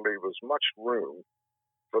try and leave as much room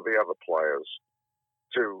for the other players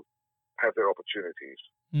to have their opportunities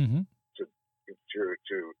Mm-hmm. to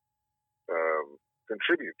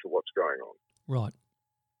contribute to what's going on. Right.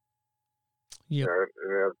 Yep.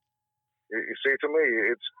 You see, to me,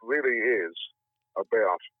 it really is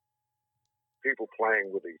about people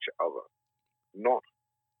playing with each other, not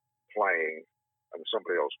playing and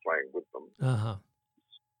somebody else playing with them. Uh-huh.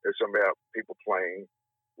 It's about people playing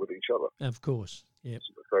with each other. Of course. Yep.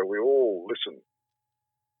 So we all listen.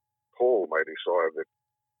 Paul may decide that,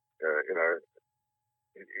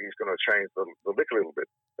 he's going to change the lick a little bit.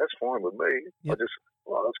 That's fine with me. Yep. That's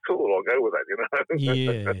cool. I'll go with that,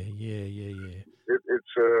 Yeah.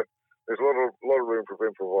 There's a lot of room for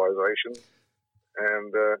improvisation,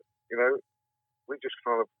 and we just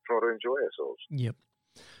kind of try to enjoy ourselves. Yep.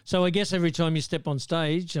 So I guess every time you step on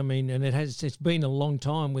stage, I mean, and it's been a long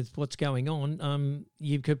time with what's going on,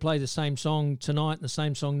 you could play the same song tonight and the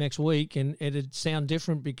same song next week, and it'd sound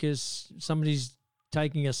different because somebody's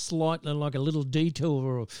taking a like a little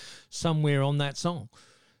detour or somewhere on that song.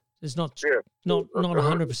 It's not 100%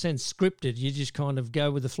 scripted. You just kind of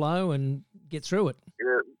go with the flow and get through it.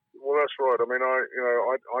 Yeah, well, that's right. I mean,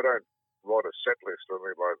 I don't write a set list or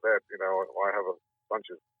anything like that. I have a bunch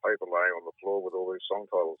of paper laying on the floor with all these song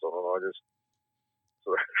titles on it. I just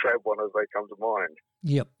sort of grab one as they come to mind.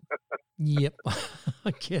 Yep. Yep.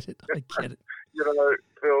 I get it.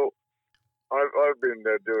 Phil, I've been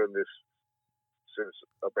doing this since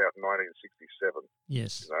about 1967.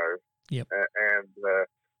 Yes. Yep. And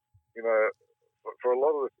for a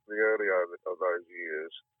lot of the earlier of those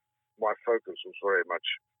years, my focus was very much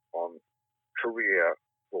on career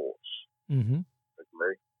thoughts. Mm-hmm.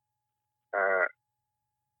 Okay.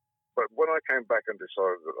 But when I came back and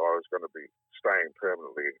decided that I was going to be staying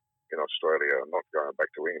permanently in Australia and not going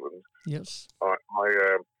back to England, yes, I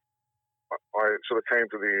sort of came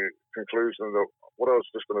to the conclusion that what I was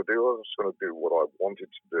just going to do, I was just going to do what I wanted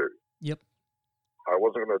to do. Yep. I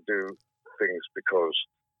wasn't going to do things because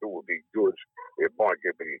it would be good. It might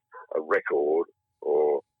give me a record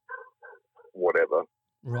or whatever.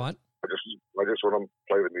 Right. I just want to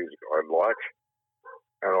play the music I like,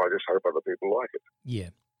 and I just hope other people like it. Yeah.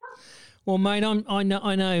 Well, mate, I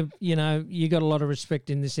know. You got a lot of respect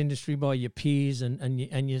in this industry by your peers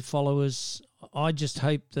and your followers. I just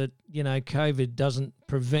hope that COVID doesn't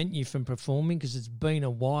prevent you from performing, because it's been a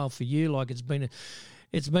while for you. Like it's been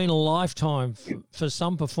a lifetime for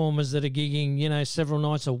some performers that are gigging, several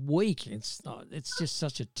nights a week. It's just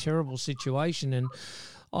such a terrible situation, and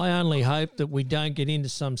I only hope that we don't get into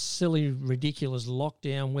some silly, ridiculous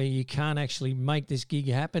lockdown where you can't actually make this gig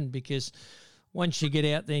happen, because once you get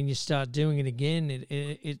out there and you start doing it again,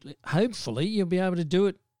 it hopefully you'll be able to do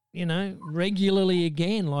it, regularly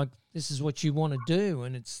again. Like this is what you want to do,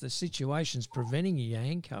 and it's the situation's preventing you. You're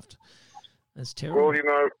handcuffed. That's terrible. Well,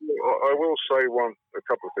 I will say a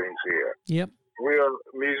couple of things here. Yep.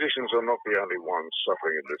 Musicians are not the only ones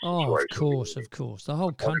suffering in this situation. Of course. The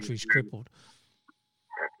whole country's crippled.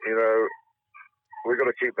 We've got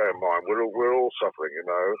to keep that in mind. We're all suffering,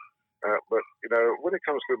 but when it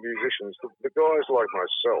comes to musicians, the guys like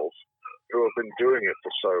myself who have been doing it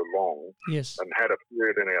for so long, yes, and had a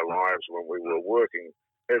period in our lives when we were working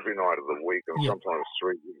every night of the week, and sometimes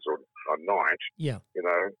 3 weeks or a night,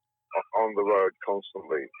 on the road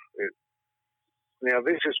constantly. Now,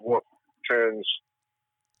 this is what turns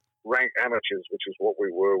rank amateurs, which is what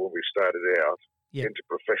we were when we started out, into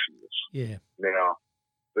professionals. Yeah. Now,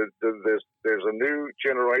 there's a new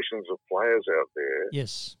generations of players out there.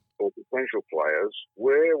 Yes. Or potential players.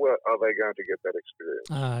 Where are they going to get that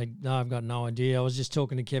experience? I've got no idea. I was just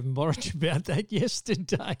talking to Kevin Borich about that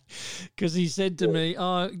yesterday, because he said to me,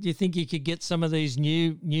 "Oh, do you think you could get some of these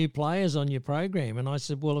new players on your program?" And I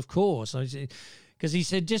said, "Well, of course." I said, because he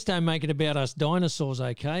said, "Just don't make it about us dinosaurs,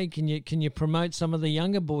 okay? Can you promote some of the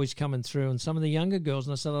younger boys coming through and some of the younger girls?"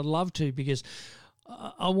 And I said, "I'd love to, because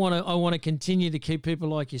I want to continue to keep people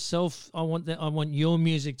like yourself. I want your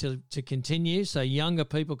music to continue, so younger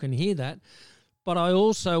people can hear that. But I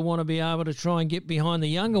also want to be able to try and get behind the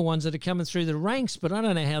younger ones that are coming through the ranks. But I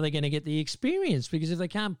don't know how they're going to get the experience, because if they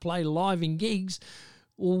can't play live in gigs,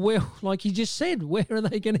 well, where, like you just said, where are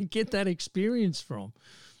they going to get that experience from?"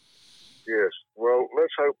 Yes. Well,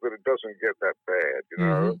 let's hope that it doesn't get that bad.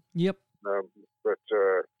 Mm-hmm. Yep. But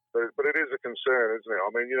it is a concern, isn't it? I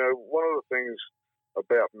mean, one of the things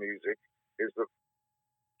about music is that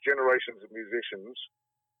generations of musicians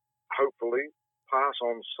hopefully pass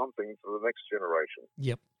on something to the next generation.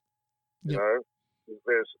 Yep. You Yep. know,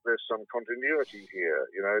 there's some continuity here.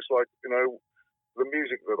 You know, it's like, you know, the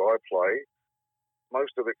music that I play,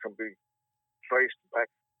 most of it can be traced back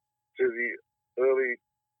to the early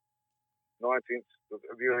 19th, the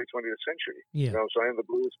early 20th century. Yeah. You know what I'm saying? The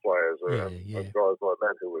blues players Yeah. and guys like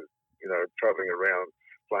that who were, you know, traveling around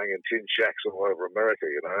playing in tin shacks all over America,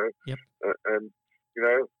 you know. Yep. And, you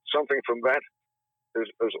know, something from that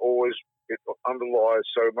is always, it underlies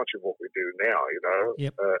so much of what we do now, you know.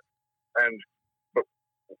 Yep. But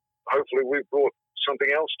hopefully we've brought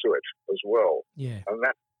something else to it as well. Yeah.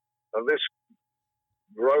 And this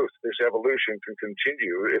growth, this evolution can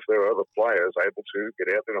continue if there are other players able to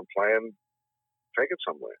get out there and play and take it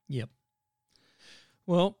somewhere. Yep.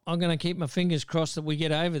 Well, I'm going to keep my fingers crossed that we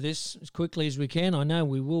get over this as quickly as we can. I know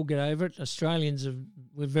we will get over it. Australians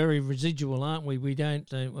we're very residual, aren't we? We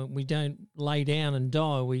don't lay down and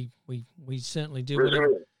die. We certainly do.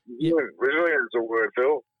 Resilient. Yep. Resilient is a word,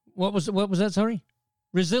 Phil. What was that? Sorry,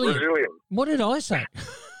 resilient. Resilient. What did I say?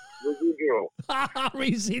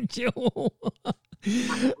 Residual.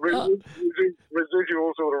 Residual.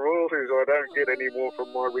 Residual sort of royalties I don't get any more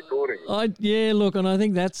from my recordings. Look, and I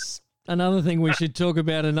think that's another thing we should talk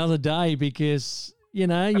about another day, because you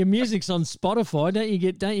know your music's on Spotify. Don't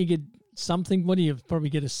you get something? What do you probably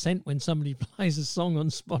get a cent when somebody plays a song on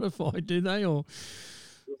Spotify? Do they? Or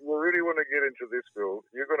If we really want to get into this, Phil,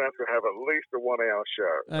 you're going to have a least a 1 hour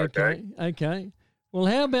show. Okay. Well,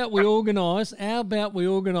 how about we organise?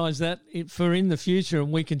 That for in the future,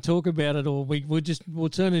 and we can talk about it, or we'll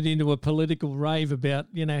turn it into a political rave about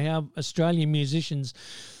how Australian musicians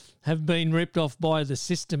have been ripped off by the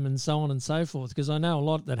system and so on and so forth. Because I know a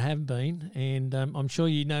lot that have been, and I'm sure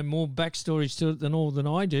you know more backstories to it than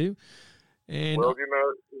I do. And well,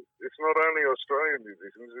 it's not only Australian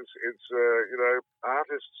musicians; it's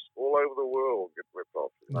artists all over the world get ripped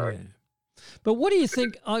off. Yeah. But what do you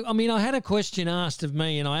think? I mean, I had a question asked of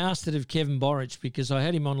me, and I asked it of Kevin Borich because I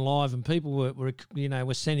had him on live, and people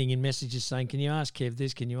were sending in messages saying, "Can you ask Kev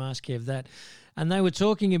this? Can you ask Kev that?" And they were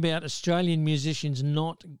talking about Australian musicians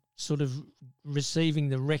not sort of receiving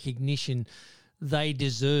the recognition they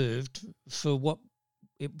deserved for what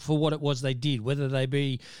it was they did, whether they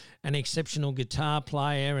be an exceptional guitar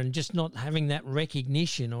player and just not having that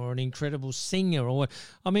recognition, or an incredible singer, or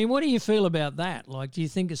what do you feel about that? Like, do you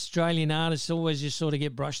think Australian artists always just sort of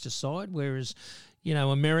get brushed aside, whereas,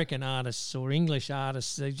 American artists or English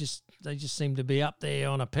artists, they just seem to be up there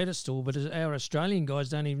on a pedestal, but our Australian guys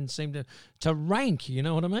don't even seem to rank, you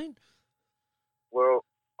know what I mean? Well,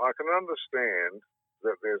 I can understand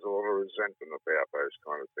that there's a lot of resentment about those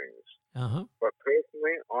kind of things. Uh-huh. But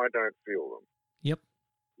personally, I don't feel them. Yep.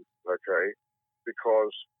 Okay?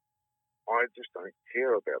 Because I just don't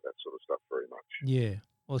care about that sort of stuff very much. Yeah.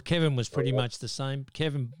 Well, Kevin was pretty much the same.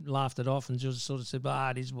 Kevin laughed it off and just sort of said,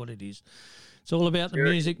 it is what it is. It's all about the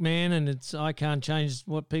music, man, and I can't change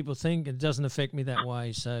what people think. It doesn't affect me that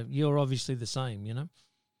way. So you're obviously the same, Yeah, well,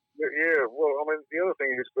 I mean, the other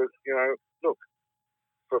thing is that, look,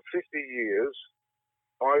 for 50 years,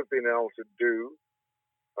 I've been able to do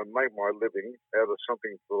and make my living out of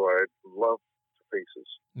something that I love to pieces,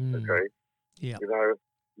 okay? Yeah.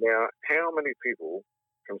 Now, how many people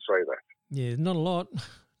can say that? Yeah, not a lot.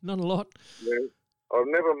 Not a lot. Yeah. I've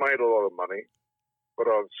never made a lot of money, but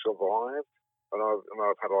I've survived, and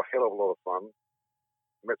I've had a hell of a lot of fun,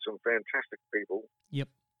 met some fantastic people. Yep.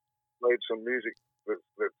 Made some music that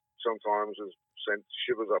sometimes has sent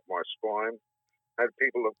shivers up my spine, had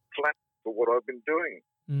people have clapped for what I've been doing.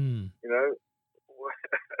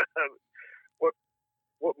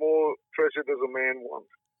 What more treasure does a man want?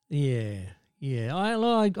 Yeah.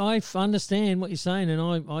 I understand what you're saying,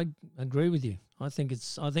 and I agree with you. I think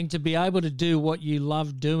to be able to do what you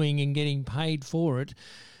love doing and getting paid for it,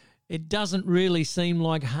 it doesn't really seem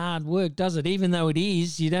like hard work, does it? Even though it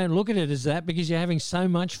is, you don't look at it as that because you're having so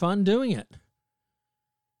much fun doing it.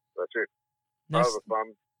 That's it. Part of the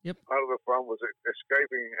fun. Yep. Part of the fun was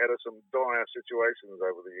escaping out of some dire situations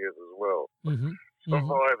over the years as well. Mm-hmm.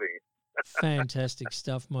 Surviving. Fantastic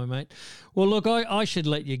stuff, my mate. Well, look, I should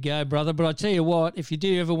let you go, brother, but I tell you what, if you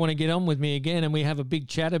do ever want to get on with me again and we have a big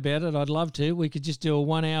chat about it, I'd love to. We could just do a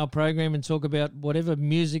 1 hour program and talk about whatever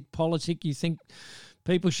music, politic you think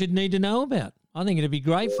people should need to know about. I think it'd be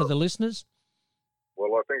great for the listeners.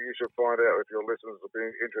 Well, I think you should find out if your listeners are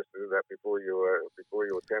being interested in that before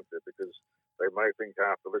you attempt it, because they may think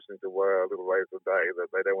after listening to a little later today that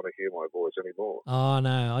they don't want to hear my voice anymore. Oh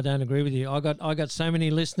no, I don't agree with you. I got so many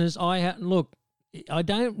listeners. Look, I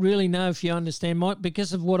don't really know if you understand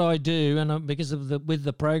because of what I do, and because of with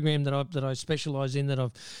the program that I specialise in, that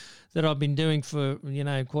that I've been doing for,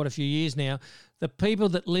 quite a few years now, the people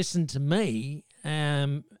that listen to me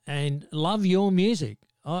and love your music.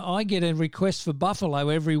 I get a request for Buffalo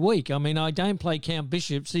every week. I mean, I don't play Count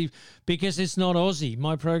Bishop's because it's not Aussie.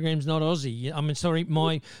 My program's not Aussie. I mean, sorry,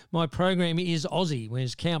 my program is Aussie,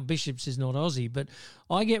 whereas Count Bishop's is not Aussie. But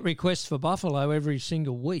I get requests for Buffalo every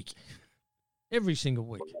single week. Every single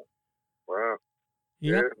week. Wow.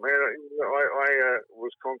 Yep. Yeah, man, I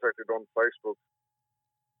was contacted on Facebook.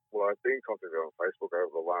 Well, I've been contacted on Facebook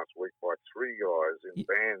over the last week by 3 guys in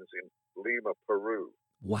bands in Lima, Peru.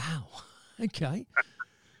 Wow. Okay.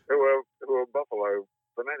 Who are Buffalo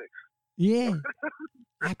fanatics. Yeah.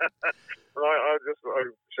 And I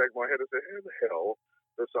shake my head and say, how the hell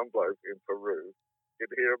does some bloke in Peru get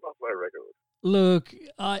to hear a Buffalo record? Look,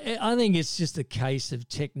 I think it's just a case of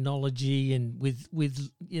technology, and with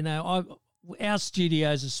our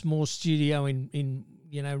studio's a small studio in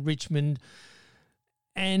Richmond,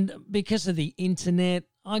 and because of the internet,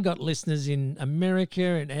 I got listeners in America,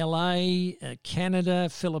 in LA, Canada,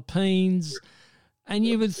 Philippines. And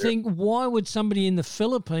you would think, why would somebody in the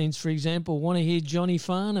Philippines, for example, want to hear Johnny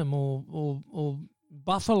Farnham or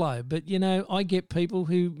Buffalo? But I get people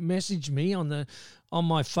who message me on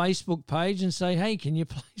my Facebook page and say, "Hey, can you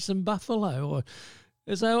play some Buffalo?" Or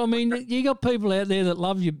so. I mean, you got people out there that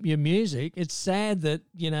love your music. It's sad that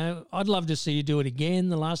I'd love to see you do it again.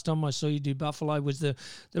 The last time I saw you do Buffalo was the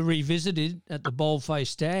Revisited at the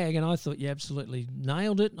Boldface Stag, and I thought you absolutely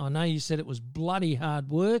nailed it. I know you said it was bloody hard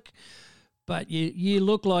work, but you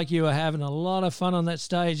look like you were having a lot of fun on that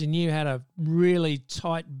stage, and you had a really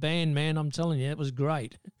tight band, man. I'm telling you, it was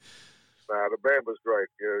great. The band was great.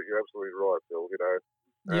 You're absolutely right, Bill.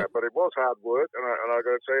 Yep. But it was hard work, and I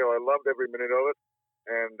got to tell you, I loved every minute of it,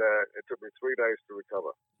 and it took me 3 days to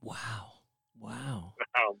recover. Wow.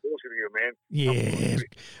 I'm bullshitting you, man. Yeah,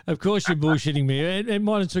 of course you're bullshitting me. It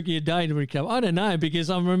might have took you a day to recover. I don't know, because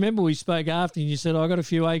I remember we spoke after and you said, I got a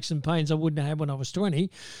few aches and pains I wouldn't have had when I was 20.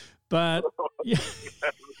 But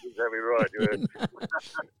exactly right.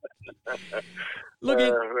 Look,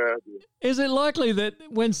 is it likely that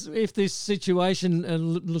if this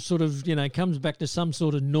situation sort of comes back to some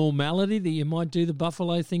sort of normality, that you might do the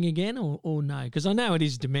Buffalo thing again, or no? Because I know it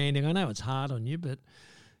is demanding. I know it's hard on you, but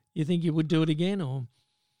you think you would do it again, or?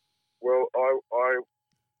 Well, I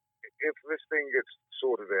if this thing gets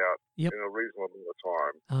sorted out Yep. in a reasonable amount of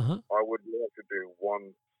time, I would like to do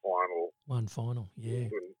one final, yeah,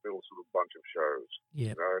 little sort of bunch of shows.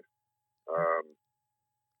 Yeah.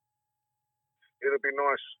 It'd be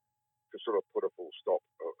nice to sort of put a full stop,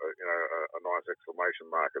 a nice exclamation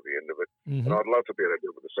mark at the end of it. Mhm. And I'd love to be able to do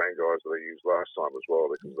it with the same guys that I used last time as well,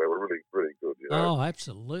 because they were really, really good. Oh,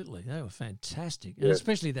 absolutely. They were fantastic. And Yeah.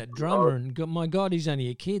 especially that drummer. And my God, he's only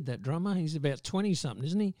a kid, that drummer. He's about 20-something,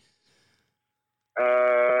 isn't he?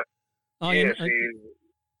 Yes, he's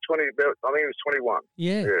 20. I think he was 21.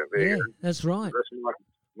 Yeah, that's right. That's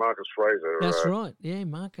Marcus Fraser. That's right. Yeah,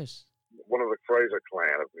 Marcus. One of the Fraser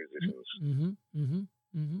clan of musicians.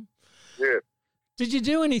 Yeah. Did you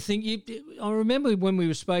do anything? I remember when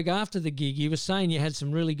we spoke after the gig, you were saying you had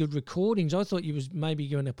some really good recordings. I thought you was maybe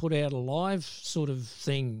going to put out a live sort of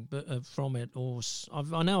thing from it, or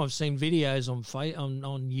I know I've seen videos on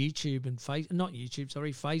YouTube and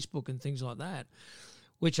Facebook and things like that,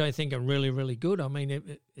 which I think are really, really good. I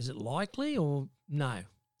mean, is it likely or no?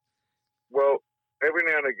 Well, every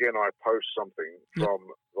now and again I post something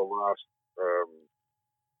from the last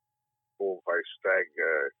Baldface Stag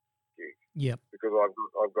gig. Yep. Because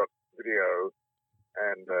I've got video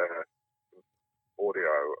and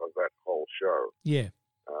audio of that whole show. Yeah.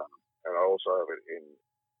 And I also have it in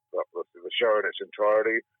the show in its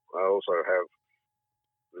entirety. I also have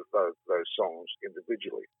those songs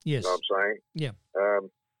individually. Yes. You know what I'm saying? Yeah.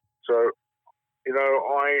 So,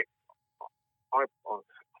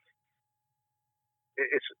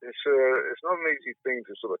 it's not an easy thing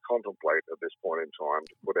to sort of contemplate at this point in time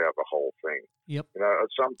to put out the whole thing. Yep. At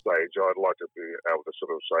some stage, I'd like to be able to sort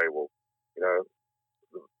of say, well,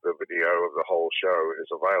 the video of the whole show is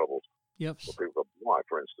available for people to buy,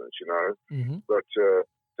 for instance. Mm-hmm. But to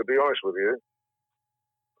be honest with you,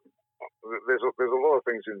 there's a lot of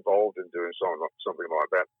things involved in doing something like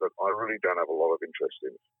that I really don't have a lot of interest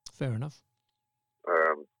in. Fair enough.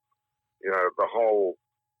 The whole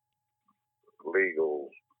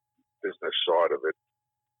legal business side of it,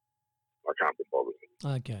 I can't be bothered.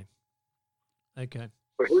 Okay.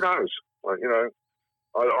 But who knows? I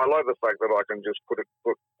like the fact that I can just put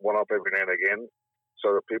one up every now and again,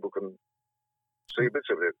 so that people can see bits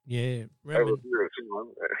of it. Yeah. Over a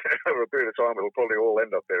period of time, it'll probably all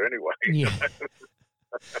end up there anyway. Yeah.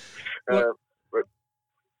 But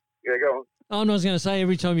yeah, go on. Oh, and I was going to say,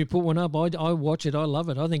 every time you put one up, I watch it. I love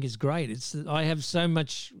it. I think it's great. I have so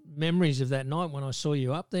much memories of that night when I saw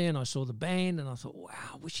you up there and I saw the band and I thought, wow,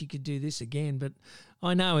 I wish you could do this again. But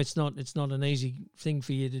I know it's not an easy thing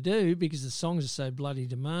for you to do because the songs are so bloody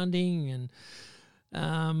demanding and,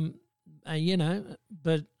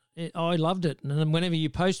 but I loved it. And then whenever you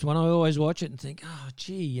post one, I always watch it and think, oh,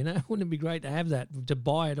 gee, wouldn't it be great to have that, to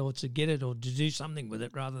buy it or to get it or to do something with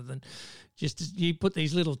it rather than just you put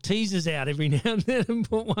these little teasers out every now and then and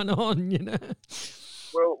put one on,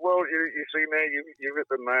 Well, you see now you hit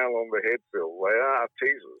the nail on the head, Phil. They are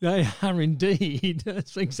teasers. They are indeed.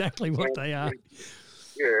 That's exactly what they are.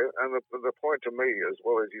 Yeah, and the point to me, as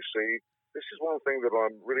well as you see, this is one thing that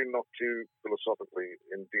I'm really not too philosophically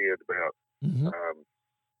endeared about. Mm-hmm.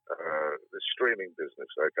 The streaming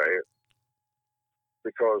business, okay?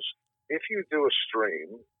 Because if you do a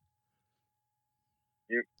stream,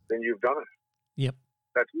 then you've done it. Yep.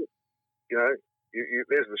 That's it. You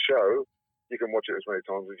there's the show. You can watch it as many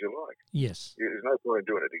times as you like. Yes. There's no point in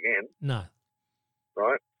doing it again. No.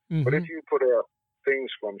 Right? Mm-hmm. But if you put out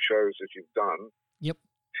things from shows that you've done, yep,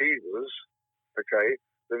 teasers, okay,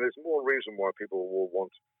 then there's more reason why people will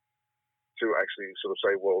want to actually sort of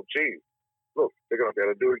say, well, gee, look, they're going to be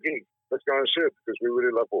able to do a gig. Let's go and see it because we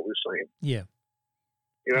really love what we've seen. Yeah.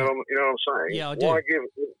 You know what I'm saying? Yeah, I do.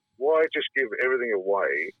 Why just give everything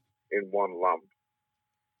away in one lump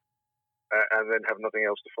and then have nothing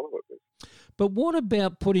else to follow it with? But what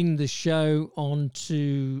about putting the show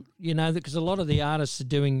onto, because a lot of the artists are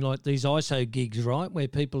doing like these ISO gigs, right, where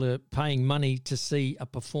people are paying money to see a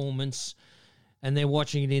performance and they're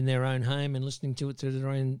watching it in their own home and listening to it through their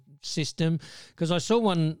own system. Because I saw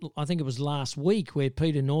one, I think it was last week, where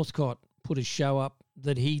Peter Northcott put a show up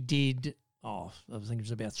that he did, I think it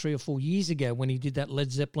was about 3 or 4 years ago when he did that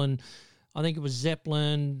Led Zeppelin, I think it was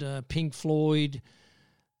Zeppelin, Pink Floyd,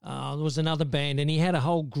 there was another band, and he had a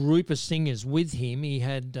whole group of singers with him. He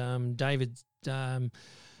had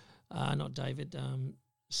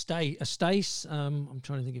Stace. I'm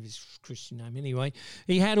trying to think of his Christian name. Anyway,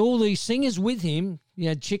 he had all these singers with him. He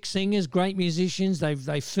had chick singers, great musicians.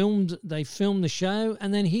 They filmed the show,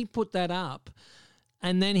 and then he put that up.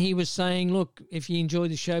 And then he was saying, "Look, if you enjoy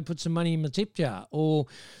the show, put some money in my tip jar."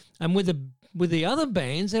 And with the other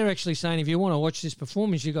bands, they're actually saying, if you want to watch this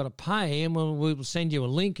performance, you got to pay, and we'll send you a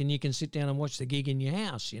link, and you can sit down and watch the gig in your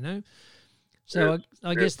house. So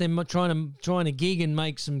I guess they're trying to gig and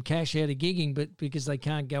make some cash out of gigging, but because they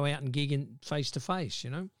can't go out and gig face to face,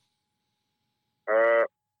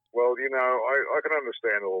 Well, I can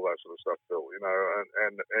understand all that sort of stuff, Phil.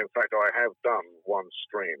 And in fact, I have done one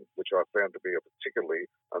stream which I found to be a particularly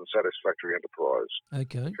unsatisfactory enterprise.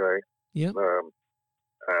 Okay. Okay. Yeah.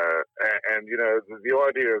 And the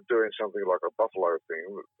idea of doing something like a Buffalo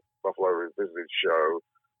thing, Buffalo Revisited show,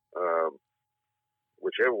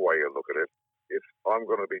 whichever way you look at it, if I'm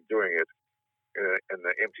going to be doing it in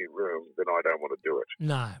the empty room, then I don't want to do it.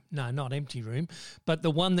 No, not empty room. But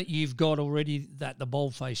the one that you've got already, the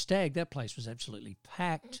Boldface Stag, that place was absolutely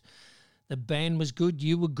packed. The band was good.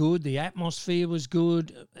 You were good. The atmosphere was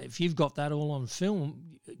good. If you've got that all on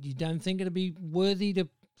film, you don't think it'd be worthy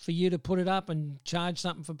for you to put it up and charge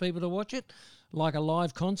something for people to watch it, like a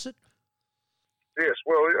live concert? Yes,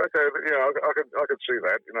 well, okay, I could see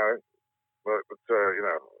that,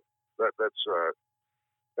 but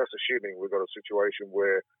that's assuming we've got a situation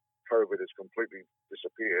where COVID has completely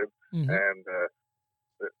disappeared, mm-hmm. and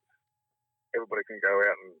that everybody can go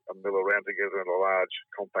out and mill around together in a large,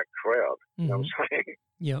 compact crowd. Mm-hmm. You know what I'm saying?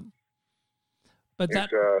 Yep.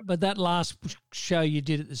 But that last show you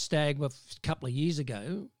did at the Stag a couple of years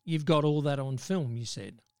ago, you've got all that on film, you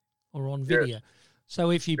said, or on video. Yes.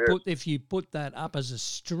 So if you put that up as a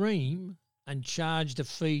stream and charged a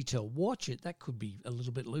fee to watch it, that could be a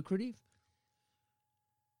little bit lucrative.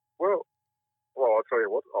 Well, I'll tell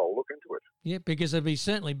you what, I'll look into it. Yeah, because it'd be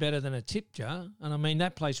certainly better than a tip jar. And I mean,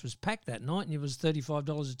 that place was packed that night, and it was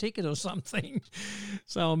 $35 a ticket or something.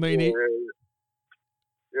 So I mean,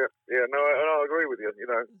 Yeah, no, I agree with you. I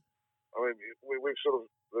mean, we've sort of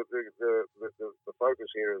the focus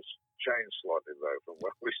here has changed slightly though from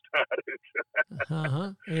where we started.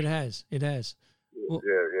 It has. Well,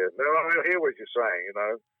 yeah. No, I hear what you're saying.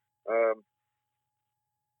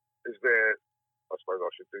 Is there? I suppose I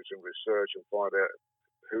should do some research and find out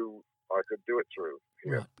who I could do it through.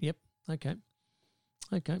 Yeah. Right. Yep. Okay.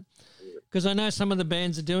 Because I know some of the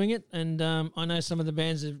bands are doing it, and I know some of the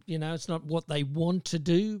bands are, it's not what they want to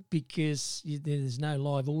do because there's no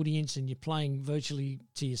live audience and you're playing virtually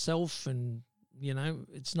to yourself, and,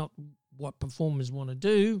 it's not what performers want to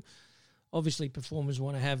do. Obviously, performers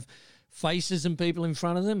want to have faces and people in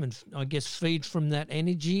front of them, and I guess feed from that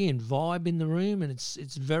energy and vibe in the room. And it's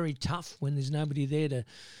very tough when there's nobody there to,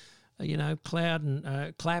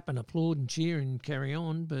 clap and applaud and cheer and carry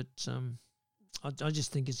on. But I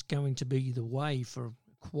just think it's going to be the way for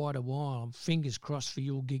quite a while. Fingers crossed for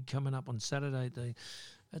your gig coming up on Saturday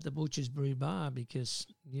at the Butcher's Brew Bar, because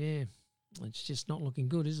it's just not looking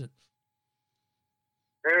good, is it?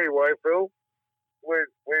 Anyway, Phil,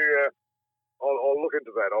 I'll look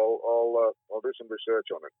into that. I'll do some research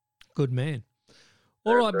on it. Good man.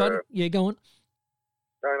 All right, buddy. Yeah, go on.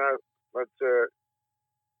 No, but the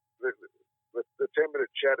 10-minute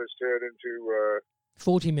chat has turned into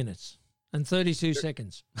 40 minutes and 32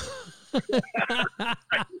 seconds.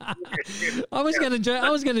 I was going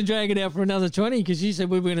to drag it out for another 20 because you said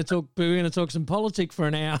we were going to talk some politics for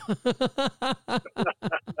an hour.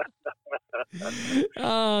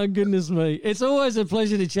 Oh, goodness me. It's always a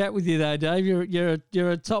pleasure to chat with you though, Dave.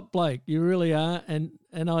 You're a top bloke. You really are. And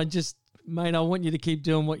I just, mate, I want you to keep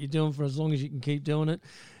doing what you're doing for as long as you can keep doing it.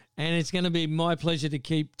 And it's going to be my pleasure to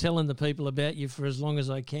keep telling the people about you for as long as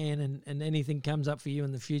I can. And anything comes up for you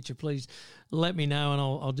in the future, please let me know, and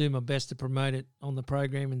I'll do my best to promote it on the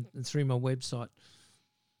program and through my website.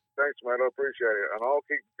 Thanks, mate. I appreciate it. And I'll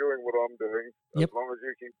keep doing what I'm doing as long as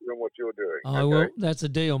you keep doing what you're doing. I will. That's a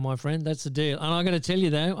deal, my friend. That's a deal. And I got to tell you,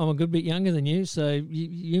 though, I'm a good bit younger than you, so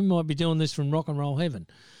you might be doing this from rock and roll heaven.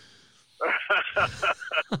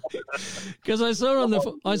 Because I saw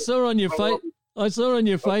on your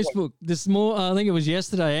Facebook this morning, I think it was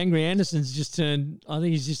yesterday, Angry Anderson's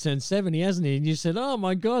he's just turned 70, hasn't he? And you said, oh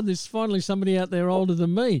my God, there's finally somebody out there older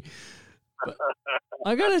than me. But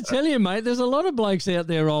I got to tell you, mate, there's a lot of blokes out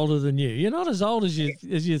there older than you. You're not as old as you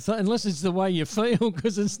unless it's the way you feel,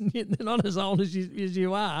 because they're not as old as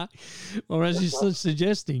you are, or as you're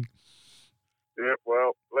suggesting. Yeah,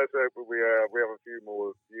 well, let's hope we have a few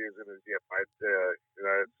more years in us yet, mate.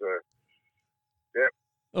 Yep.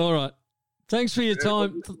 All right. Thanks for your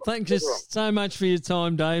time. Thanks so much for your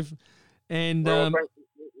time, Dave. And thanks for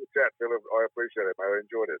the chat, Philip. I appreciate it, mate. I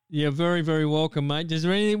enjoyed it. You're very, very welcome, mate. Is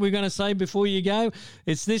there anything we're going to say before you go?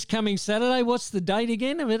 It's this coming Saturday. What's the date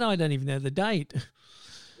again? I mean, I don't even know the date. The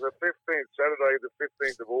 15th, Saturday, the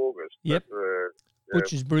 15th of August. Yep.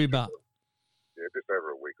 Butcher's Brew Bar. Yeah, just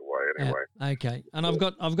over a week away anyway. Okay. And I've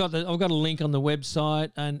got a link on the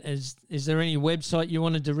website. And is there any website you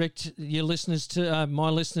want to direct your listeners to, my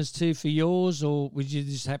listeners to, for yours, or would you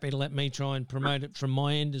just happy to let me try and promote it from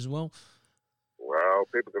my end as well? Well,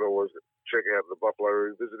 people can always check out the Buffalo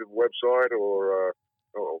Revisited website or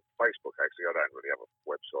Facebook. Actually, I don't really have a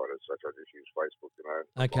website as such. I just use Facebook.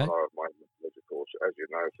 Okay. I have my own, of course, as you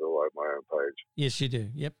know, Phil, I have my own page. Yes, you do.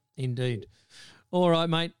 Yep, indeed. All right,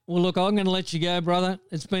 mate. Well, look, I'm going to let you go, brother.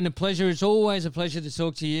 It's been a pleasure. It's always a pleasure to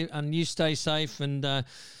talk to you, and you stay safe and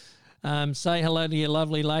say hello to your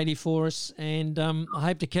lovely lady for us. And I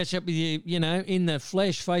hope to catch up with you, in the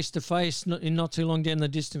flesh, face to face, in not too long down the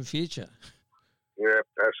distant future. Yeah,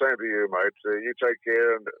 same to you, mate. You take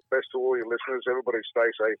care, and best to all your listeners. Everybody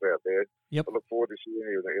stay safe out there. Yep. I look forward to seeing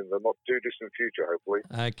you in the not too distant future, hopefully.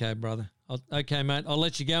 Okay, brother. Okay, mate. I'll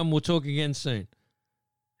let you go, and we'll talk again soon.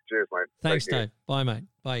 Cheers, mate. Thanks, Dave. Bye, mate.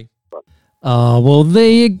 Bye. Oh, well,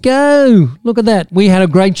 there you go. Look at that. We had a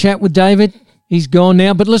great chat with David. He's gone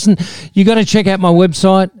now. But listen, you got to check out my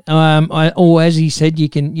website. As he said, you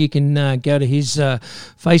can go to his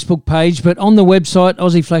Facebook page. But on the website,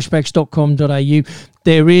 aussieflashbacks.com.au,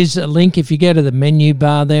 there is a link. If you go to the menu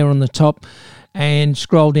bar there on the top and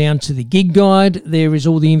scroll down to the gig guide, there is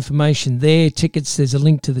all the information there. Tickets, there's a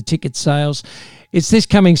link to the ticket sales. It's this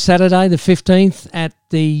coming Saturday, the 15th, at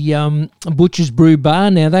the Butcher's Brew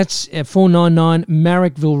Bar. Now, that's at 499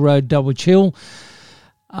 Marrickville Road, Double Chill.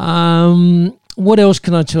 What else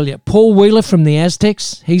can I tell you? Paul Wheeler from the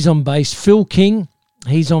Aztecs, he's on bass. Phil King,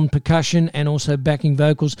 he's on percussion and also backing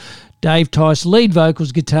vocals. Dave Tice, lead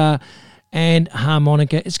vocals, guitar and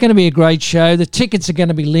harmonica. It's going to be a great show. The tickets are going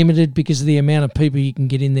to be limited because of the amount of people you can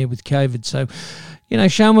get in there with COVID. So,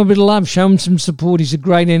 show him a bit of love, show him some support. He's a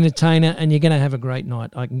great entertainer and you're going to have a great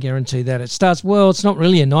night. I can guarantee that. It's not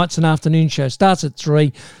really a night, it's an afternoon show. Starts at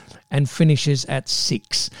 3 and finishes at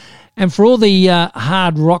 6. And for all the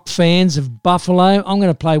hard rock fans of Buffalo, I'm going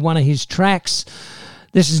to play one of his tracks.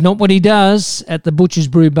 This is not what he does at the Butcher's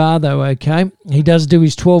Brew Bar, though, okay? He does do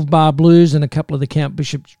his 12-bar blues and a couple of the Count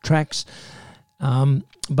Bishop tracks.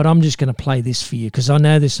 But I'm just going to play this for you because I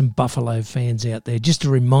know there's some Buffalo fans out there, just to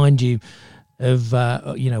remind you of,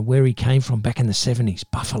 where he came from back in the 70s,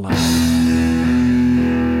 Buffalo.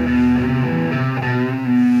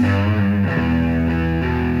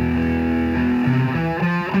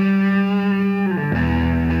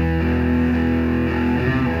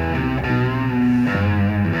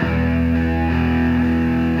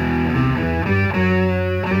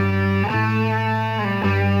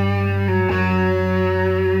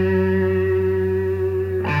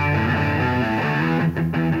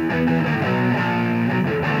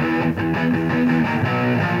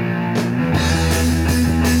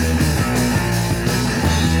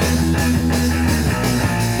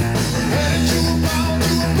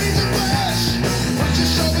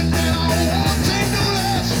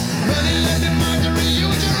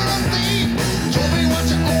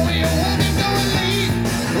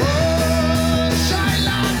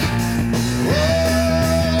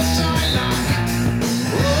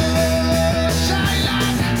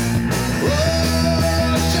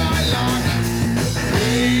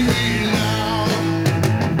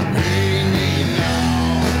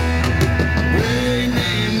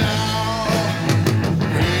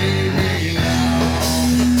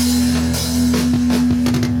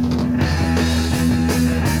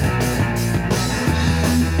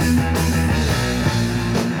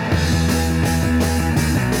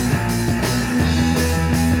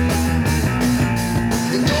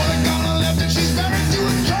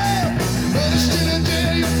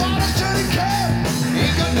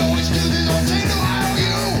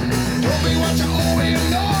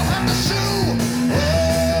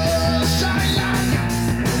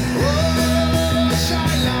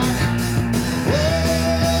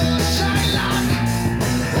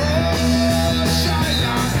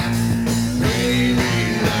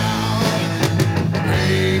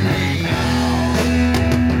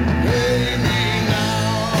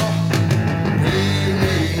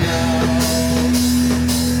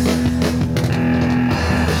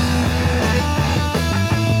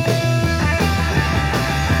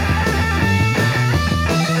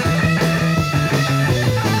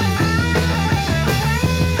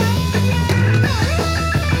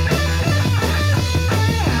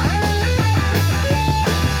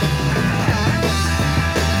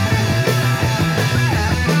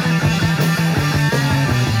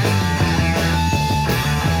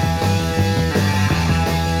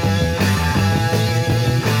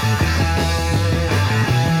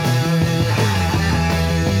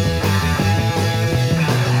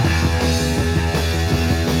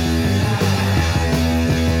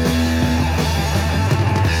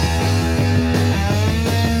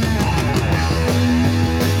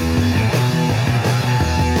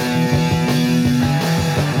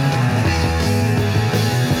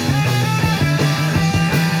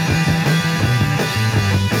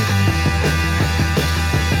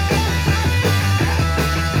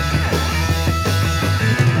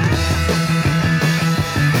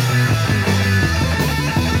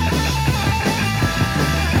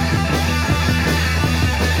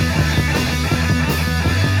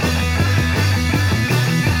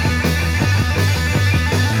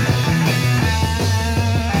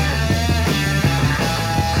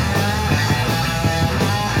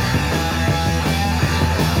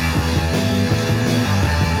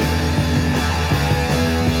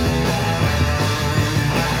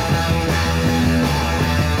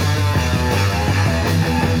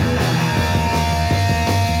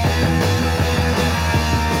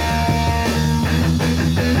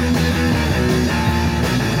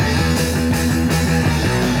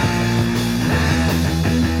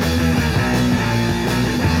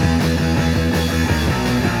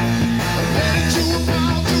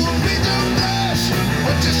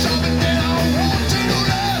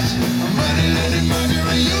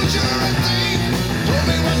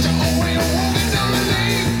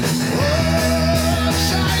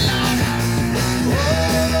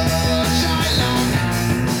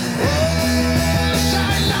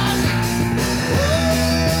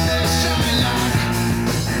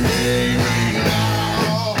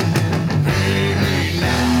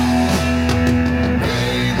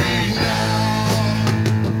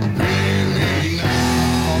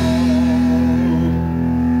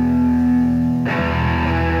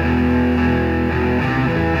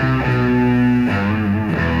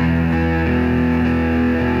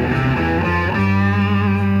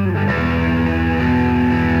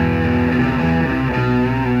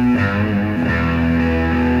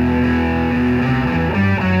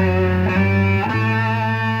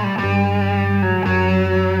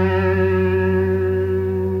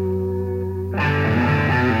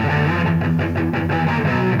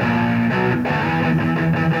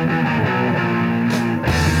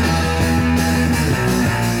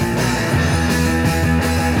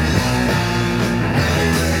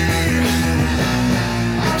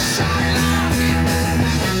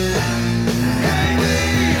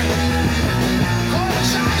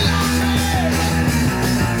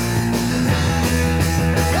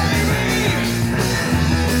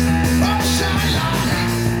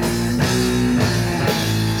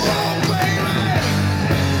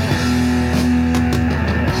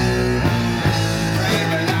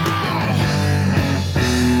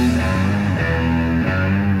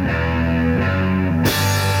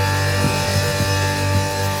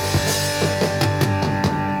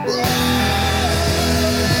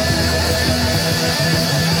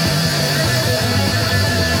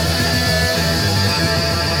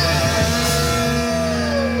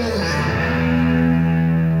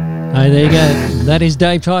 Hey, there you go. That is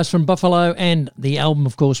Dave Tice from Buffalo, and the album,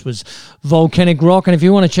 of course, was Volcanic Rock. And if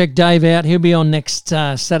you want to check Dave out, he'll be on next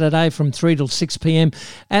Saturday from 3 till 6 p.m.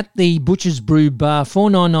 at the Butcher's Brew Bar,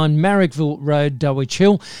 499 Marrickville Road, Dulwich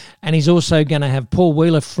Hill. And he's also going to have Paul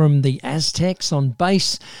Wheeler from the Aztecs on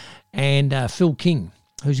bass, and Phil King,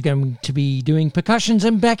 who's going to be doing percussions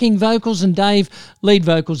and backing vocals, and Dave, lead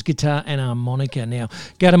vocals, guitar and harmonica. Now,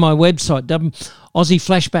 go to my website,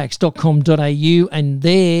 aussieflashbacks.com.au, and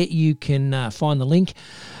there you can find the link.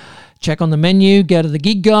 Check on the menu, go to the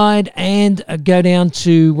gig guide, and go down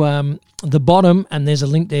to the bottom, and there's a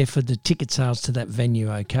link there for the ticket sales to that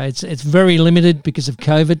venue, okay? It's very limited because of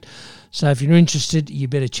COVID, so if you're interested, you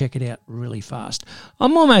better check it out really fast.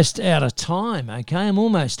 I'm almost out of time, okay? I'm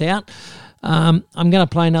almost out. I'm going to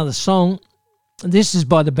play another song. This is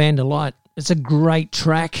by the Band of Light. It's a great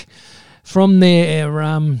track from their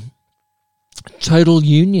Total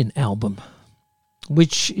Union album,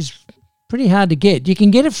 which is pretty hard to get. You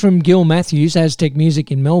can get it from Gil Matthews, Aztec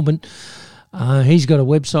Music in Melbourne. He's got a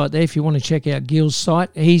website there if you want to check out Gil's site.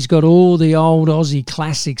 He's got all the old Aussie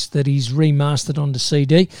classics that he's remastered onto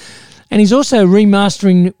CD. And he's also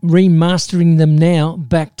remastering them now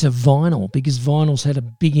back to vinyl, because vinyl's had a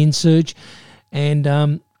big insurge, and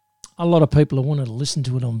a lot of people have wanted to listen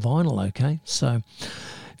to it on vinyl, okay? So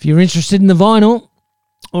if you're interested in the vinyl,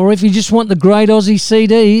 or if you just want the great Aussie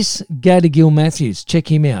CDs, go to Gil Matthews.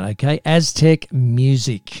 Check him out, okay? Aztec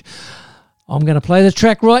Music. I'm going to play the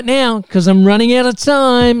track right now because I'm running out of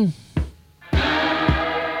time.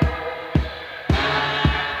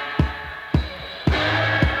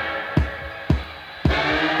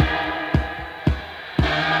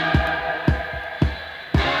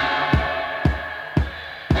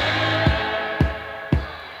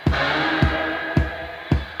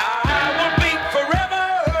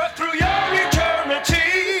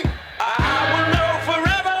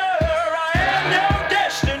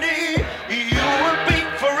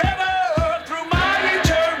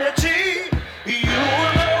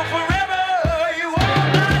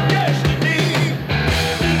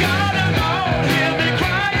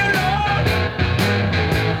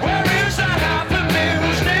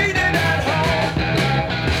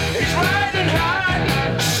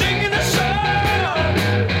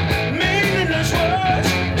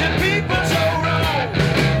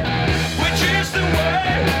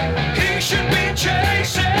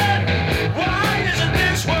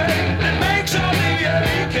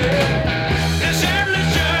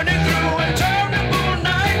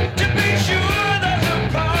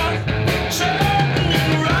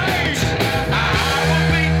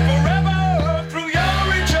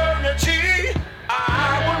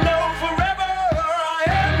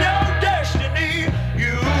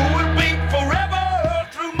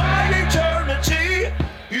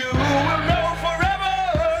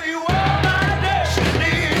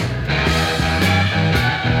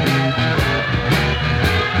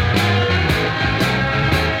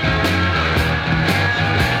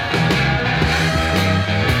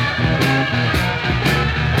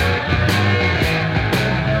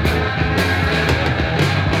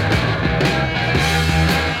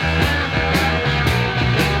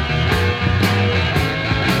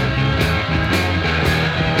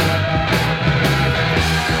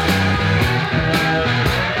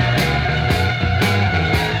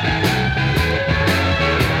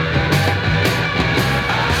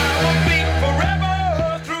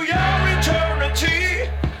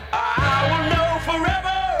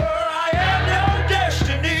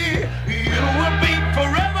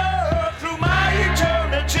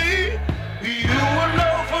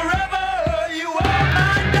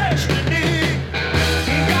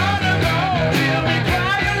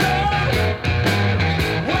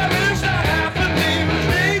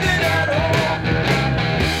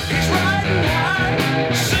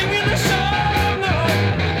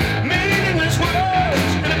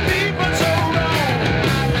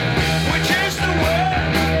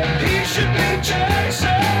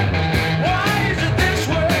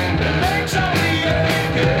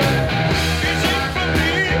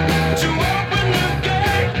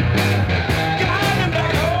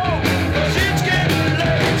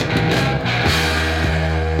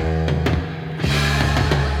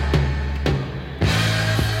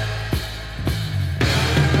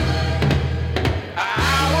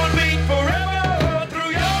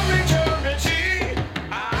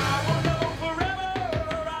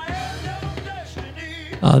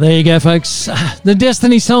 Oh, there you go, folks. The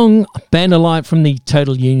Destiny song, Band of Light from the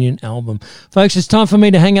Total Union album. Folks, it's time for me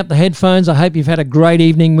to hang up the headphones. I hope you've had a great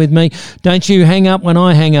evening with me. Don't you hang up when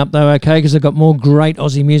I hang up, though, okay? Because I've got more great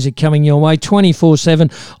Aussie music coming your way. 24/7,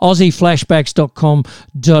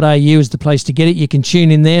 AussieFlashbacks.com.au is the place to get it. You can tune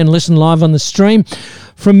in there and listen live on the stream.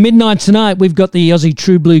 From midnight tonight, we've got the Aussie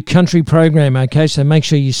True Blue Country program, okay? So make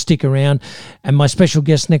sure you stick around. And my special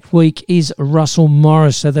guest next week is Russell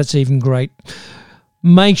Morris, so that's even great.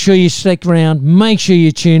 Make sure you stick around. Make sure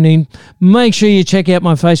you tune in. Make sure you check out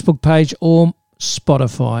my Facebook page or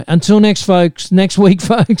Spotify. Until next week,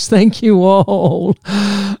 folks, thank you all.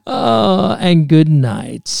 And good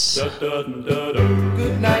night.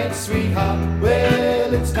 Good night, sweetheart.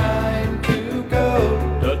 Well, it's time to go.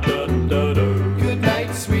 Good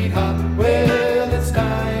night, sweetheart. Well, it's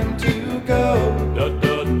time to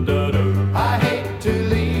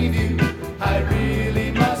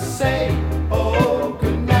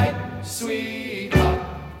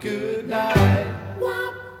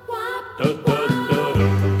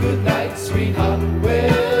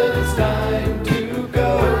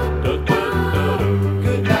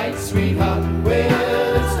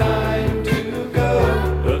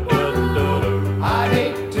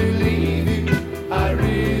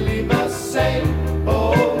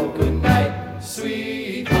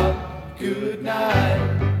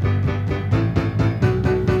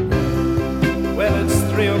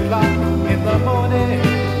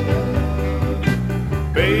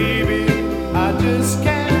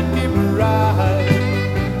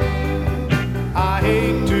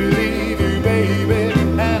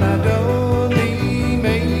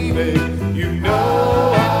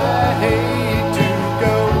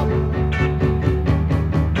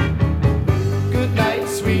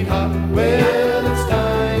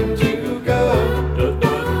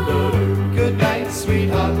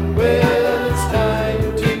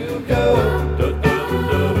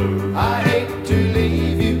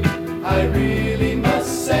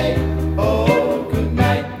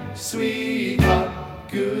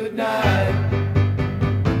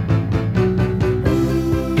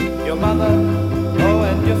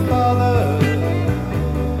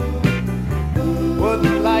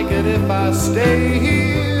said if I stay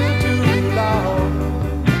here too long,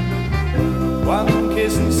 one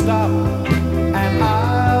kiss and stop, and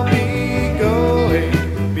I'll be going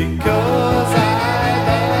because I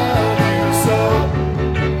love you so.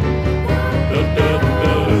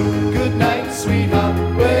 Good night, sweetheart.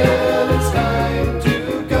 Well, it's time to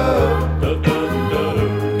go.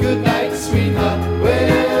 Good night, sweetheart.